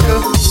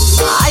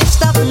 I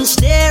stop and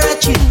stare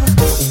at you,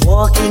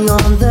 walking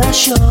on the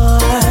shore.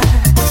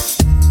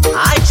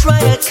 I try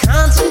to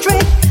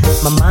concentrate,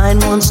 my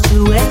mind wants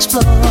to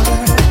explore.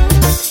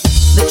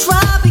 The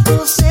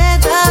tropical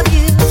scent of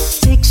you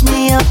takes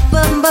me up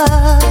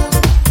above.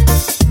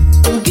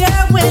 And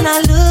girl, when I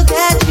look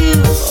at you,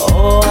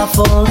 oh, I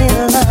fall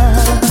in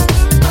love.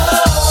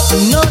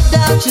 No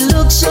doubt you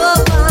look so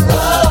fine.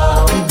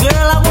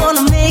 Girl, I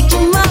wanna make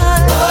you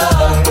mine.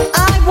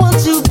 I want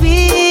to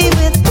be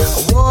with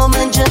a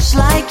woman just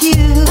like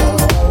you.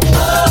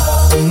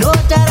 No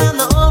doubt I'm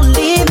the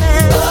only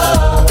man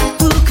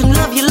who can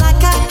love you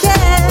like I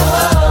can.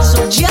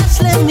 So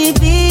just let me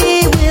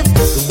be with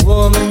the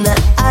woman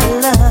that I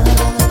love.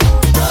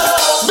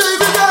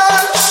 Baby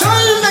girl,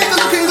 shine like a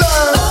looking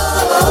girl.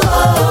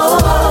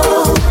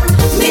 Oh,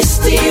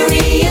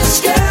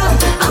 mysterious girl,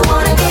 I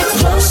wanna get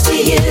close to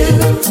you.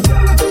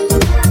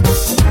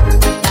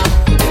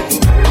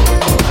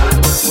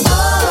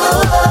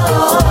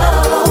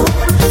 Oh,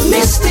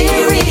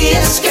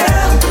 mysterious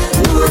girl,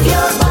 move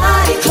your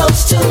body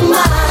close to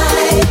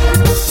mine.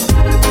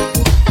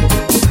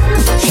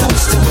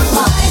 Close to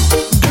mine.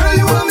 Girl,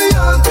 you want me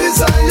on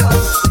desire.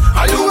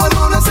 Are you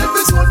alone? I set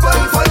this world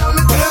on fire,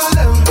 me tell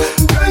them.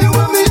 Girl, you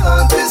want me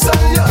on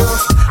desire.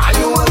 Are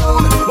you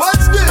alone?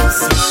 What's this?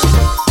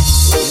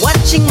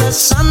 Watching the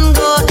sun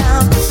go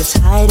down, the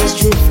tide is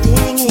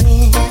drifting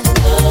in.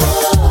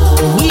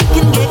 We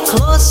can get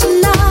closer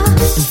now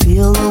and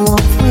feel the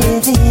warmth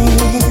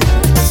within.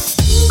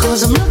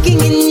 'Cause I'm looking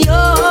in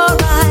your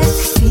eyes,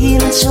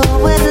 feeling so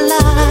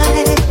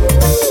alive.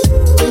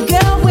 And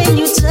girl, when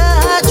you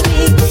touch me,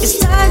 it's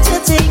time to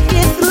take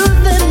it through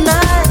the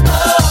night.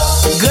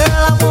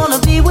 Girl, I wanna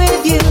be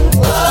with you.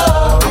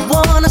 I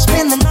wanna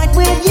spend the night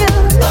with you.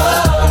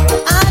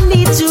 I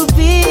need to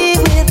be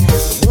with the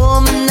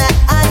woman that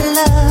I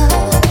love.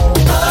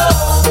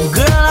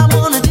 Girl, I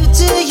wanna do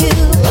to you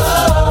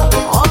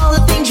all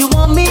the things you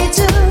want me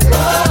to.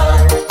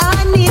 I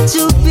need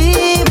to be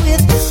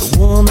with the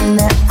woman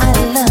that I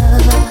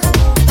love.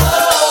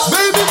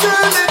 Baby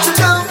girl, let your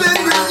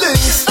loving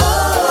release. Oh,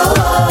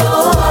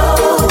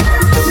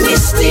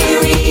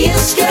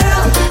 mysterious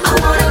girl, I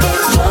wanna get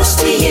close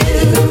to you.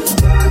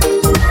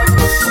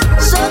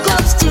 So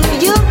close to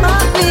you, my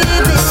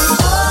baby.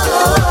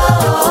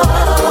 Oh,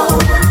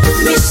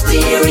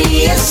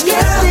 mysterious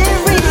girl,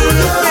 move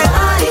your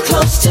body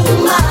close to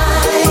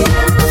mine.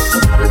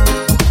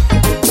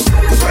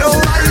 Well,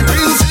 I've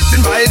been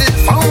sitting by the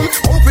phone,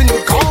 hoping you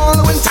call.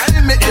 When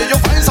time me hear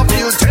your voice, I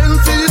feel 10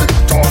 feet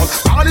tall.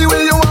 Body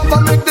where you want to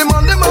make them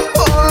on them a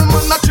ball.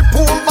 Man, not chip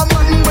over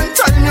man when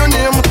time your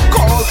name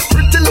call.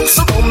 Pretty looks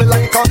around me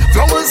like a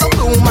flowers of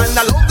bloom. And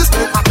I love this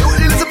thing, I feel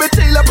Elizabeth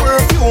Taylor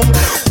perfume.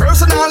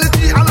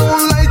 Personality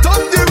alone light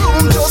up the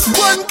room. Just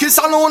one kiss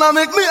alone, I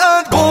make me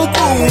heart go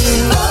boom.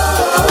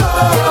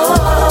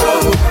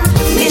 Oh,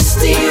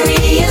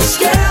 mysterious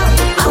girl,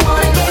 I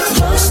wanna get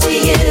close to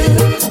you.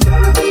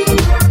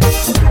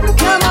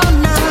 Come on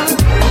now,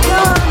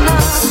 come on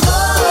now.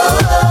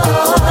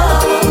 Oh,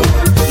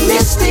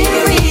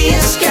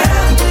 mysterious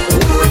girl,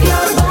 move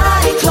your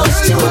body close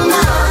to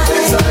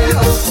mine.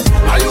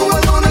 Are you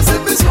alone? I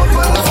said this one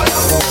for the fire.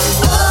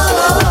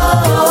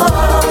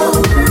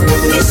 Oh,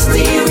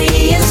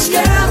 mysterious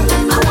girl,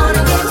 I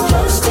wanna get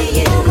close to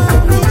you.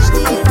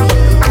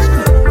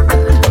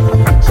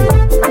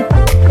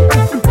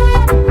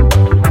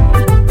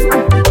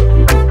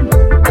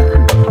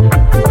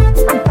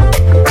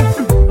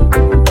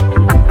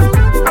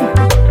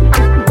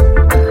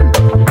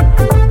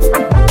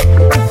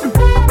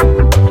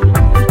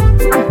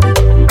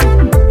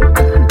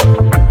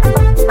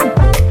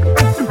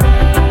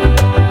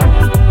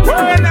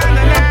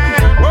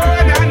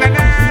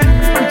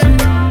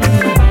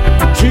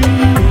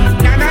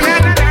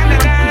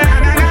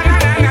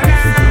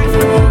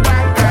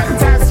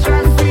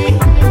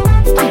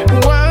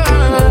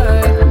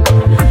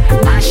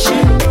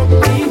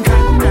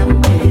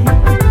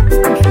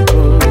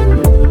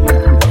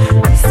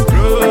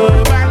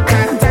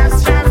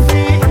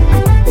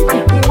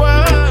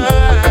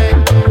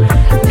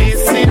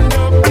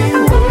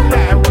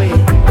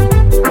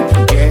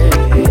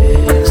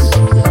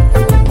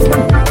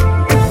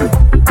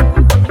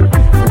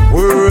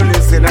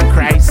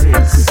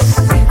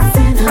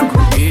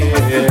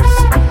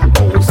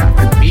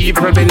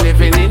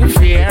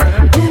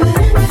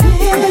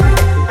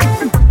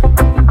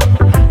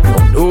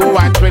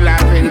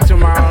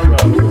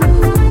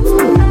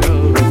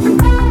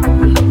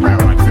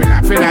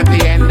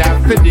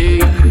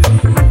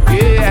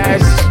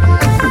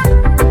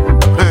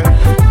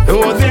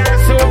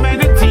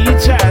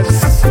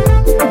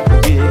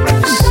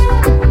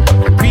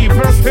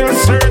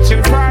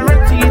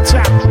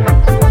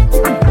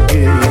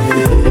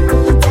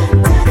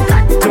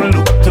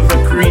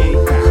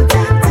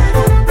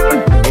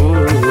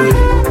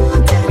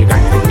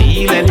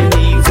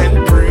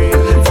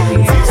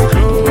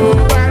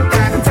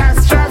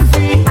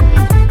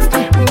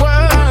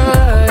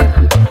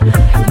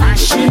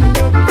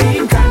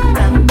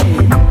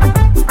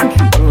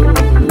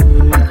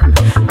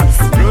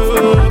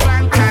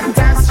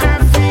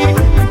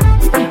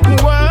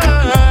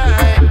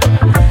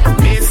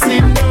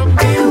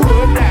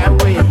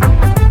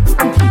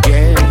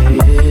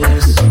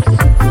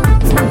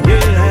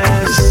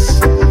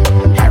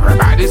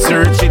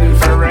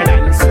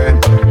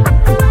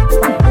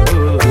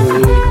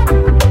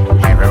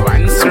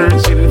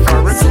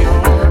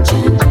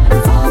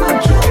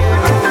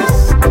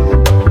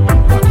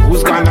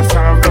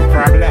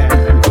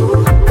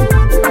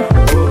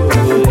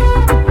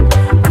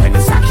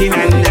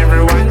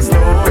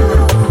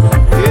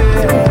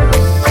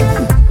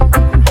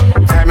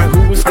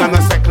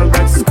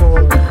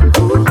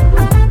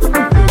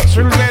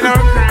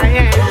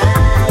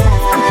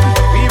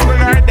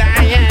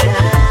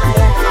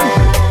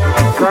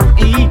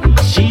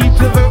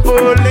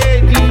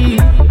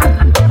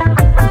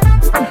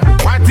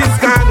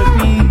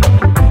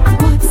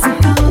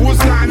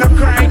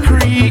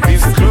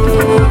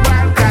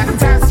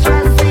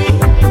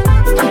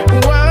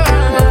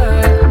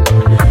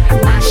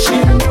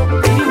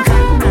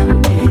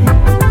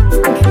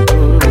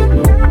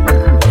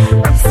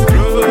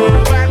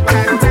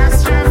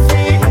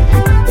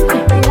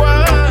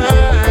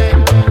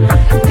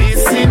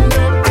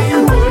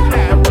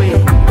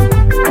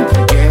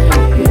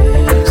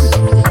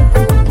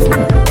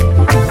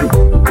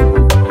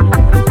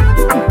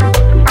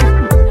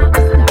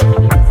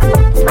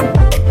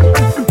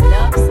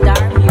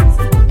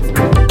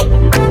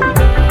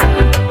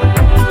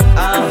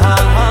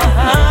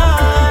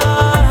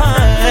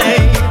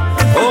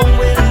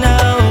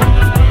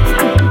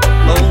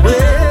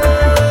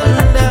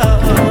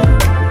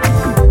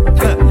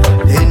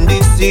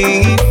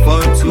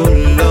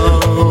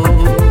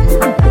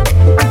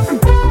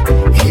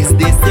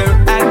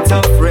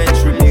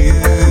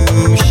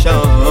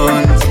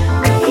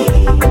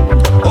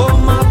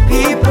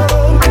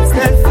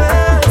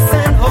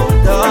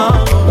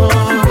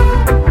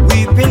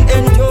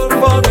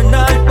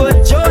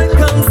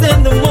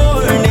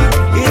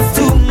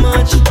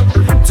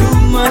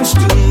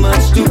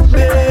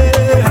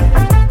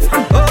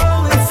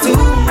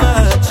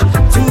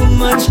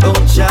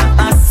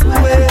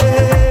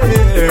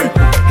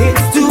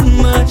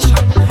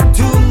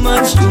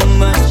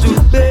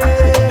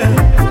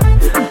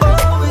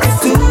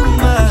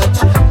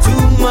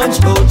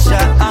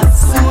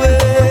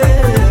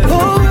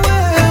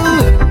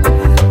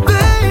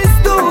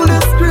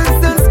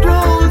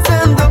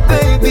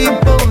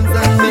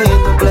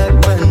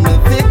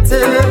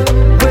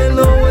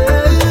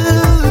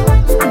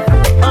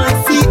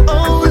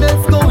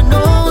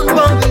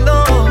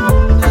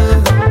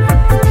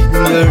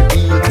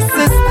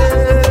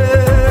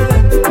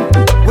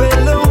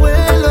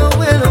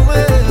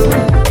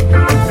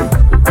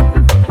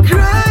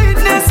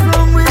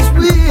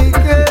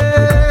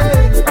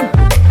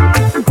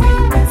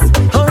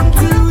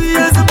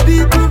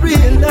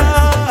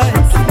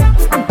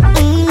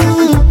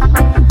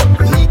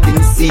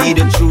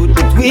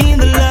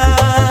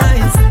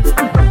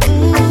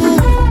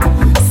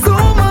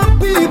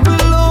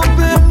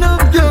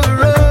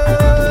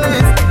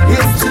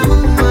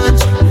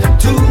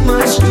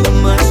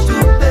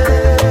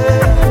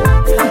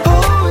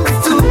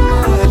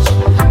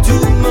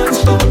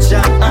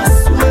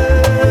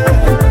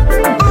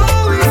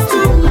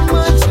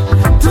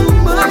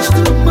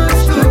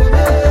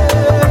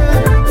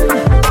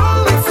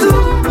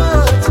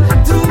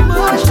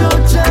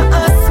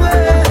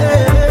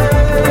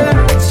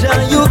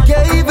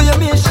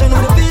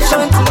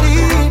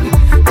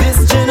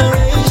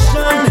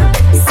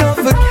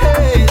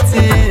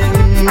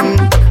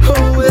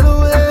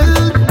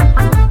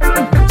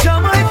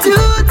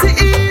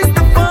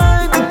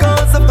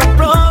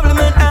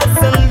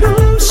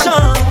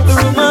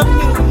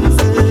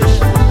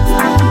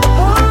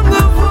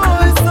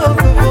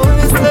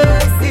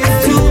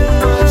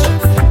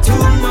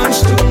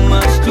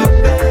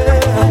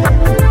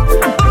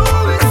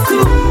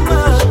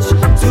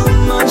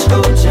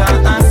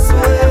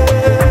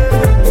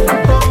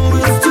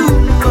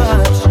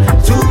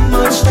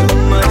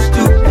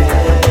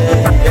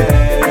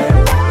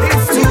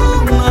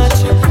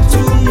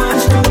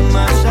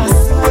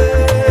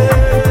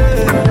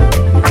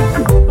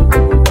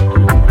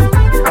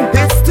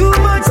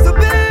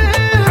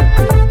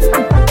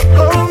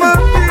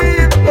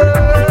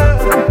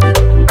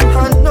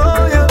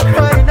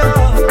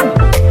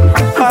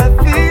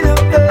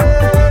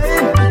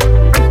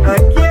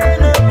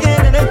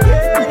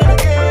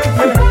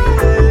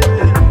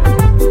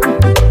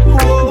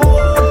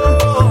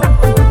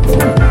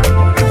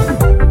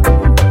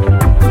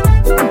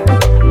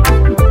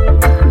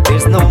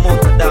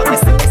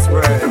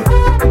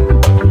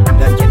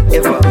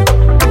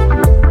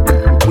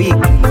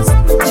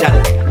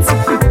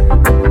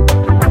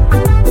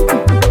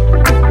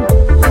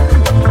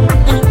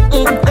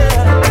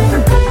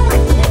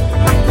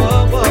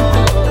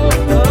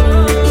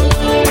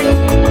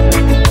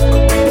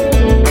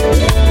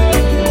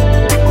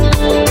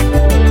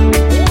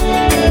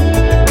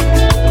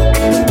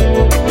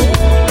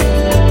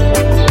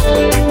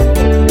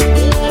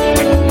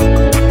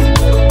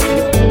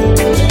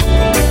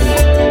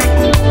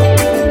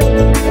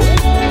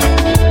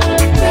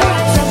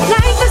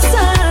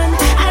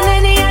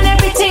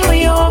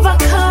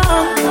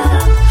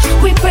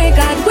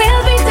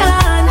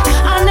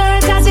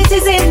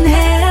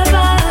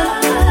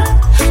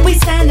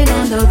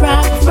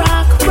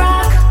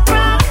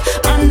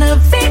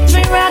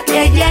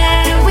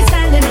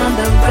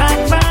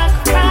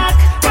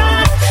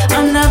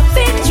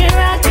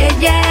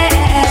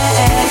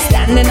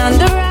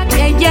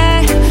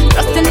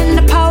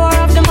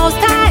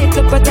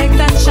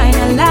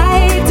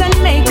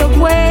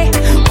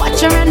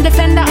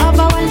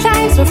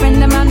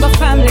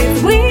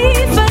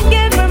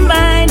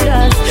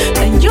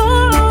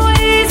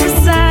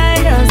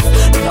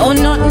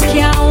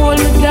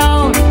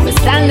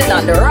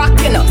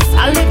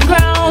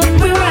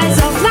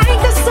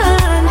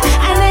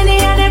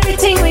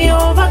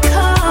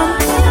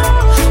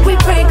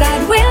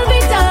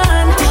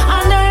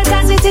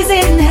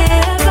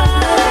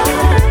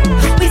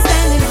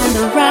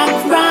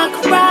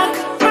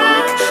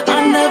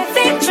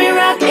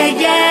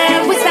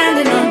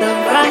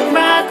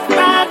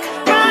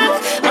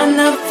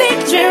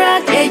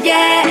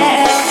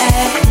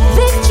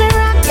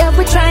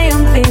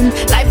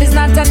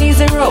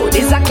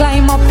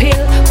 climb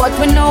uphill, but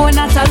we know we're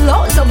not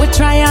alone, so we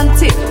try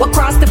until we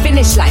cross the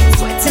finish line.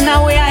 Sweating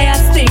away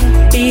highest thing.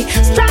 Be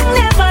strong,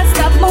 never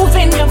stop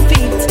moving your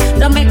feet.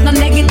 Don't make no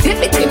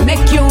negativity,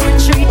 make you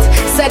retreat.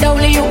 Said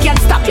only you can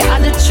stop, you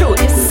are the truth,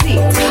 you see.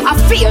 I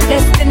feel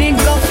destiny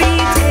go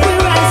beat. We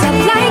rise up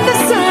like the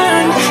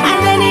sun,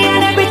 and any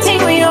and everything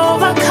we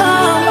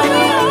overcome.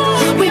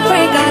 We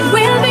pray God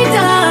will be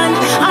done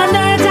on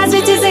earth as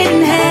it is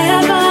in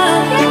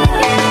heaven.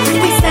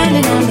 We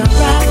standing on the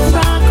rock,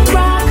 rock,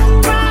 rock,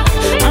 rock,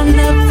 on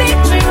the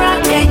victory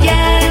rock, yeah,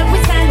 yeah. We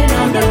standing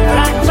on the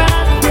rock,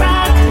 rock,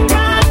 rock,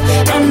 rock,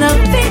 on the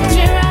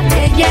victory rock,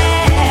 yeah,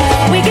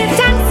 yeah. We give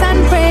thanks and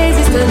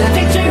praises to the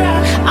victory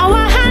rock.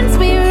 Our hands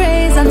we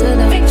raise unto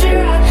the victory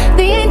rock.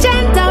 The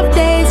ancient of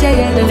days, yeah,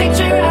 yeah, the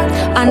victory rock.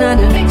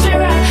 Another victory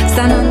rock,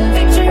 stand on the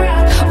victory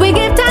rock. We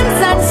give thanks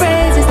and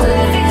praises to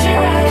the victory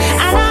rock.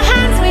 And our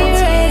hands we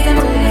raise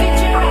unto the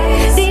victory rock.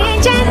 The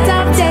ancient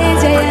of days,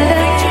 yeah, yeah, the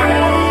victory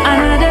rock.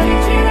 Another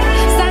victory rock,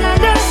 stand on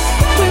the.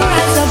 We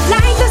rise up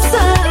like the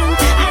sun,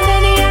 and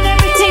any and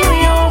everything we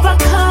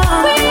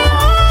overcome.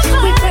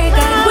 We pray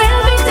God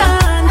will be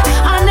done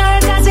on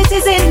earth as it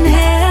is in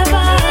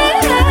heaven.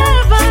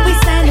 We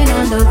standing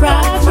on the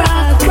rock,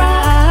 rock,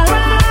 rock,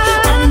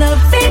 on the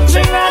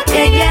victory rock,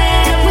 yeah, yeah.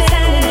 We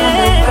standing on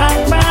the rock,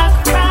 rock,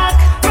 rock,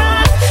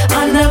 rock,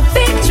 on the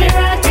victory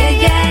rock,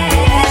 yeah, yeah.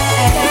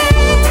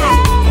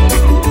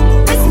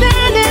 We're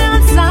standing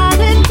on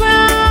solid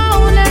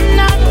ground, and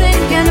nothing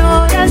can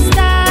hold us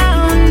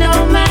down, no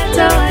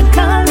matter what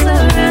comes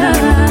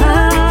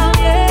around,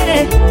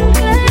 yeah.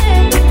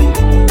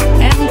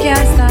 And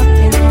can't stop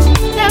me now,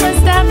 never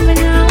stop me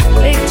now.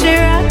 Victory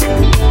rock,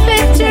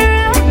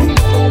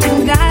 I'm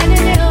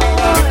guiding you,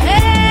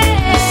 hey.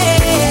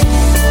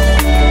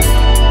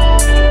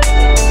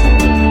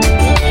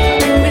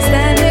 We're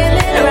standing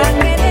in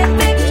rocking in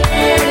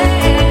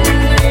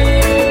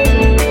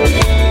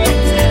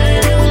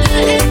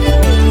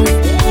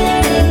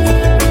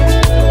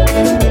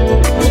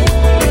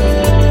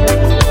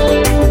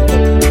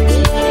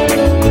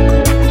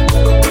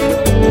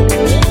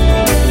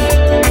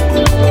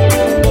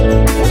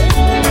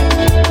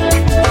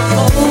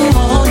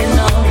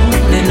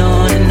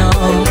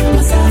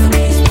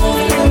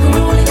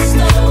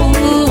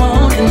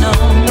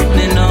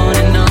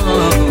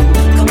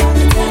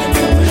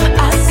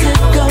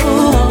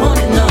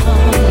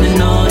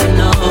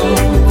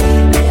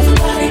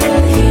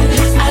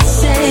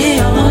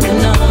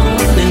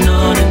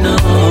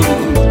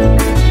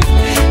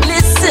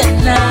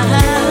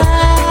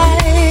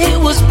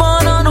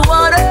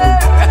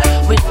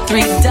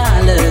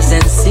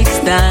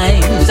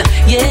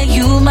yeah,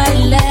 you might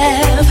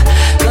laugh,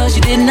 cause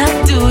you did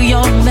not do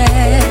your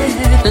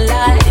math.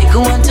 Like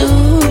 1,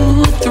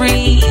 2,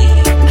 3,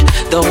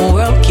 the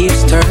world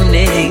keeps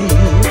turning.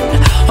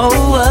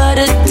 Oh, what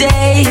a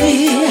day,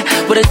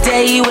 what a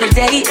day, what a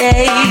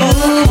day.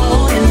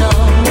 Oh, and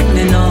on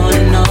and on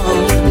and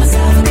on. My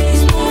side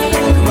keeps moving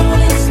like a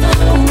rolling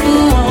stone.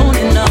 On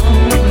and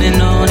on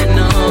and on and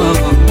on.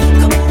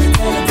 Come on and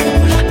tell them.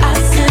 I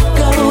said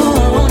go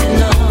on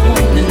and on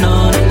and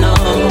on and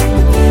on.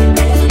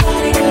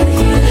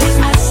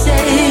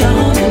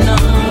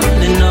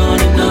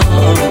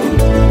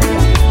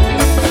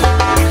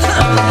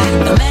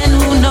 The man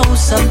who knows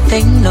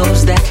something knows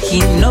that he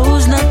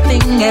knows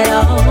nothing at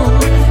all.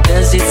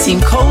 Does it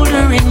seem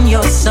colder in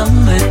your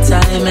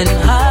summertime and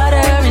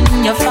hotter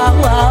in your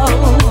fall?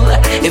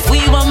 If we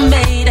were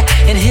made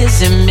in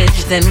his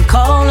image, then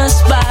call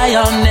us by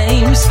our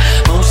names.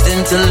 Most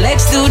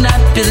intellects do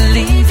not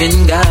believe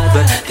in God,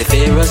 but they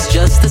fear us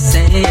just the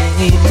same.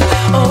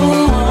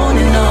 Oh, on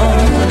and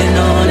on and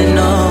on and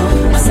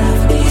on. My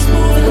symphony's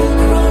moving like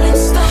a rolling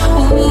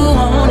stone. Ooh,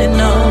 on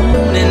and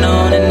on and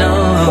on and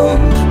on.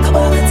 Come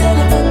on and tell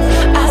them.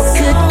 I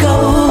said go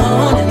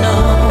on and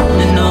on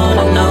and on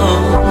and on.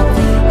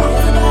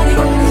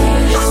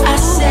 I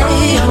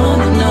say on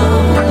and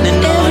on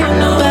and on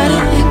and on. Everybody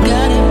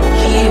gotta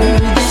hear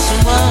this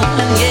one,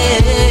 yeah.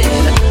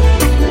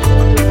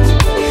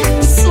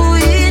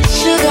 Sweet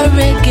sugar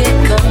reggae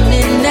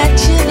coming at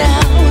you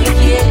now,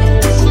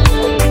 yes.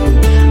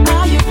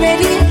 Are you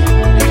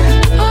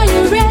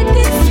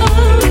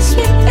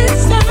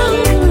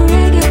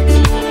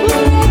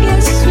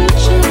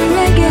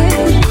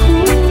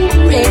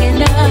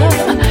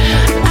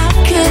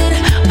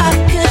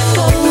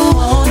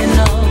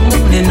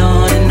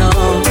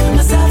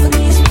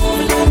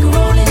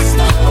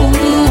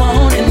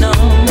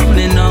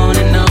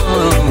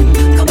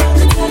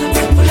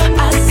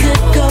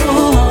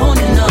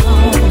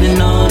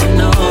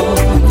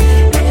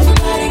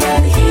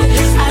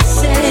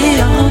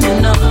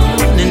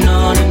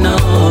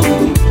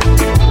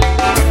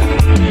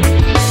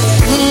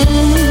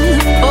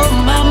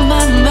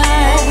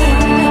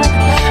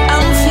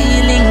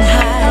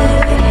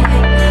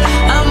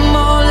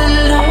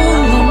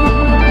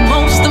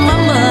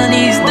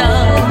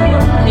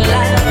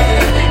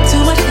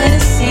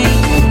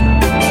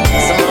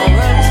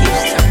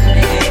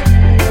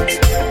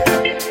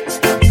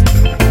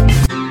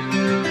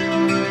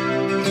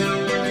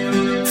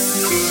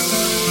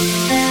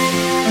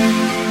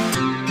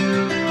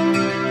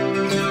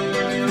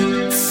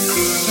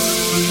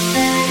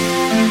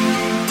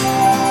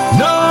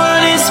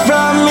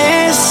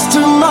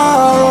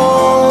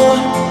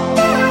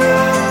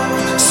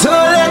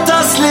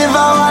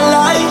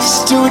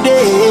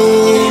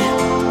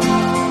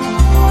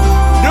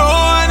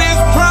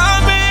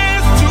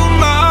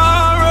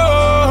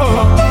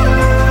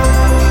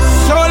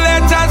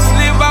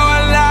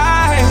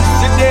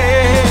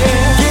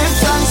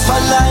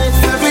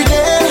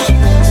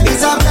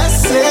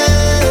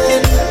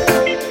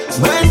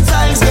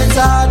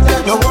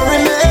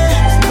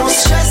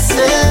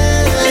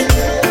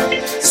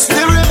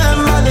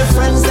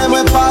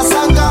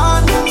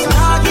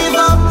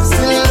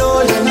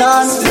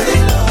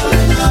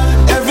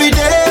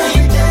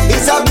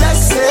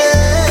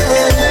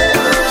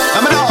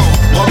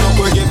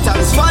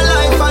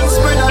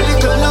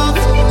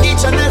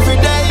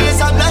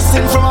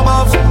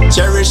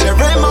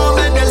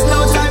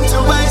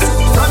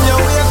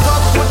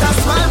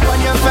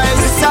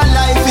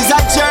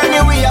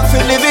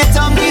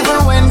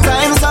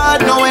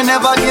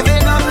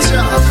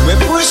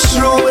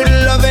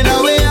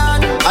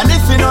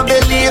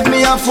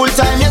full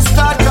time, you